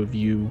the two of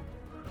you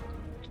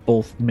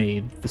both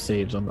made the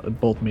saves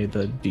both made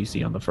the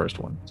DC on the first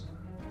one.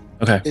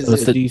 Okay. So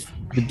the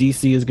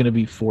DC is going to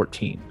be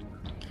 14.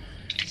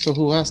 So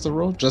who has to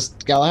roll?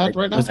 Just Galahad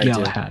right now? It's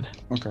Galahad.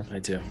 Okay. I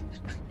do.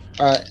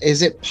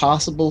 Is it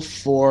possible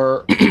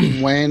for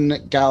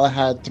when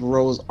Galahad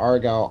throws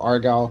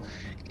Argyle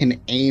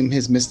can aim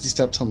his Misty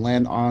Step to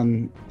land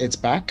on its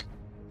back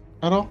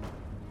at all?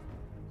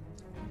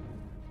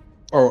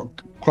 Or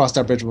cross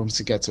that bridge once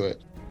to get to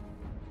it?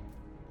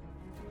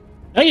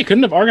 Oh, you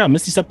couldn't have Argyle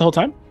Misty Step the whole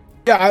time?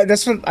 Yeah,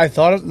 that's what I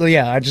thought of.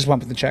 Yeah, I just went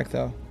with the check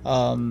though.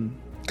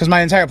 Because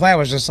my entire plan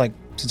was just like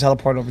to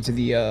teleport over to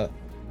the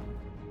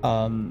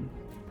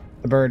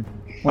bird.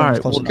 All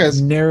right, well,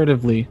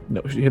 narratively,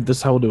 no, this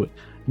is how we'll do it.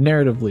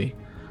 Narratively,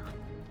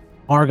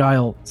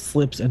 Argyle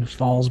slips and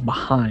falls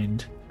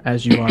behind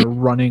as you are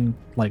running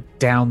like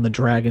down the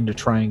dragon to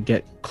try and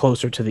get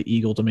closer to the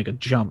eagle to make a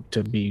jump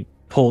to be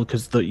pulled,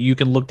 because you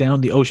can look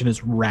down, the ocean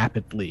is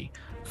rapidly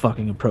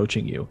fucking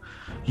approaching you.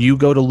 You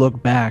go to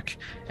look back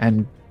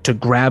and to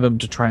grab him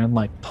to try and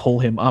like pull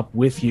him up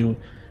with you,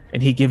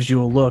 and he gives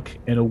you a look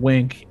and a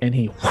wink, and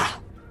he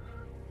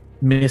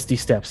Misty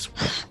steps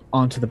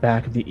onto the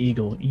back of the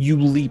eagle. You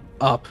leap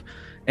up,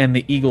 and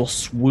the eagle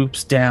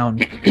swoops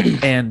down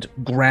and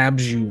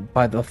grabs you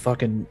by the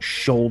fucking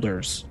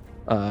shoulders,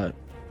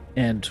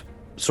 and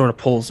sort of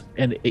pulls.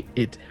 And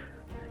it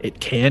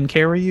can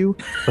carry you,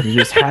 but it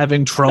is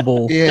having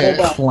trouble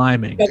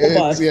climbing.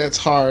 It's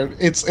hard.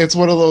 It's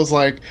one of those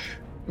like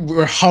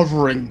we're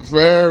hovering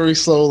very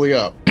slowly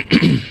up.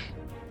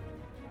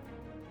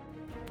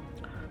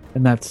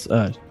 And that's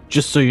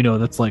just so you know,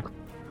 that's like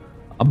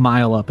a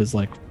mile up is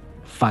like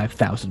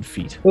 5,000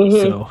 feet. Mm-hmm.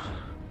 So,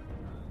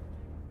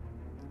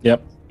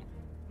 yep.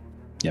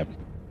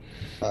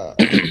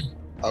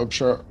 I'm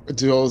sure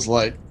Duo's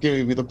like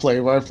giving me the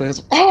play-by-play.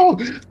 Yes.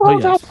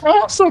 That's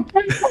awesome!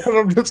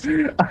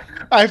 And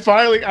I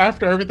finally,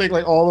 after everything,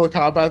 like all the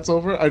combat's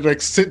over, I like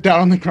sit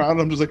down on the ground.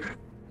 And I'm just like,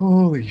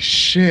 holy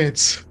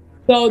shit!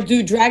 So,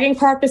 do dragon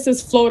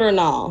carcasses float or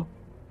not?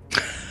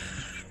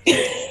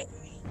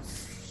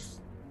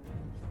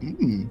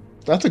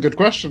 That's a good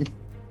question.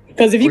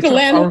 Because if you can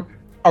land,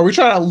 are we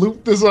trying to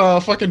loop this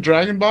fucking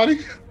dragon body?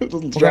 We're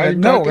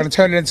gonna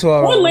turn it into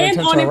a or land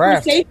on it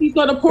for safety,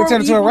 so the poor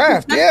turn it into a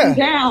raft. Yeah,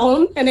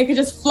 down, and they can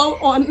just float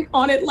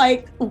on it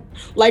like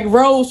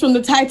Rose from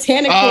the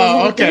Titanic.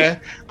 Oh, okay.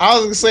 I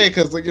was gonna say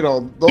because like,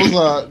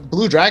 those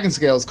blue dragon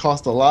scales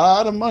cost a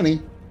lot of money.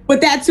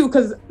 But that too,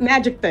 because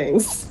magic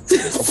things.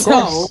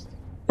 So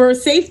for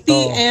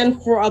safety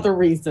and for other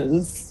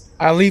reasons.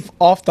 I leap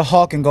off the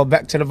hawk and go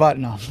back to the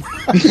Vietnam.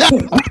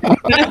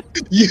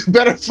 You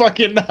better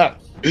fucking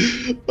not.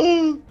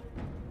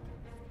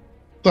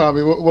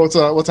 Tommy,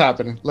 what's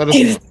happening? Let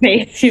us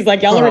know. She's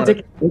like, y'all are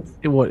ridiculous.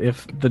 What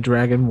if the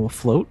dragon will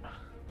float?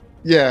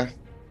 Yeah.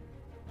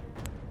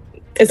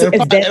 It'll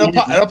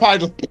probably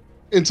just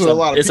into a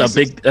lot of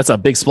pieces. That's a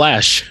big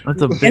splash.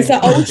 It's an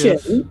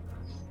ocean.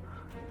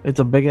 It's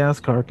a big ass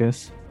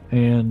carcass,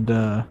 and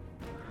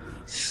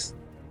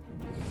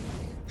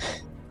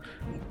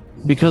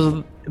because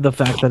of the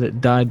fact that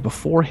it died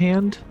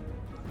beforehand,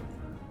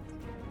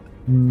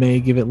 may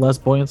give it less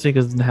buoyancy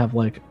because it doesn't have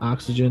like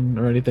oxygen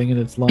or anything in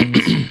its lungs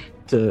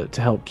to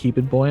help keep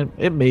it buoyant.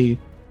 It may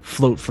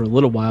float for a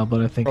little while,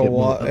 but I think it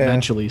will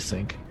eventually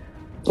sink.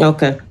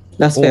 Okay,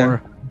 that's fair.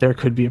 Or there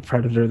could be a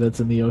predator that's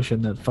in the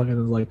ocean that fucking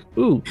is like,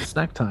 ooh,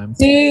 snack time.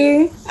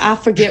 See, I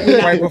forget.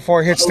 Right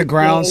before it hits the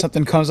ground,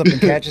 something comes up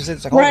and catches it.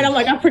 It's like, right, I'm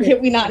like, I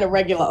forget we're not in a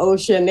regular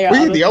ocean.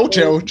 We're in the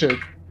ocean.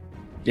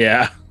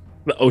 Yeah,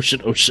 the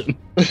ocean. Ocean.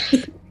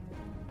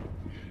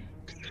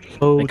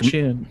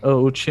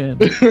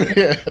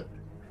 Yeah.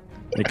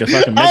 Like a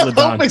fucking I was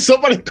megalodon. hoping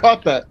somebody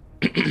caught that.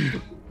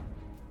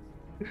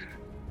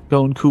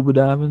 Going scuba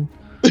diving.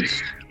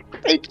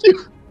 Thank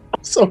you.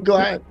 I'm so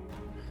glad.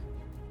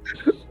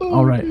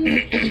 All right.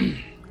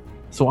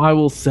 So I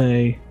will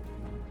say,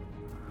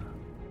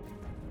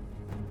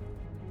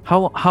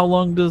 how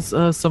long does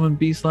Summon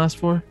Beast last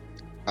for?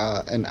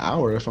 An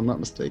hour, if I'm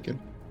not mistaken.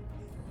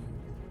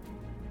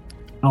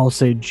 I'll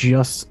say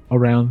just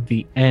around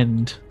the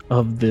end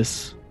of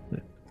this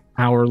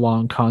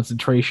hour-long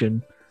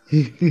concentration,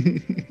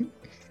 the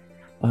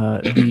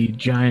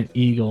giant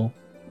eagle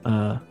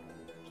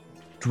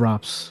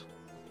drops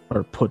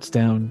or puts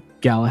down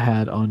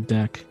Galahad on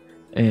deck.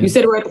 And you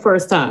said it right the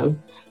first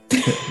time.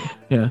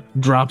 Yeah,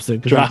 drops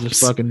it because it's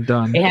just fucking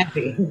done.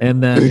 Happy.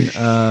 And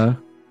then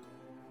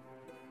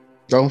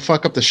don't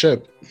fuck up the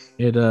ship.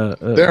 They're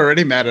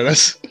already mad at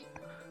us.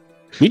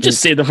 We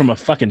just saved them from a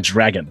fucking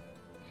dragon.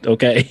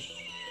 Okay.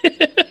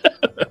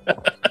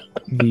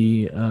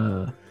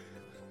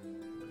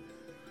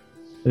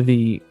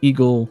 The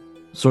eagle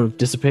sort of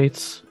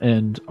dissipates,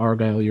 and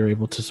Argyle, you're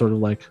able to sort of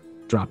like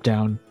drop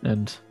down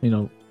and,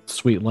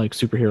 sweet like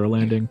superhero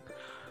landing,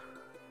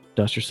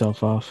 dust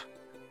yourself off.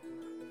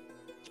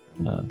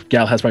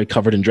 Galahad's probably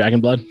covered in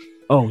dragon blood.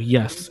 Oh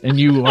yes, and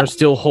you are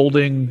still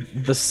holding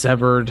the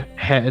severed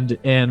head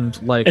and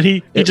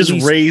he just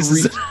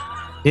raises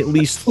at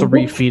least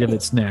 3 feet of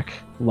its neck.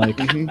 Like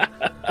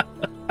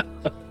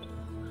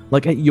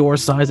like at your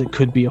size, it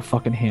could be a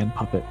fucking hand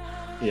puppet.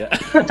 Yeah.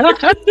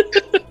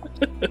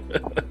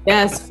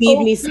 Yes, feed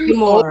me some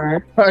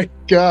more. Oh my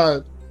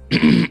god.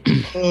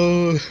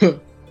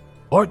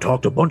 I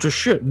talked a bunch of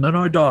shit and then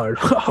I died.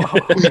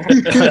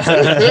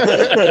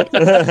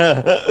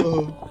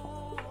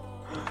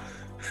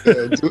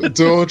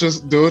 Duo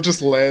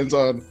just lands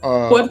on.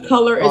 What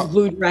color is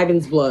Blue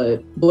Dragon's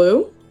blood?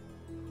 Blue?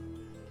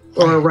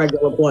 Or a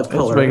regular blood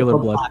color? It's regular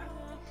blood.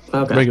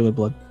 Okay. Regular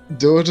blood.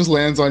 Duo just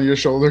lands on your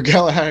shoulder.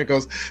 Galahad and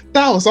goes,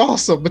 "That was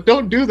awesome, but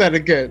don't do that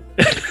again."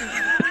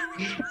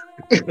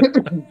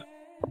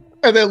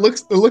 And then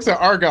looks at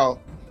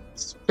Argyle,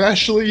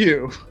 especially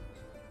you.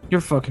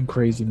 You're fucking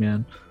crazy,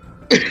 man.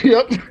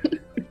 Yep.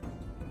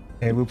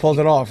 Hey, we pulled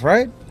it off,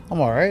 right?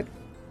 I'm all right.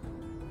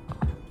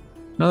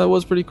 No, that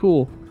was pretty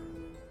cool.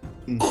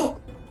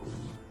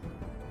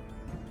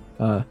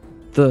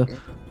 The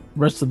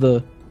rest of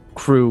the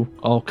crew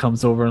all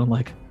comes over and I'm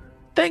like,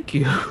 thank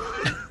you.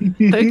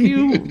 Thank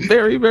you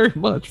very, very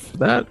much for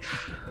that.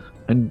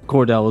 And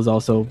Cordell is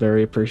also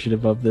very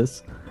appreciative of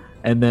this.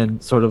 And then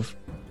sort of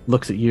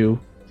looks at you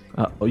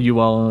all,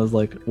 and was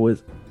like,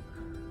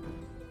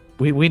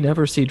 we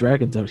never see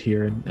dragons out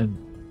here, and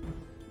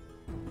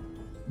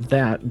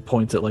that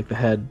points at like the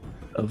head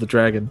of the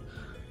dragon.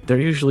 They're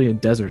usually in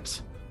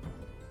deserts.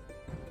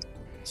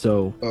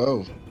 So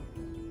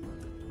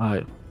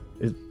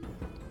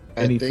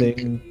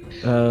anything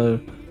the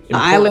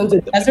islands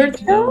of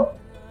deserts now?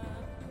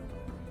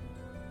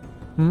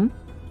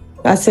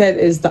 I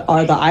said,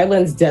 are the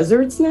islands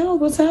deserts now?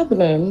 What's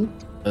happening?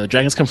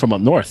 Dragons come from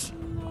up north.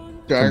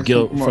 But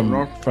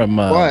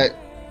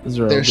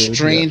there's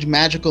strange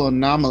magical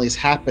anomalies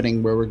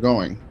happening where we're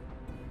going.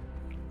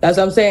 That's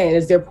what I'm saying.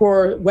 Is their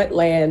poor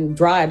wetland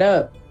dried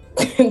up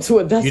into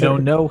a desert? You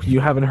don't know. You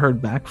haven't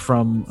heard back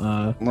from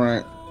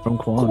from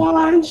Quan.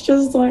 Quan's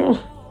just like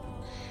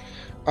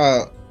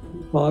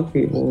Quan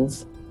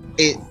peoples.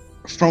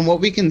 From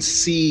what we can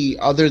see,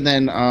 other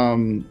than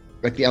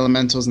like the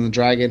elementals and the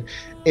dragon,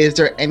 is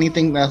there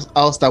anything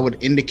else that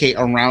would indicate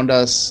around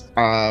us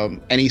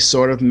any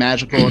sort of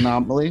magical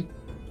anomaly?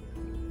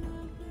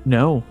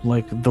 No,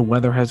 like the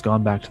weather has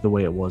gone back to the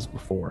way it was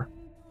before.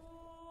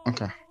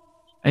 Okay.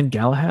 And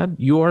Galahad,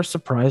 you are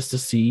surprised to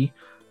see,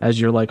 as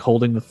you're like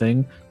holding the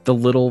thing, the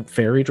little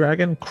fairy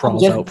dragon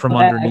crawls out from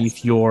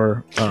underneath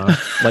your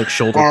like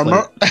shoulder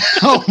armor. plate.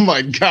 Oh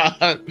my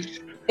god!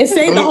 It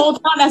stayed the whole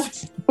time.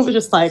 That's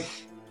just like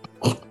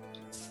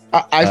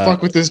I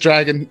fuck with this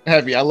dragon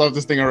heavy. I love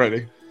this thing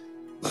already.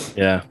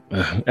 Yeah,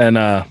 and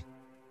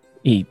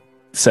he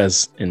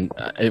says,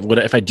 "What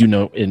if I do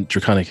know in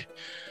Draconic?"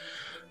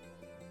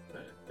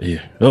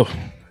 Yeah. Oh,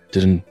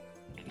 didn't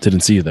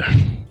see you there.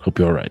 Hope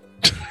you're all right.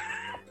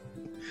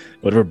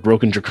 Whatever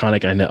broken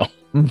Draconic I know.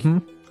 Mm-hmm.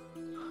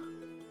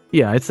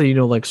 Yeah, I'd say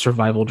like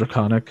survival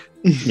Draconic.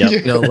 Yeah,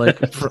 you know, like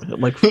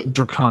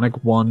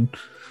Draconic 1.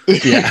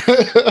 Yeah.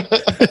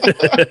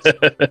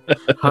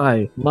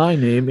 Hi, my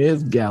name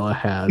is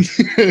Galahad.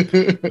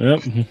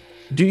 Yep.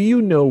 Do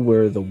you know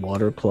where the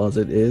water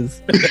closet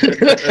is?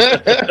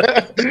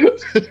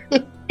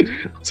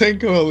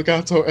 Tengo el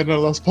gato en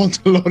los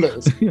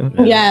pantalones.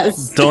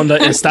 Yes. Donde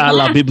está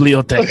la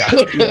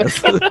biblioteca? Yes.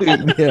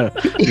 Yeah,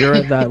 you're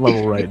at that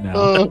level right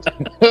now.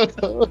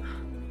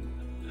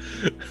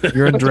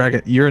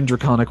 You're in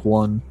Draconic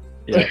 1.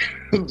 Yep.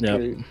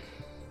 Yep.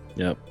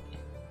 Yep.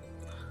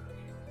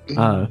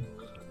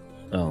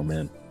 Oh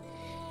man.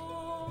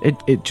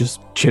 It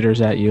just chitters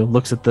at you,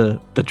 looks at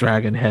the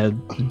dragon head,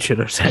 and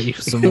chitters at you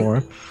some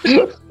more.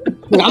 I'm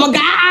a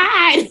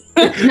god.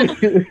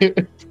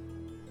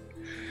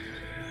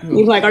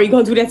 He's like, are you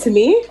gonna do that to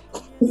me?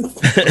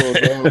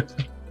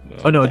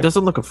 Oh no, it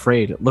doesn't look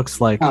afraid. It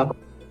looks like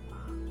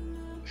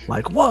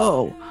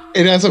whoa.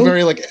 It has a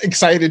very like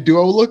excited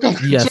duo look on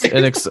it. Yes,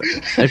 and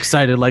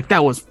excited, like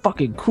that was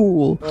fucking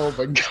cool. Oh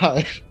my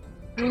god.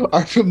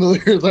 Our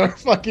familiars are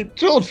fucking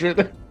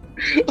children.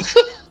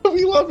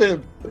 We love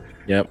him.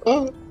 Yep.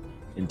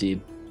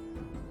 Indeed.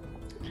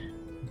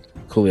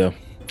 Coolio.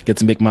 Get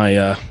to make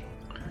my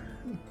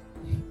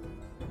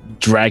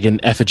dragon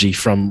effigy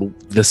from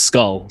the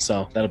skull,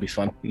 so that'll be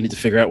fun. We need to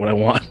figure out what I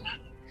want.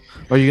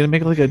 Are you gonna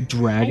make like a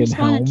dragon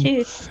helm?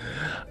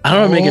 I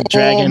don't want to make a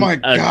dragon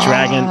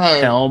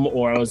God. helm,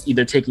 or I was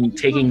either taking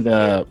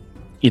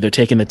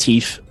the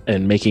teeth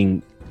and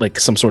making like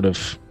some sort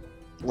of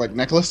like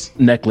necklace.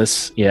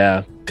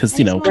 Yeah, because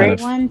kind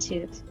of one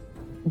tooth.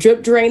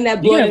 Drip drain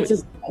that blood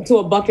into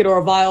a bucket or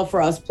a vial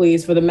for us,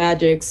 please, for the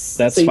magics.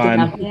 That's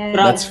fine.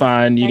 That's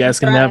fine. You guys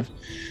can have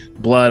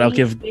blood. I'll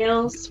give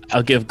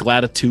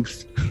Glad a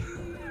tooth.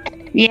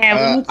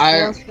 Yeah, we need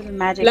skills for the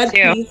magic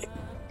too.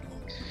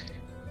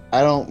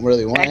 I don't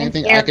really want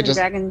anything. I could just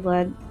dragon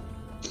blood.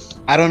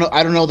 I don't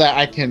know that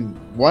I can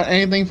want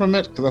anything from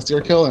it because that's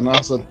your kill, and I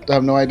also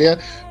have no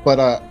idea. But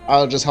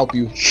I'll just help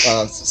you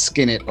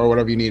skin it or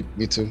whatever you need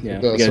me to. Yeah,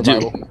 the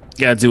survival.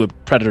 You gotta do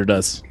what Predator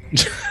does.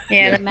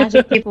 Yeah, the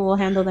magic people will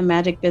handle the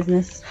magic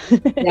business.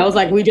 I was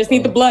like, we just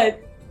need the blood.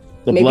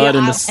 The Maybe blood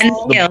and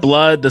I'll- the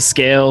blood, the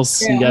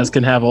scales. Yeah. You guys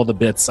can have all the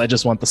bits. I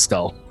just want the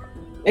skull.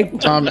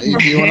 Tom,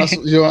 do you want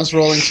us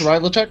rolling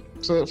survival check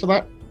for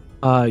that?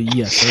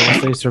 Yes. So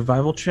let's say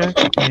survival check,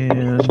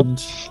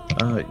 and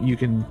you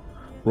can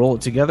roll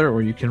it together,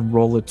 or you can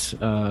roll it. Gets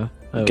one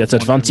can roll with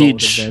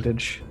advantage.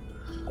 advantage.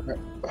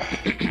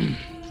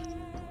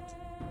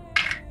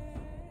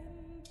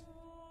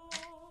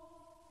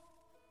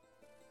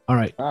 All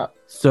right.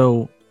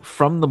 So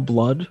from the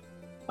blood,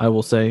 I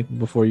will say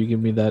before you give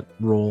me that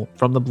roll,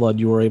 from the blood,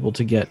 you are able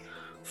to get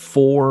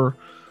 4.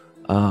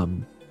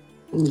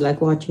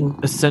 Like watching.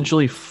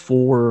 Essentially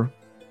 4.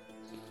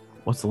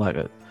 What's the like?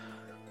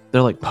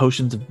 They're like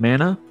potions of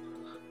mana.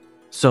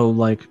 So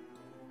like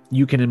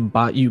you can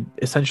embody. You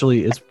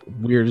essentially, as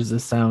weird as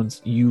this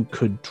sounds, you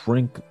could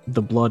drink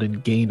the blood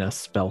and gain a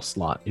spell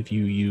slot if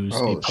you use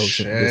a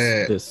potion.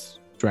 This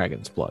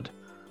dragon's blood.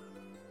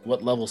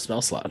 What level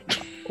spell slot?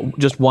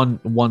 Just one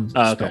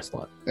okay. spell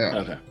slot. Yeah.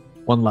 Okay.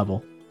 One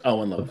level. Oh,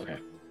 one level. Okay.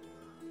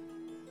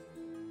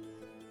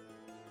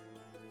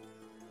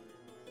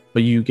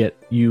 But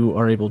you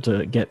are able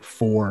to get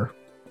 4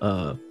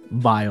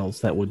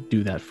 vials that would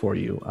do that for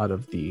you out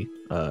of the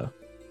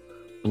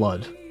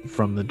blood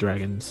from the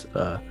dragon's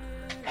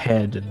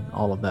head and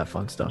all of that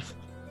fun stuff.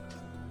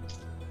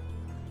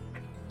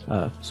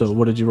 So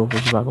what did you roll for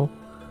survival?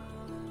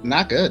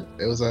 Not good.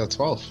 It was a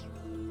 12.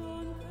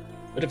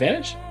 What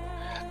advantage?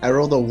 I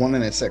rolled a 1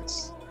 and a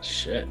 6.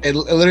 Shit. It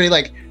literally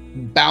like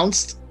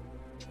bounced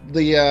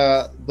the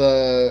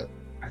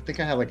I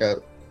think I had like a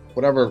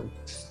whatever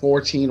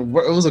 14. It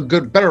was a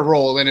better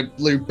roll, and it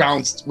literally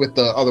bounced with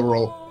the other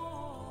roll.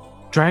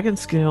 Dragon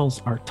scales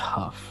are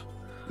tough.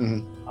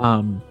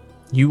 Mm-hmm.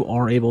 You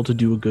are able to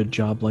do a good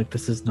job. Like,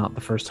 this is not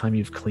the first time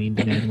you've cleaned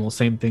an animal.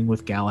 Same thing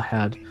with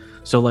Galahad.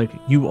 So like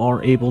you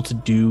are able to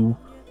do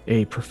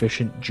a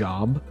proficient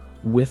job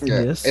with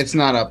this. It's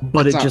not a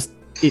but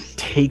it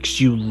takes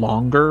you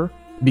longer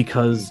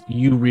because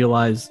you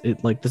realize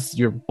it, like, this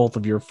is both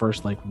of your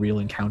first like real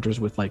encounters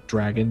with like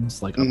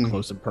dragons, like up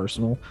close and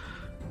personal.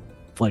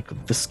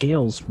 Like, the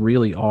scales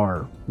really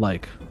are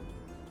like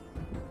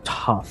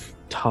tough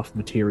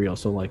material,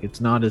 so like it's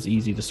not as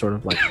easy to sort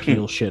of like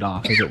peel shit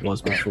off as it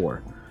was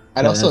before.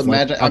 I'd also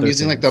imagine like I'm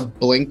using things. like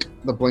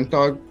the blink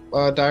dog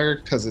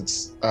dagger because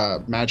it's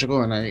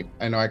magical, and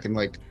I know I can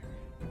like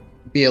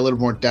be a little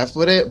more deft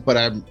with it, but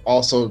I'm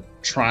also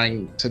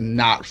trying to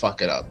not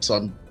fuck it up, so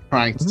I'm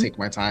trying to take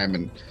my time.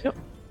 And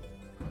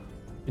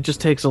it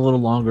just takes a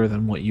little longer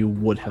than what you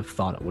would have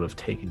thought it would have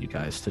taken you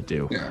guys to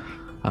do.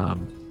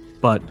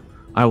 But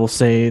I will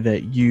say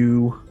that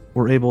you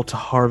were able to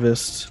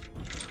harvest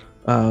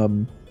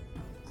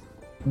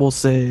we'll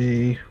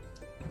say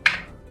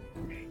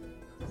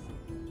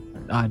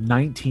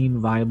 19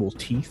 viable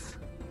teeth.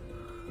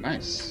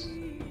 Nice.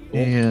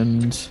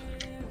 And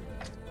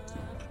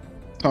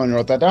Tony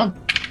wrote that down.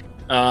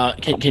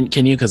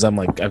 Can you? Because I'm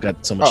like, I've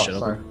got so much shit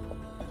over.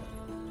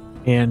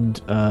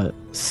 And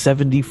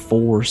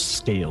 74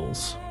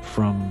 scales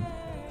from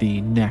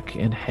the neck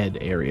and head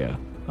area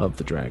of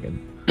the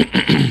dragon.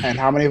 And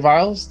how many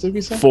vials did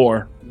we say?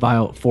 4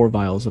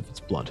 vials of its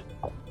blood.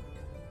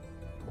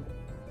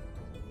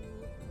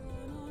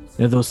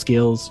 Now, those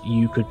scales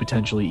you could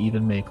potentially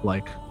even make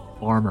like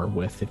armor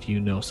with if you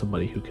know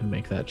somebody who can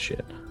make that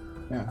shit.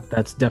 Yeah,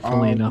 that's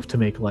definitely enough to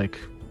make like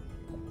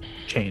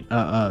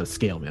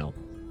scale mail.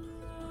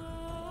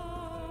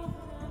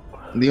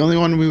 The only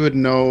one we would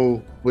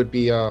know would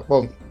be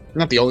well,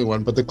 not the only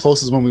one, but the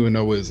closest one we would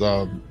know is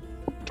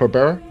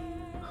Torbera.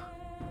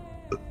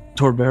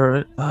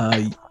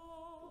 Torbera,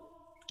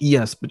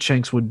 yes, but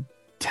Shanks would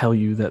tell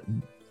you that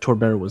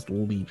Torbera was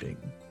leaving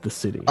the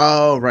city.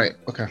 Oh, right.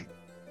 Okay.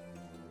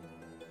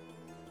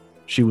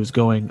 She was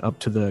going up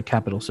to the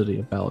capital city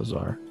of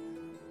Balazar.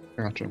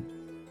 Gotcha.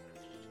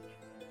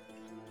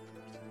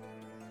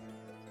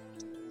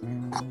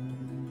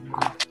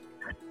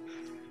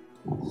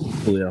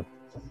 Yeah.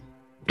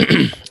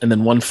 And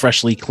then one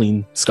freshly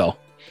clean skull.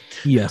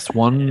 Yes,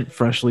 one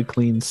freshly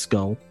clean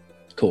skull.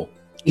 Cool.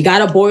 You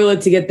gotta boil it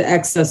to get the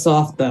excess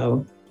off,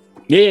 though.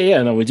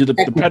 Yeah. No, we do the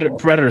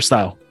predator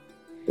style.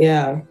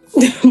 Yeah.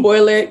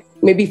 Boil it.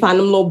 Maybe find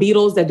them little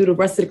beetles that do the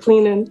rest of the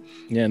cleaning.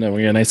 Yeah, no,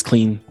 we got a nice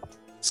clean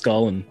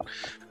skull, and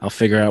I'll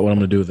figure out what I'm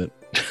gonna do with it.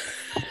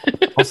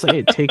 I'll say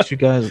it takes you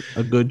guys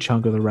a good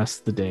chunk of the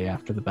rest of the day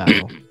after the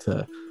battle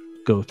to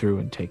go through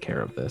and take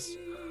care of this.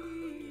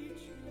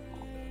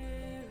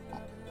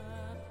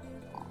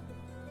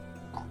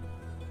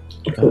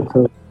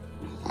 Cool.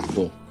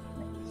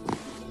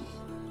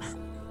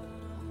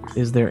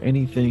 Is there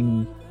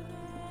anything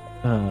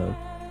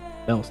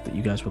else that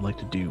you guys would like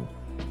to do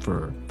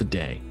for the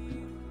day?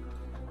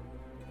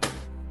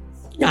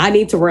 I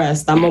need to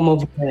rest. I'm on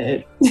my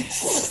bed.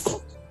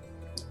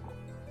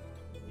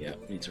 Yeah,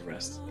 need to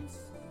rest.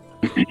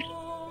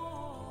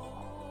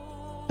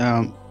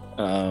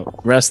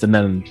 Rest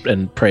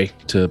and pray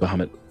to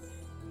Bahamut.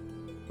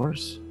 Of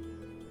course.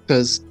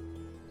 Does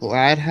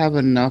Glad have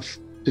enough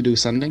to do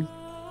sending?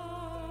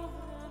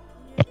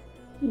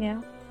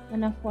 Yeah.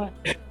 Enough what?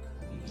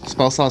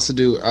 Spell slots to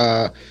do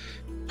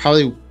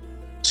probably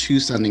 2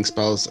 sending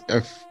spells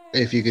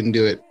if you can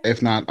do it.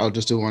 If not, I'll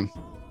just do 1.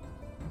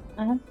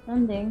 I have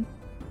sending.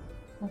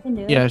 I can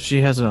do it. Yeah,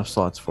 she has enough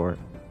slots for it.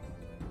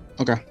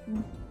 Okay.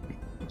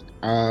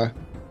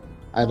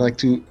 I'd like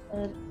to.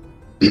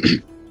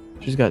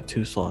 She's got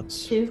 2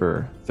 slots 2?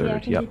 for third. Yeah, I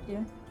can Yep.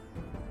 do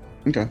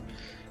 2. Okay.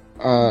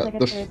 It's like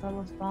a third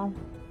level spell.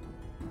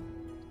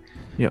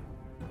 Yep.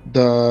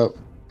 The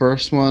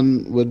first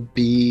one would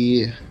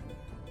be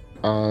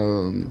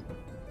to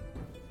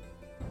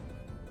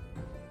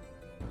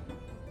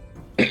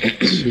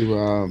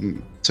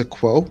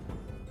Quo.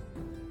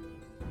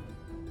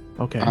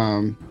 Okay.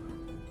 And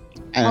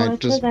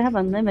it says I have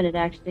unlimited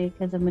actually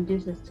because of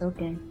Medusa's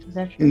token. Is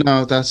that true?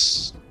 No,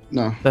 that's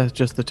That's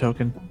just the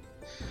token.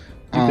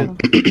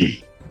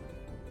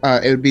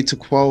 it would be to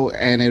Quo,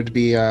 and it would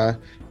be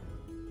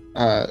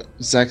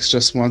Zechs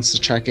just wants to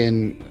check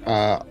in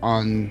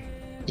on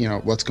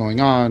what's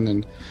going on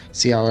and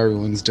see how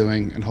everyone's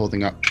doing and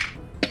holding up.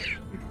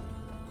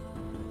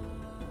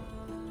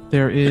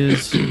 There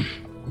is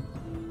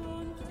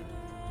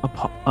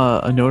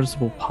a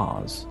noticeable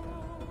pause.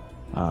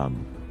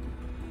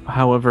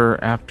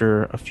 However,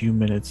 after a few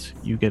minutes,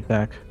 you get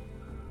back.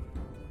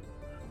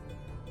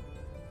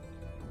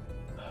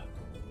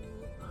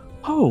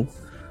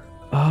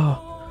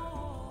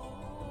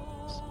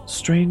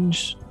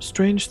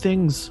 Strange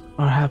things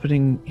are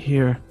happening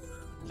here,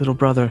 little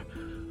brother.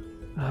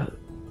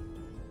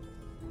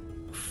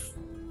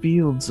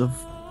 Fields of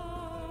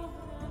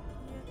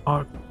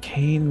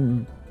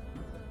arcane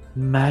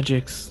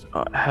magics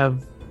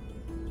have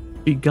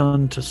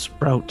begun to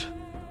sprout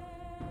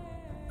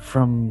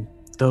from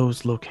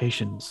those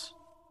locations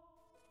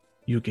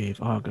you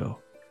gave Argo.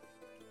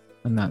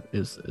 And that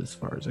is as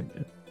far as it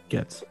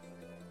gets.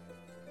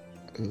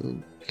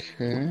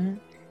 Okay.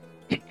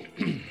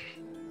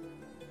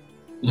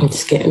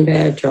 It's getting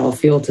bad, y'all.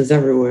 Fields is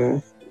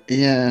everywhere.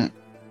 Yeah.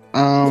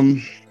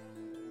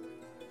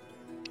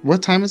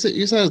 What time is it?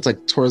 You said it's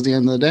like towards the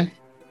end of the day?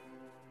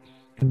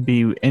 Can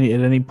be at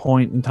any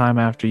point in time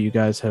after you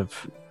guys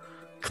have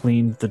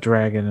cleaned the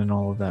dragon and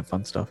all of that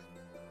fun stuff.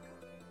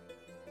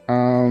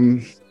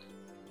 Come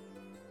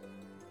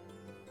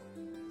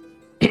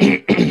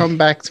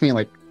back to me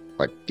like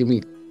give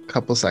me a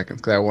couple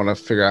seconds because I want to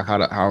figure out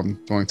how I'm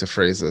going to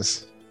phrase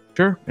this.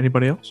 Sure.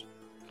 Anybody else?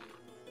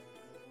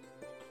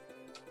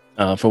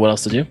 For what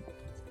else to do?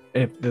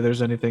 If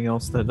there's anything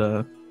else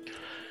that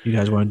you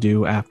guys want to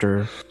do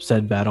after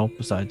said battle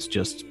besides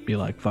just be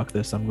like, fuck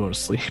this, I'm going to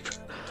sleep.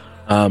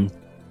 Heard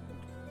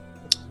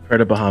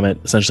of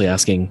Bahamut essentially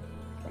asking,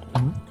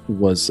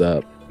 was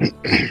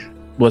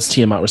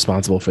Tiamat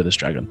responsible for this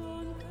dragon?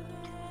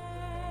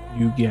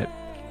 You get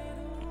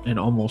an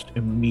almost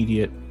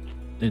immediate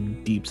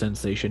and deep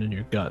sensation in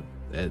your gut,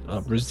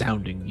 a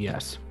resounding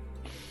yes.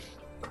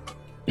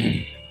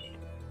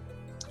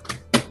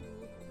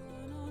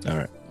 All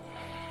right.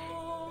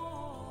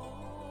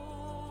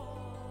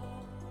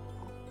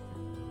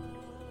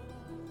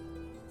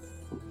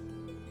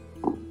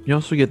 You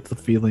also get the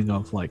feeling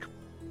of like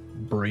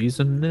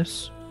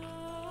brazenness,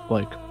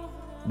 like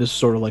this is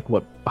sort of like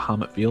what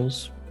Bahamut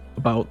feels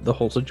about the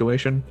whole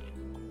situation.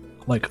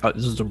 Like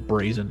this is a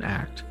brazen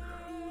act.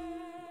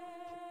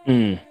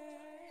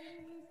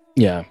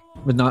 Yeah,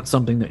 but not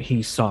something that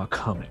he saw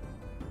coming.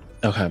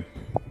 Okay.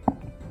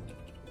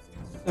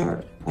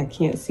 Sorry, I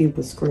can't see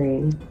the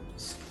screen.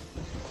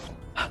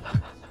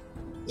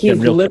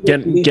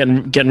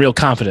 Getting real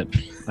confident.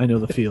 I know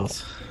the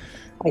feels.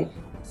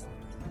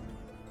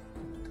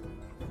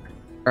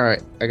 All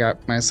right, I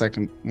got my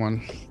second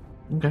one.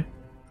 Okay.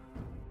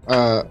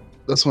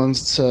 This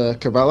one's to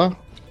Cabela.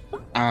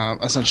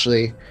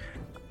 Essentially,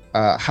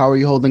 how are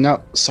you holding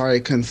up? Sorry I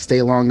couldn't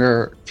stay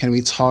longer. Can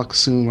we talk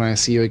soon when I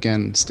see you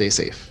again? Stay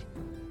safe.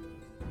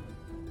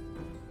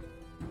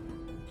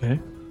 Okay.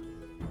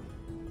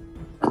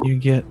 You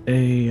get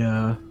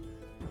a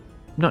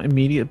not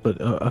immediate, but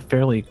a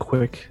fairly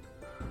quick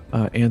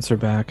answer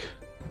back.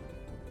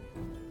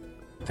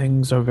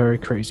 Things are very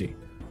crazy.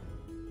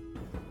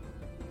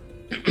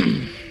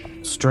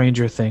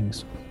 Stranger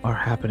things are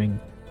happening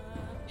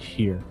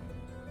here.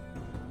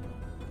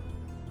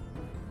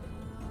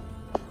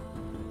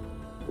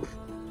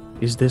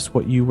 Is this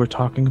what you were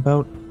talking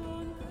about?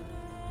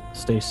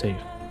 Stay safe.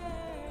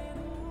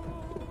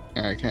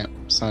 I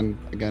can't send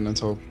again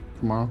until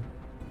tomorrow.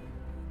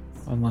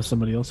 Unless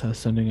somebody else has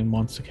sending and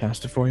wants to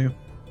cast it for you.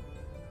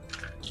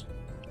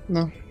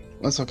 No,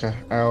 that's okay.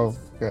 I'll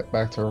get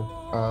back to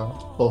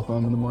both of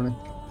them in the morning.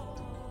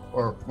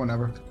 Or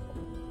whenever.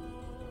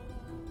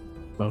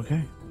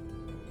 Okay.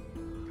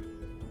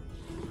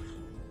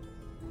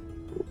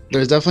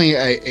 There's definitely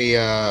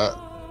a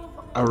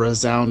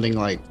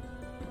resounding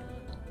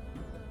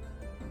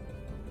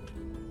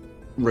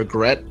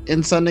regret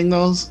in sending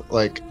those.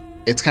 Like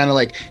it's kind of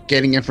like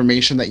getting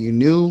information that you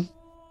knew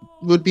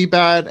would be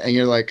bad and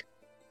you're like,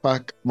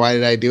 fuck, why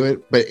did I do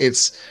it? But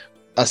it's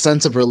a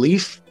sense of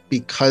relief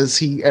because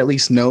he at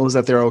least knows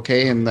that they're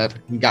okay and that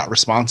he got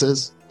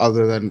responses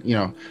other than,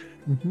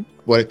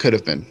 what it could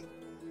have been.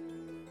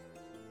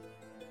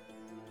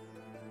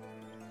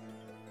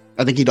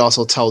 I think he'd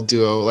also tell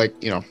Duo, like,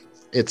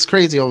 it's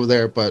crazy over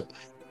there, but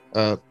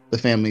the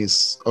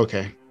family's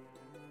okay.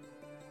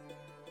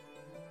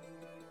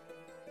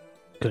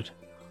 Good.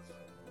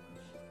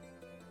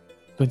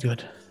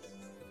 Good.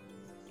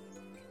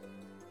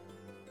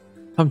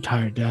 I'm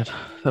tired, Dad.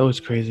 That was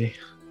crazy.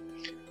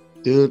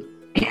 Dude,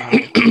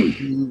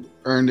 you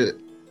earned it.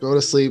 Go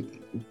to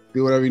sleep.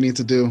 Do whatever you need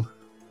to do.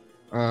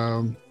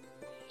 I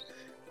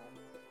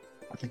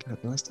think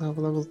I still have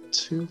a level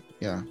 2.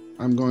 Yeah.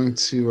 I'm going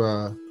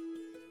to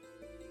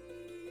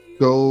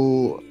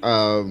go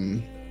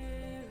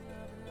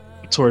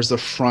towards the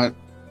front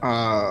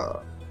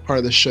part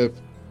of the ship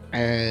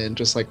and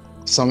just like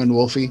summon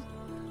Wolfie,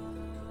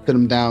 put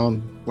him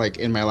down like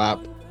in my lap,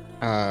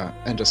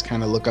 and just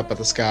kind of look up at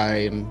the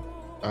sky and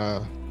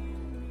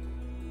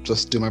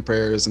just do my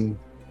prayers and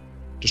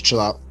just chill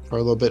out for a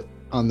little bit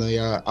on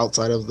the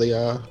outside of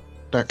the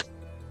deck.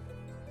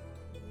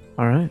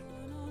 All right.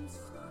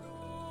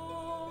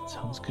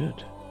 Sounds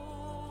good.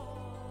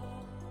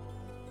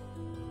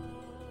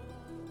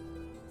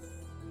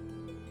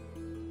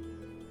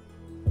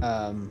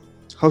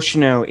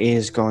 Hoshino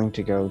is going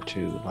to go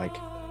to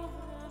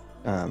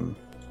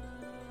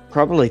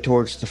probably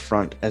towards the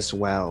front as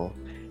well,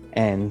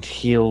 and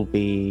he'll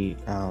be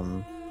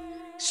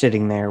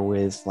sitting there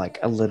with like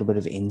a little bit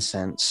of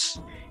incense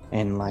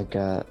and like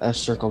a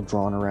circle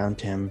drawn around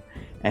him,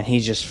 and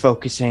he's just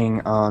focusing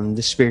on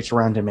the spirits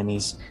around him, and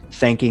he's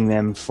thanking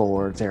them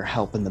for their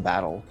help in the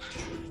battle.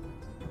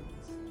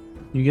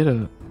 You get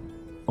a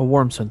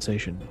warm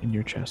sensation in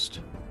your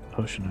chest,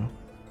 Hoshino.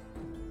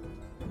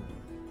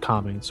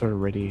 Calming, sort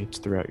of radiates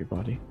throughout your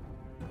body.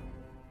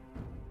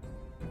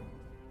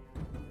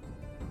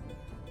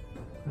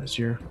 As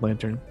your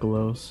lantern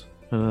glows,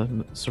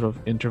 sort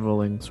of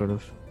intervaling, sort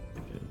of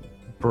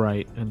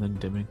bright and then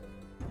dimming.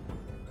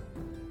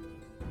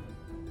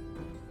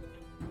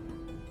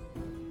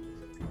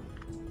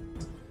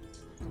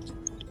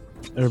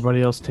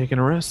 Everybody else taking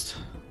a rest?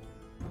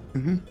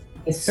 Mm-hmm.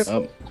 Yes.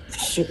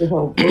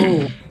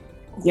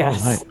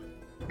 Yes.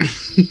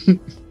 Right.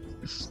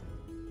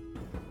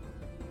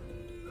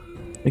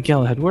 Hey,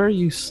 Galahad, where are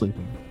you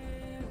sleeping?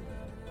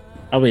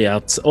 I'll be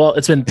out. Well,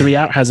 it's been 3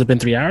 hours. Has it been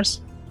 3 hours?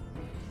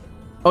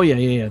 Oh,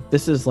 yeah.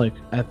 This is like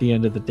at the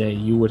end of the day.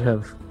 You would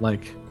have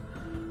like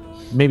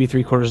maybe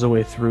 3/4 of the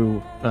way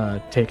through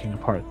taking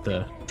apart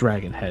the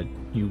dragon head.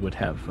 You would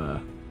have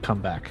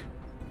come back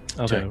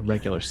to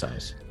regular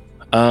size.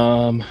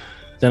 Then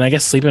I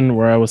guess sleeping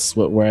where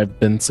I've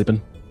been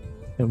sleeping.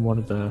 In one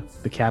of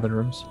the cabin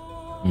rooms?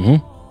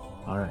 Mm-hmm.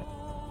 All right.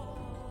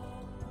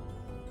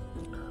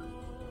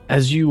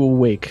 As you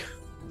awake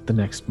the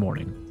next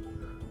morning,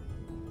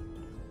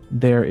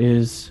 there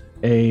is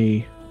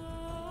a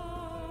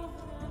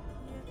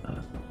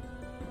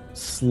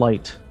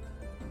slight,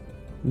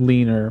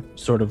 leaner,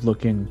 sort of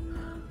looking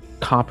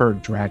copper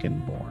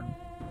dragonborn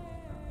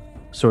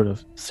sort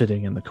of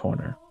sitting in the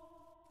corner,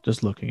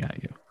 just looking at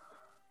you.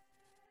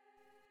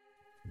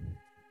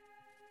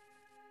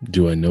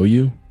 Do I know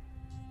you?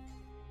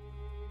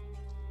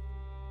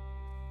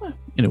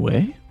 In a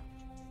way.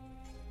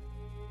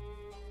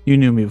 You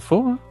knew me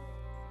before,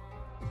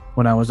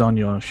 when I was on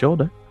your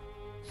shoulder.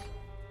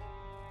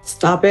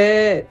 Stop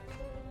it.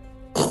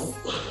 Oh,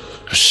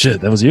 shit,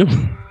 that was you?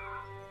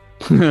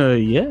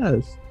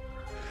 Yes.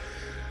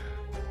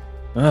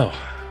 Oh,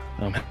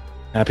 I'm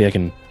happy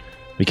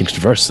we can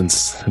converse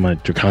since my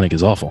draconic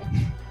is awful.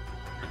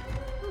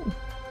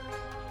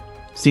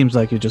 Seems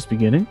like you're just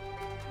beginning.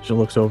 She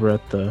looks over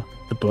at the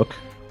book.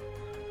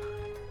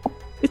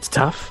 It's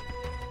tough.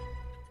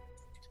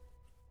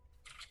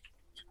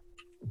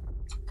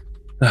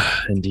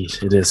 Indeed,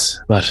 it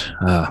is. But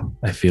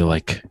I feel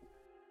like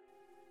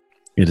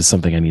it is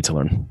something I need to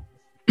learn.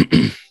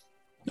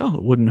 Oh,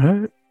 it wouldn't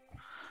hurt.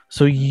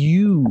 So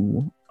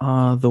you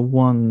are the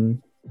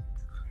one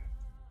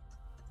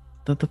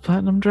that the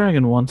Platinum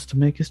Dragon wants to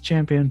make his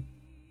champion.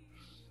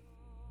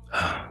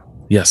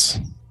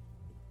 Yes.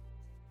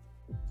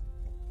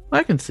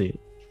 I can see it.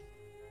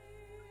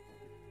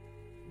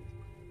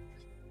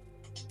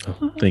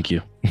 Oh, thank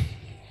you.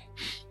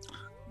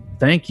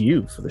 Thank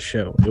you for the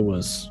show. It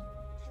was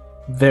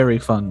very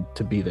fun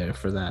to be there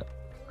for that.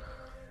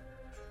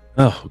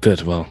 Oh,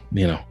 good. Well,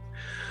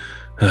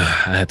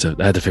 I had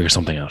to figure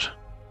something out.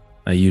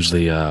 I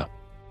usually I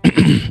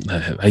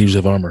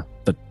usually have armor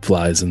that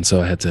flies, and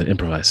so I had to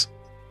improvise.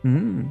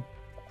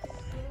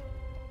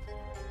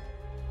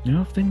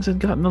 If things had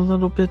gotten a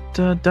little bit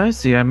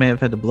dicey, I may have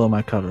had to blow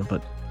my cover,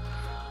 but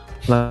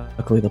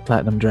luckily the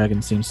Platinum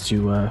Dragon seems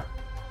to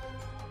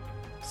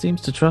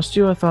trust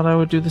you. I thought I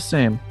would do the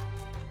same.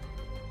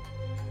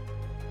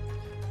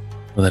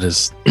 Well, that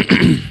is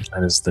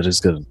that is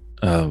good.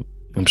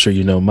 I'm sure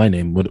you know my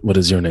name. What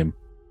is your name?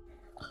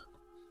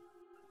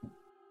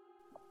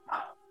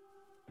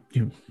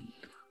 You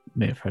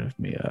may have heard of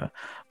me.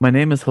 My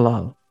name is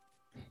Halal.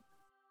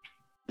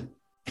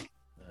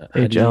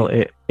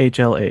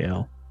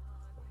 HLAL.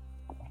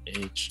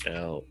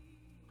 HL.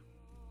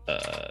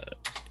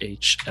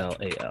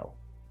 HLAL.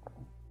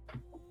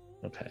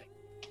 Okay.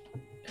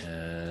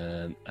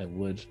 And I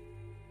would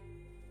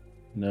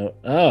know.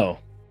 Oh.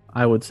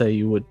 I would say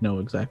you would know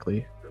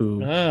exactly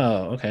who.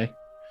 Oh, okay.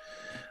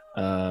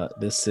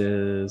 This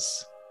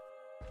is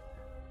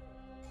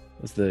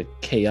the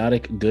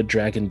chaotic good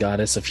dragon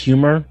goddess of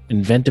humor,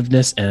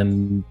 inventiveness,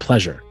 and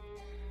pleasure.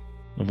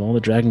 Of all the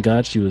dragon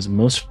gods, she was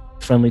most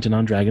friendly to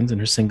non-dragons, and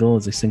her single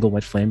as a single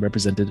white flame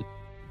represented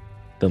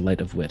the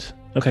light of wit.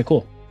 Okay,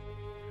 cool.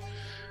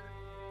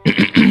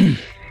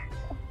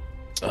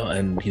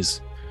 And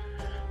he's.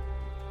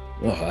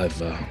 What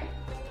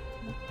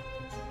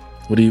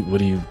do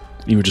you?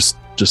 You were just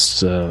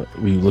were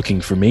you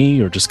looking for me,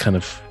 or just kind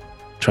of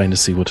trying to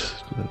see what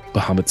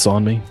Bahamut saw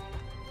in me?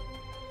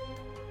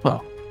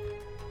 Well,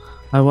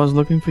 I was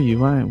looking for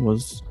you. I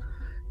was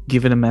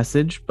given a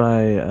message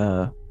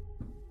by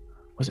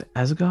was it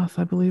Azagoth,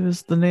 I believe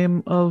is the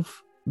name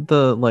of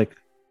the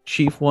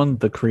chief one,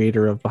 the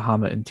creator of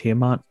Bahamut and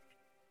Tiamat.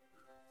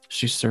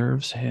 She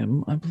serves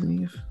him, I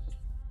believe.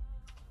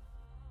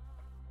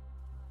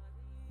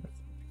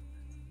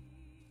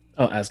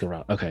 Oh,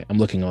 Asgaroth. Okay, I'm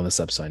looking all this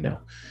up so I know.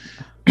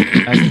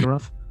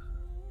 Asgaroth?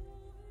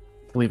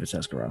 I believe it's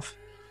Asgaroth.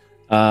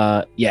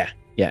 Yeah,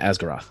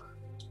 Asgaroth.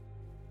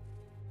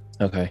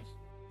 Okay.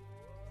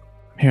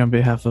 I'm here on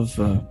behalf of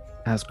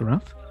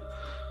Asgaroth.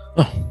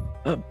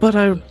 Oh. But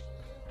I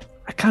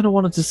kind of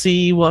wanted to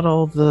see what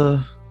all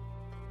the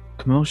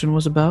commotion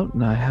was about,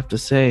 and I have to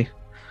say,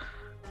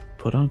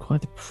 put on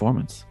quite the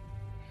performance.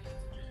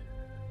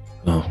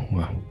 Oh,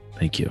 well,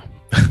 thank you.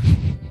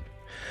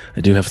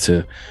 I do have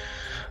to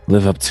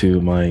live up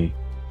to my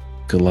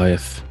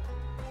Goliath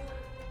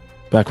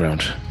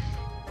background.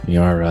 We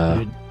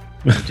are,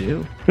 You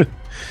do?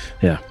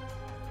 Yeah.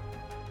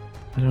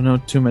 I don't know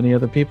too many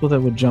other people that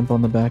would jump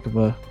on the back of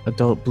a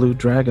adult blue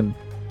dragon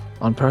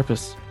on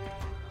purpose.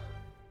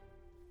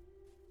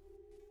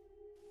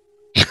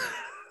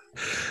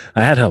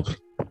 I had help.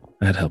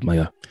 My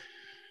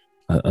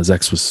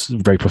Zechs was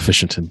very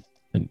proficient in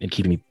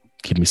keeping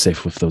me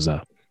safe with those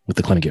with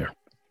the climbing gear.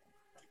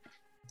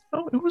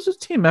 Oh, it was a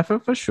team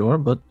effort for sure,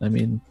 but I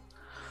mean,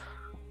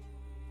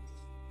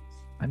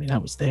 I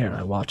was there.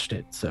 I watched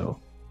it, so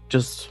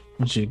just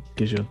when she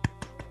gives you.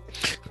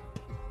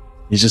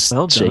 He's just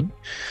Well done.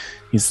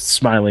 He's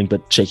smiling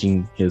but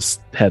shaking his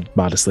head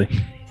modestly.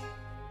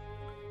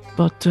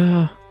 But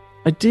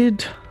I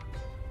did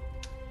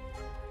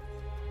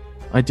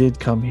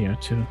come here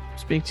to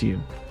speak to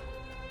you.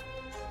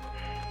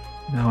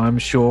 Now I'm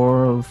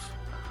sure of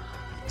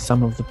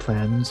some of the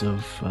plans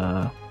of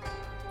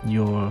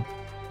your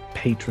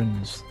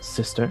patron's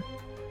sister.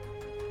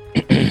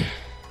 I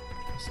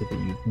see that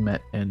you've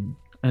met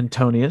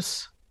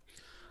Antonius.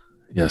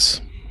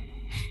 Yes.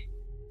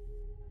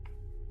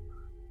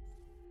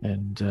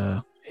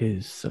 And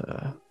his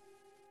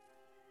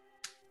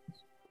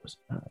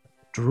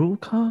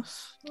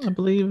Drulkas, I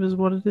believe is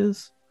what it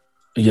is.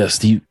 Yes.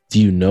 Do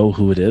you know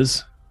who it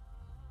is?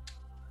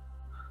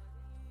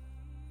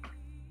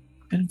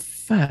 In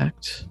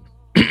fact,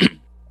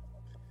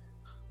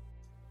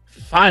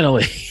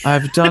 finally,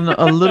 I've done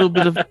a little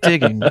bit of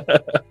digging.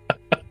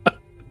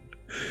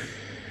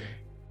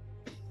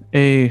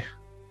 A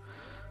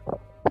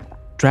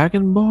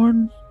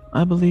dragonborn,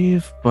 I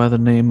believe, by the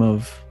name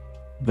of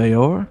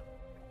Veor.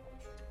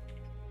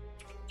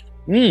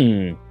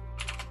 I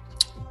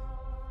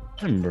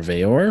remember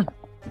Veor.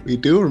 We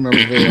do remember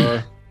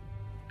Veor.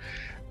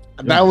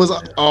 That was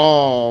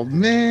Oh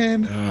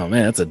man,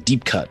 that's a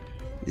deep cut.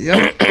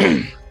 Yep.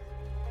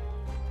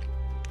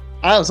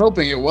 I was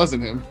hoping it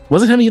wasn't him.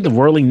 Wasn't him he had the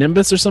whirling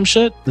nimbus or some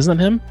shit? Isn't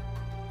that him?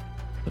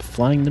 The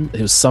flying nimbus?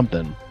 It was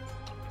something.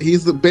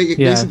 He's the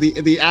basically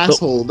the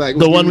asshole that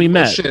the one we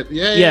met. Shit.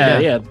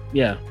 Yeah.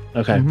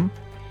 Okay. Mm-hmm.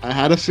 I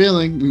had a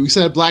feeling. We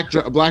said black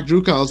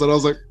Drukals, and I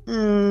was like,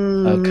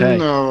 okay,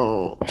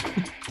 no.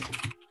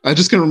 I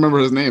just couldn't remember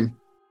his name.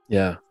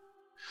 Yeah.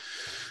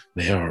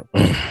 They are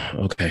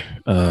okay.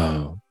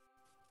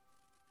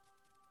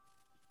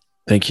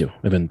 Thank you.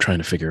 I've been trying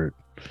to figure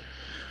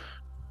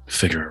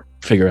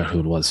out who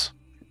it was.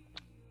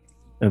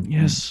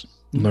 Yes.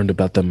 Learned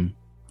about them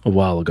a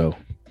while ago.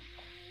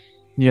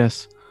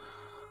 Yes.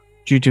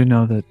 You do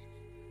know that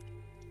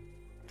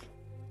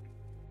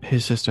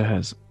his sister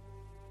has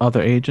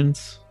other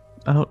agents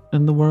out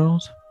in the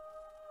world?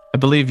 I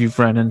believe you've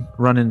run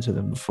into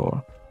them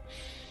before.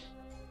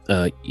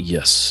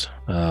 Yes.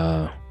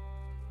 I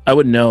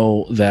would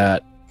know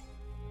that.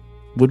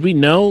 Would we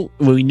know?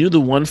 Well, we knew the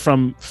one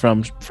from oh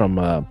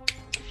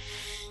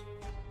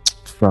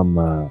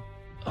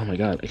my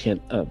god, I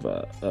can't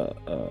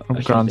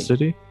From Grand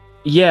City?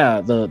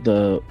 Yeah,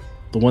 the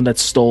one that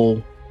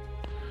stole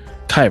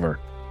Kyber.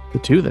 The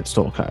two that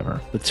stole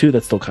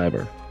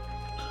Kyber.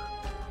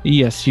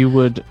 Yes, you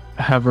would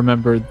have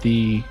remembered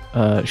the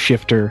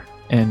shifter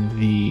and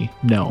the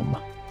gnome.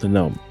 The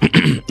gnome.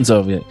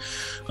 So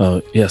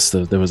yes,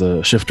 there was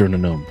a shifter and a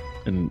gnome.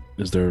 And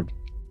is there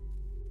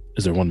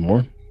one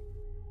more?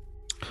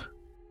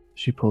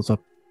 She pulls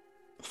up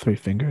 3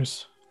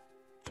 fingers.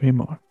 3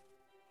 more.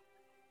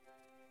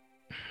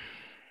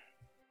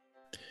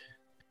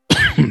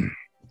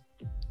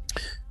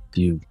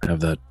 Do you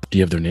have their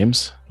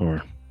names,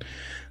 or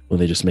will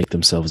they just make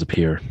themselves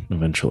appear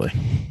eventually?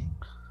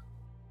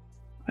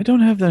 I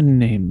don't have their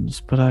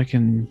names, but I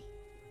can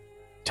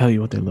tell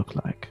you what they look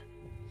like.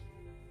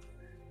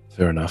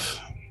 Fair enough.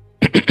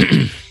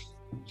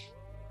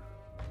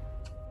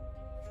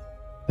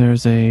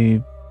 There's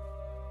a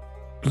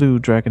blue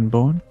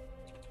dragonborn,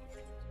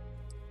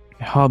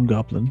 a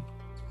hobgoblin,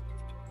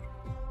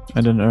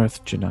 and an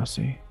earth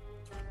genasi.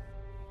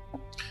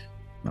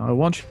 Now I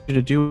want you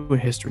to do a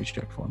history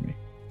check for me.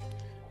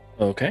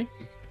 Okay.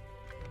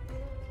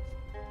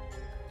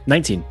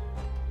 19.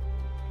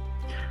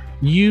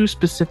 You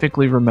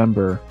specifically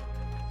remember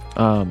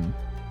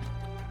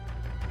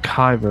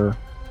Kyver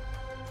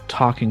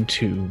talking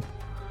to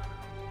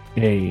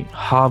a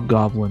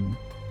hobgoblin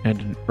and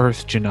an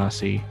earth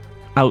genasi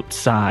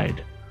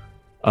outside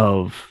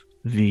of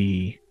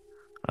the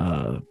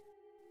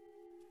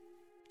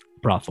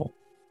brothel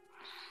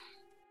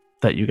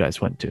that you guys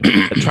went to.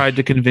 I tried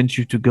to convince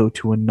you to go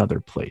to another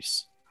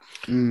place.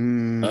 Oh,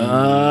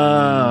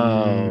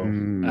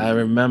 I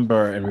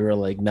remember, and we were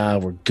like, "Nah,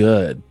 we're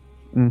good."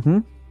 Mm-hmm.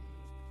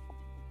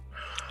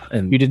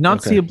 And you did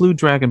not see a blue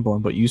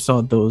dragonborn, but you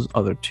saw those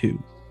other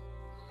two.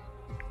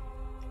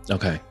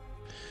 Okay.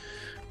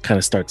 Kind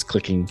of starts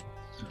clicking.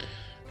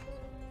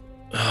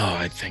 Oh,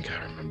 I think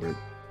I remember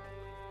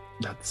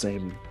that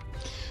same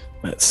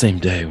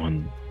day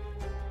when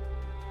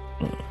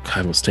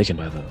Kai was taken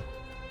by the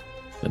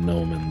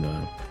gnome and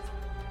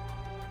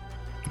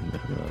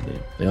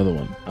the other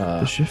one.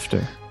 The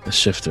shifter. The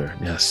shifter,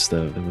 yes.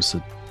 There was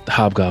the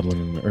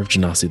hobgoblin and the earth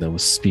genasi that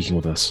was speaking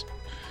with us.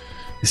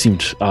 He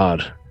seemed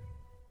odd.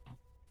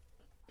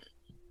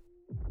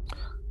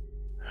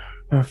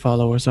 Her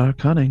followers are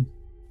cunning.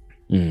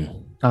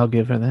 I'll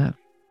give her that.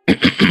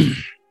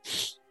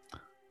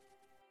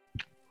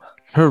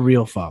 Her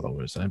real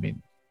followers, I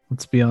mean,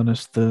 let's be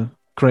honest, the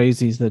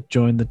crazies that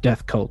join the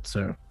death cults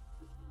are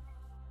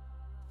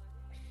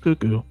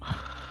cuckoo.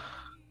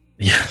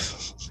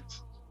 Yes.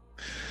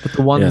 But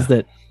the ones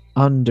that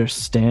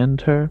understand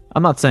her,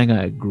 I'm not saying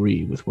I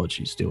agree with what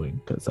she's doing,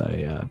 because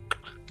I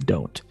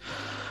don't.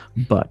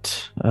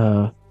 But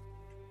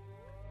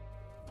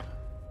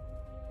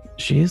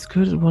she is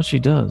good at what she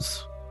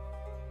does.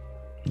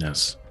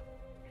 Yes.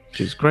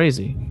 She's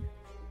crazy.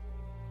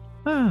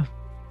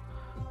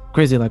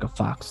 Crazy like a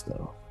fox,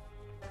 though.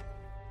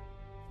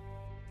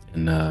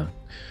 And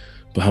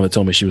Bahamut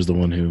told me she was the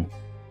one who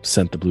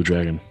sent the blue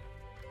dragon.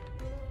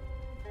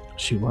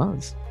 She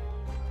was.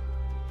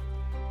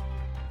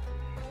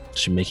 Is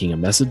she making a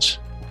message?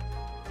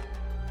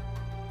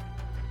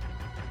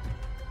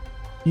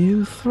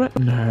 You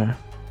threaten her.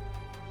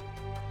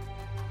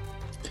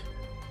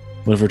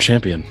 What of her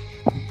champion?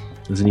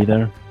 Isn't he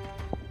there?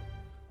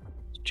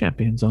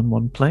 Champion's on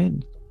one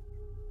plane.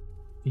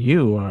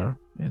 You are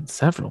in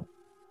several.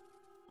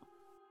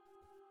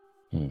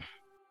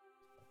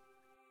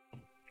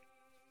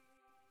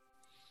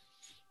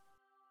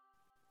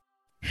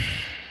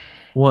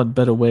 What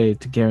better way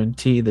to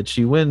guarantee that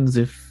she wins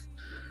if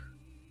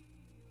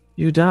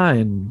you die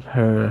and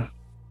her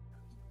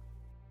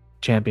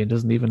champion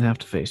doesn't even have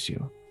to face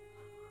you?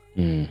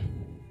 She'll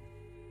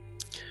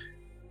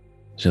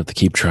have to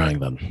keep trying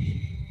then.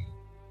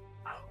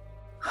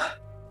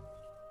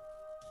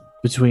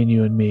 Between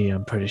you and me,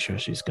 I'm pretty sure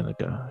she's going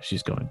to.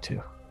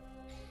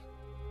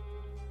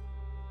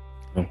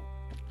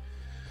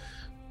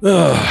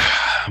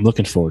 I'm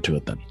looking forward to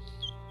it then.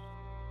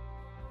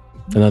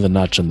 Another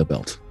notch on the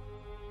belt.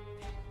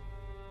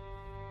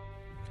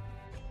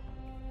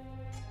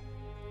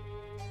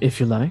 If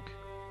you like.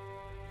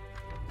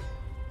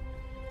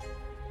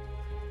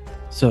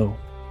 So,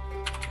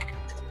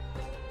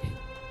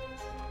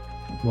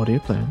 what are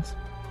your plans?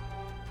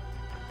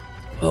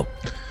 Well,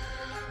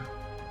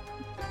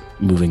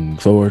 moving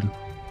forward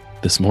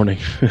this morning,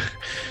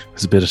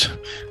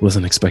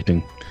 wasn't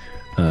expecting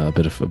a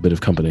bit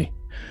of company.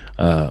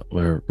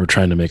 We're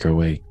trying to make our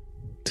way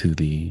to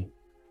the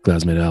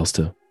Glasmade Isles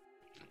to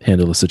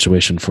handle the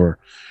situation for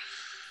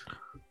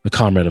a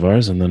comrade of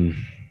ours, and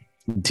then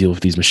deal with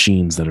these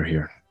machines that are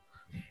here.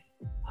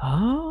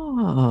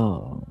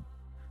 Oh,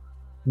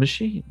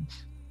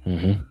 machines.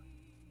 Mm-hmm.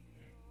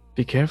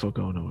 Be careful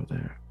going over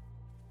there.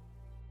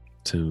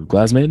 To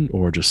Glasmade,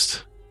 or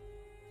just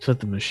to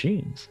the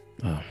machines?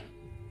 Oh.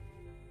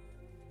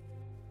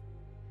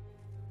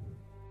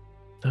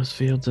 Those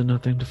fields are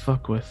nothing to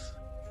fuck with.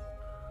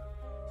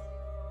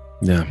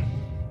 Yeah.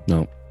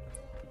 No.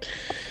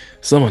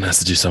 Someone has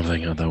to do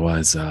something,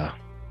 otherwise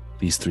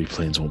these 3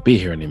 planes won't be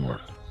here anymore.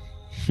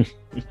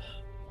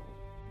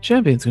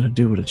 Champion's going to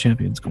do what a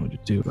champion's going to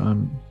do.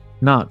 I'm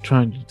not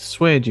trying to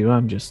dissuade you.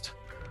 I'm just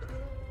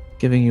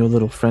giving you a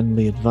little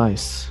friendly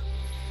advice.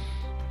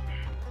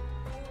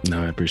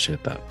 No, I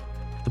appreciate that.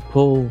 The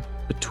pull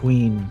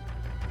between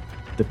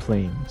the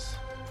planes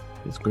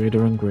is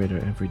greater and greater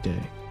every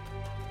day.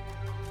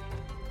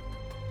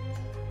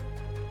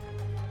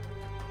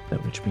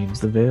 That which means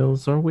the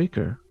veils are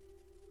weaker.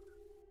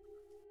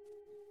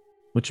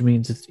 Which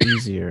means it's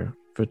easier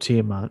for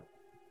Tiamat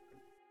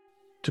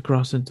to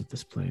cross into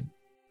this plane.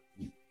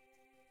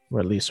 or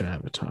at least her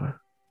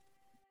avatar.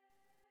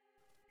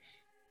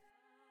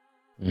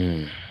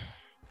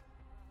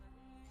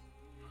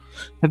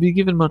 Have you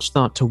given much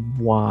thought to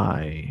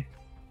why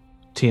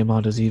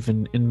Tiamat is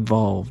even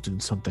involved in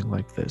something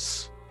like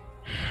this?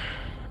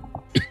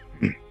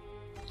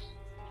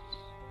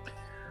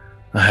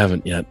 I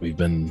haven't yet. We've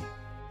been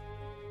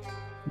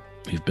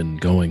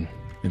going.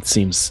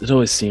 It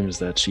always seems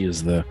that she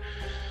is the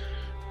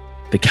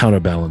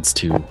counterbalance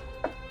to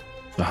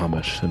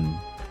Bahamut, and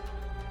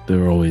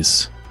they're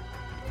always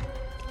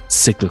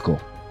cyclical.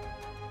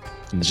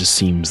 And it just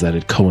seems that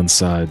it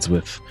coincides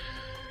with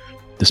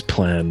this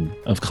plan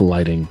of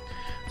colliding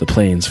the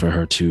planes for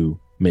her to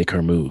make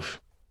her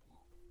move.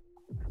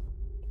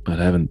 But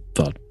I haven't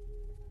thought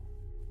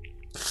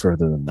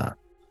further than that.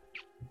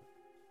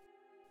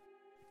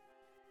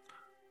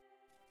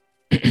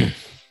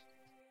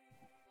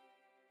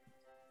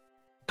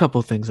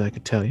 Couple things I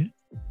could tell you.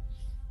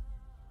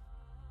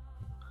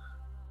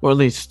 Or at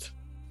least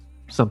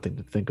something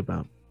to think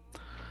about.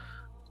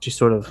 She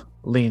sort of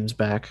leans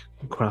back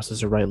and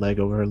crosses her right leg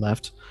over her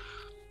left.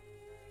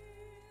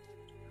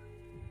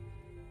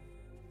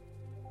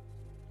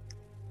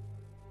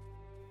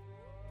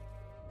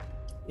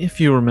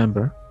 If you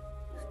remember,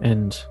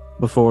 and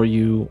before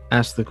you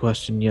ask the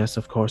question, yes,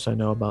 of course I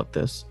know about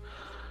this.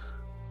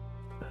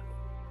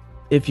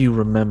 If you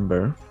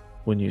remember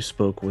when you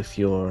spoke with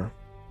your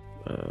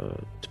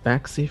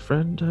Tabaxi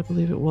friend, I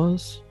believe it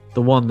was,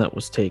 the one that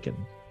was taken.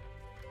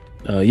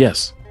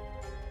 Yes.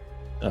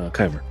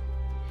 Kyver.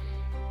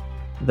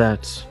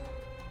 That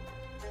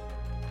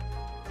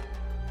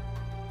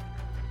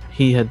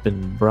he had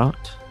been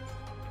brought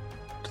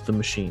to the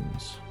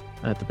machines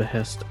at the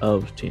behest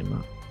of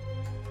Tiamat.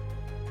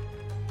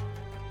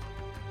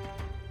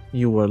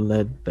 You were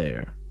led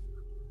there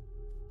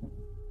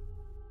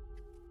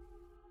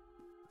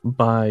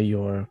by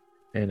your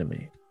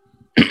enemy.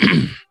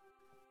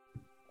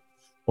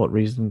 What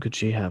reason could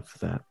she have for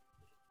that?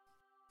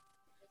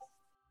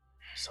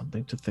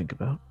 Something to think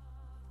about.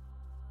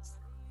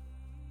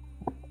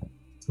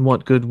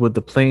 What good would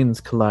the planes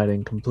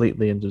colliding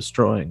completely and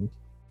destroying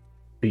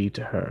be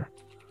to her?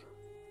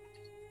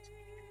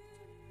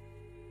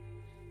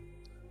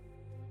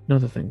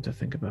 Another thing to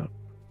think about.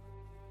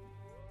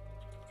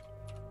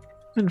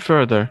 And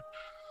further,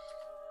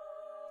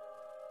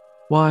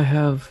 why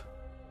have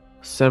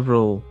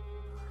several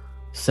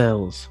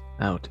cells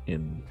out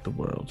in the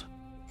world?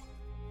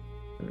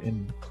 Or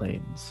in the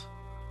plains?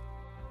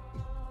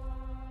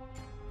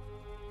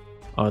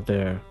 Are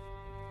there...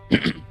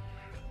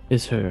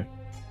 is her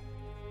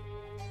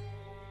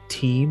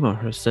team or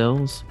her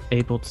cells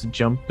able to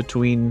jump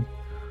between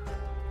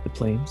the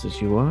planes as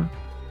you are?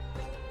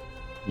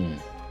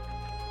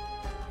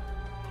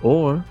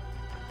 Or,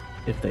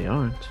 if they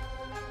aren't,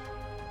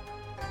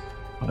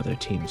 are there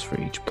teams for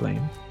each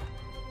plane?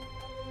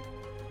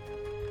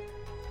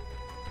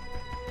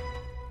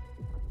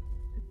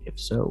 If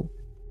so,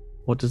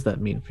 what does that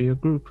mean for your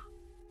group?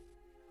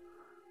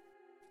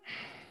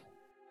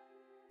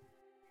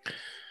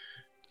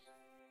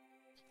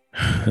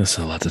 That's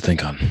a lot to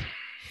think on.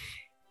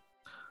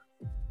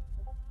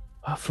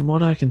 From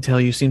what I can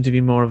tell, you seem to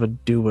be more of a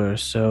doer,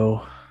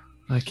 so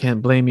I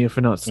can't blame you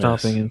for not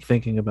stopping and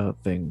thinking about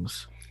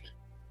things.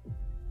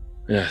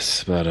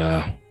 Yes, but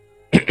I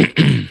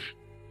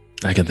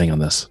can think on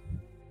this.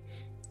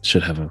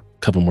 Should have a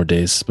couple more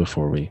days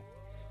before we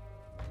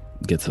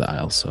get to the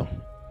Isle, so.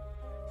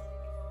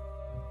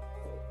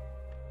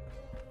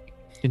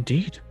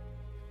 Indeed.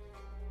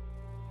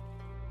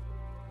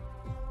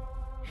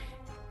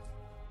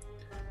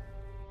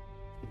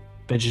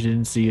 Bet you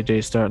didn't see your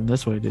day starting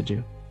this way, did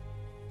you?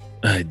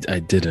 I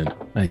didn't.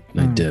 I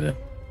didn't.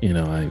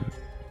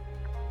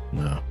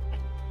 No.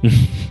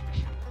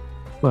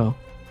 Well,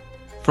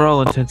 for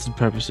all intents and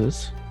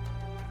purposes,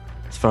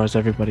 as far as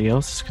everybody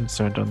else is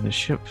concerned on this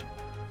ship,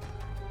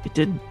 it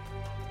didn't.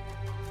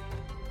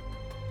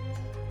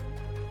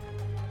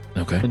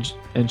 Okay.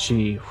 And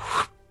she,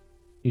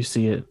 you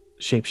see it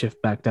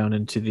shapeshift back down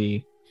into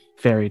the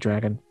fairy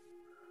dragon.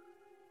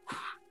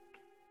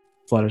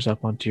 Flutters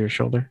up onto your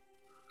shoulder.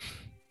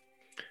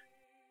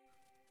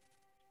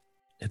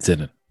 It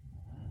didn't.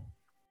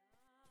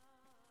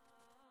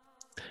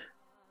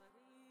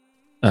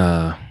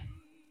 Kind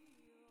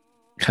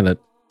of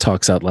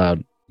talks out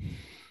loud.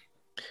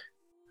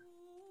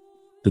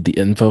 Did the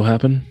info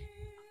happen?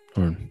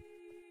 Or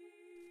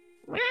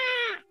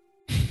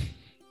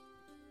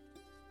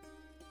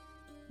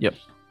Yep.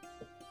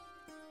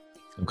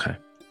 Okay.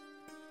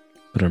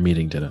 But our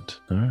meeting didn't.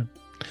 All right.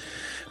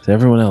 To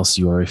everyone else,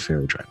 you are a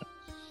fairy dragon.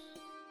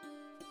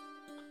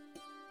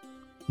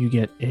 You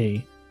get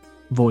a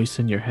voice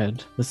in your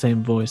head, the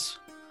same voice.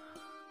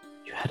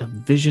 You had a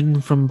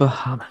vision from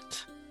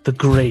Bahamut, the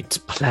great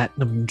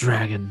platinum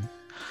dragon.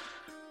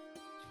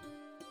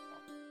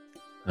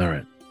 All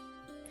right.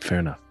 Fair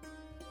enough.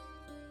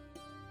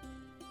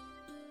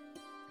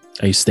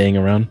 Are you staying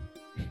around?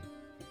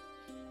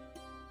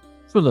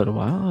 For a little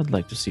while. I'd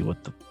like to see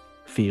what the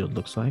field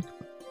looks like.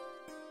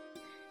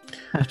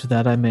 After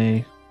that, I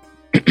may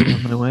be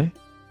on my way.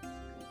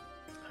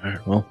 All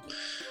right, well,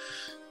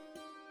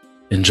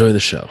 enjoy the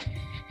show.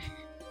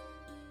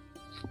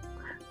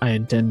 I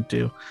intend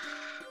to.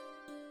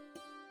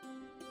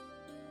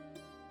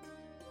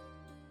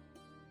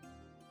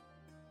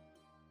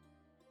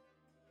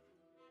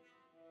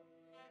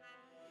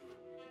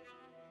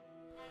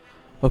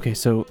 Okay,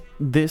 so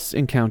this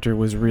encounter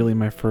was really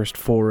my first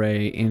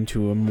foray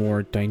into a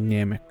more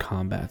dynamic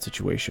combat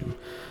situation.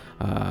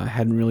 I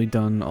hadn't really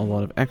done a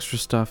lot of extra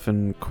stuff,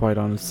 and quite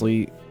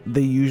honestly,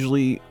 they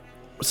usually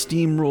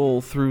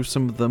steamroll through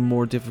some of the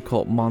more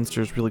difficult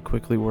monsters really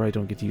quickly where I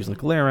don't get to use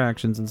like lair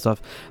actions and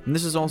stuff. And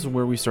this is also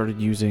where we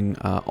started using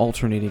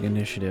alternating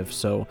initiative,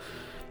 so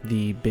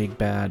the big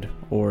bad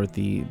or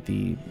the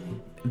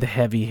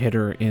heavy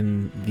hitter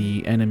in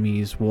the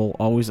enemies will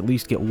always at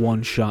least get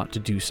one shot to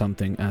do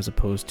something, as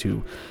opposed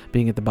to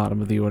being at the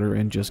bottom of the order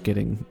and just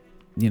getting,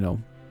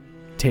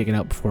 taken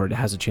out before it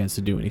has a chance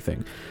to do anything.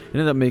 It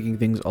ended up making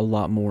things a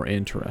lot more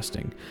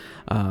interesting.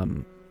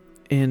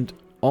 And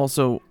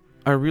also,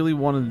 I really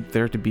wanted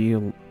there to be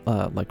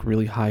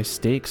really high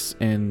stakes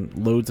and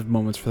loads of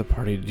moments for the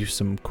party to do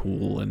some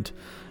cool and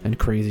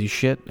crazy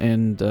shit,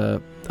 and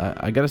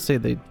I gotta say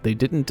they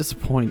didn't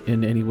disappoint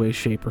in any way,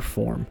 shape, or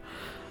form.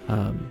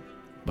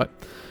 But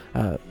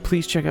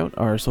please check out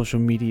our social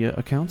media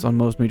accounts on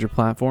most major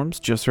platforms.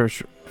 Just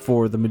search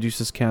for the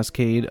Medusa's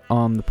Cascade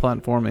on the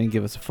platform and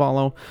give us a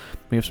follow.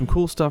 We have some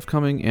cool stuff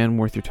coming and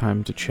worth your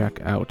time to check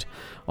out.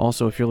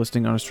 Also, if you're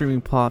listening on a streaming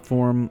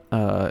platform,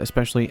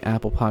 especially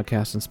Apple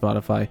Podcasts and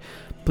Spotify,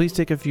 please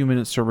take a few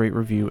minutes to rate,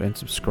 review, and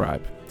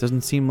subscribe. It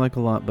doesn't seem like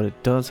a lot, but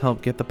it does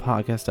help get the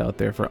podcast out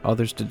there for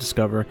others to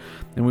discover,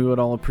 and we would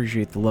all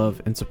appreciate the love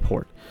and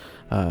support.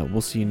 We'll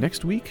see you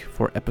next week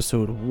for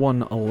episode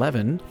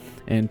 111,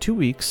 and 2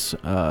 weeks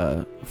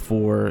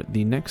for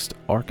the next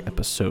ARC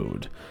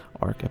episode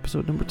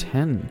number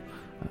 10.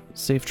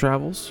 Safe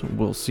travels.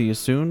 We'll see you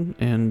soon,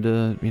 and,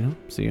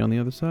 see you on the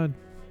other side.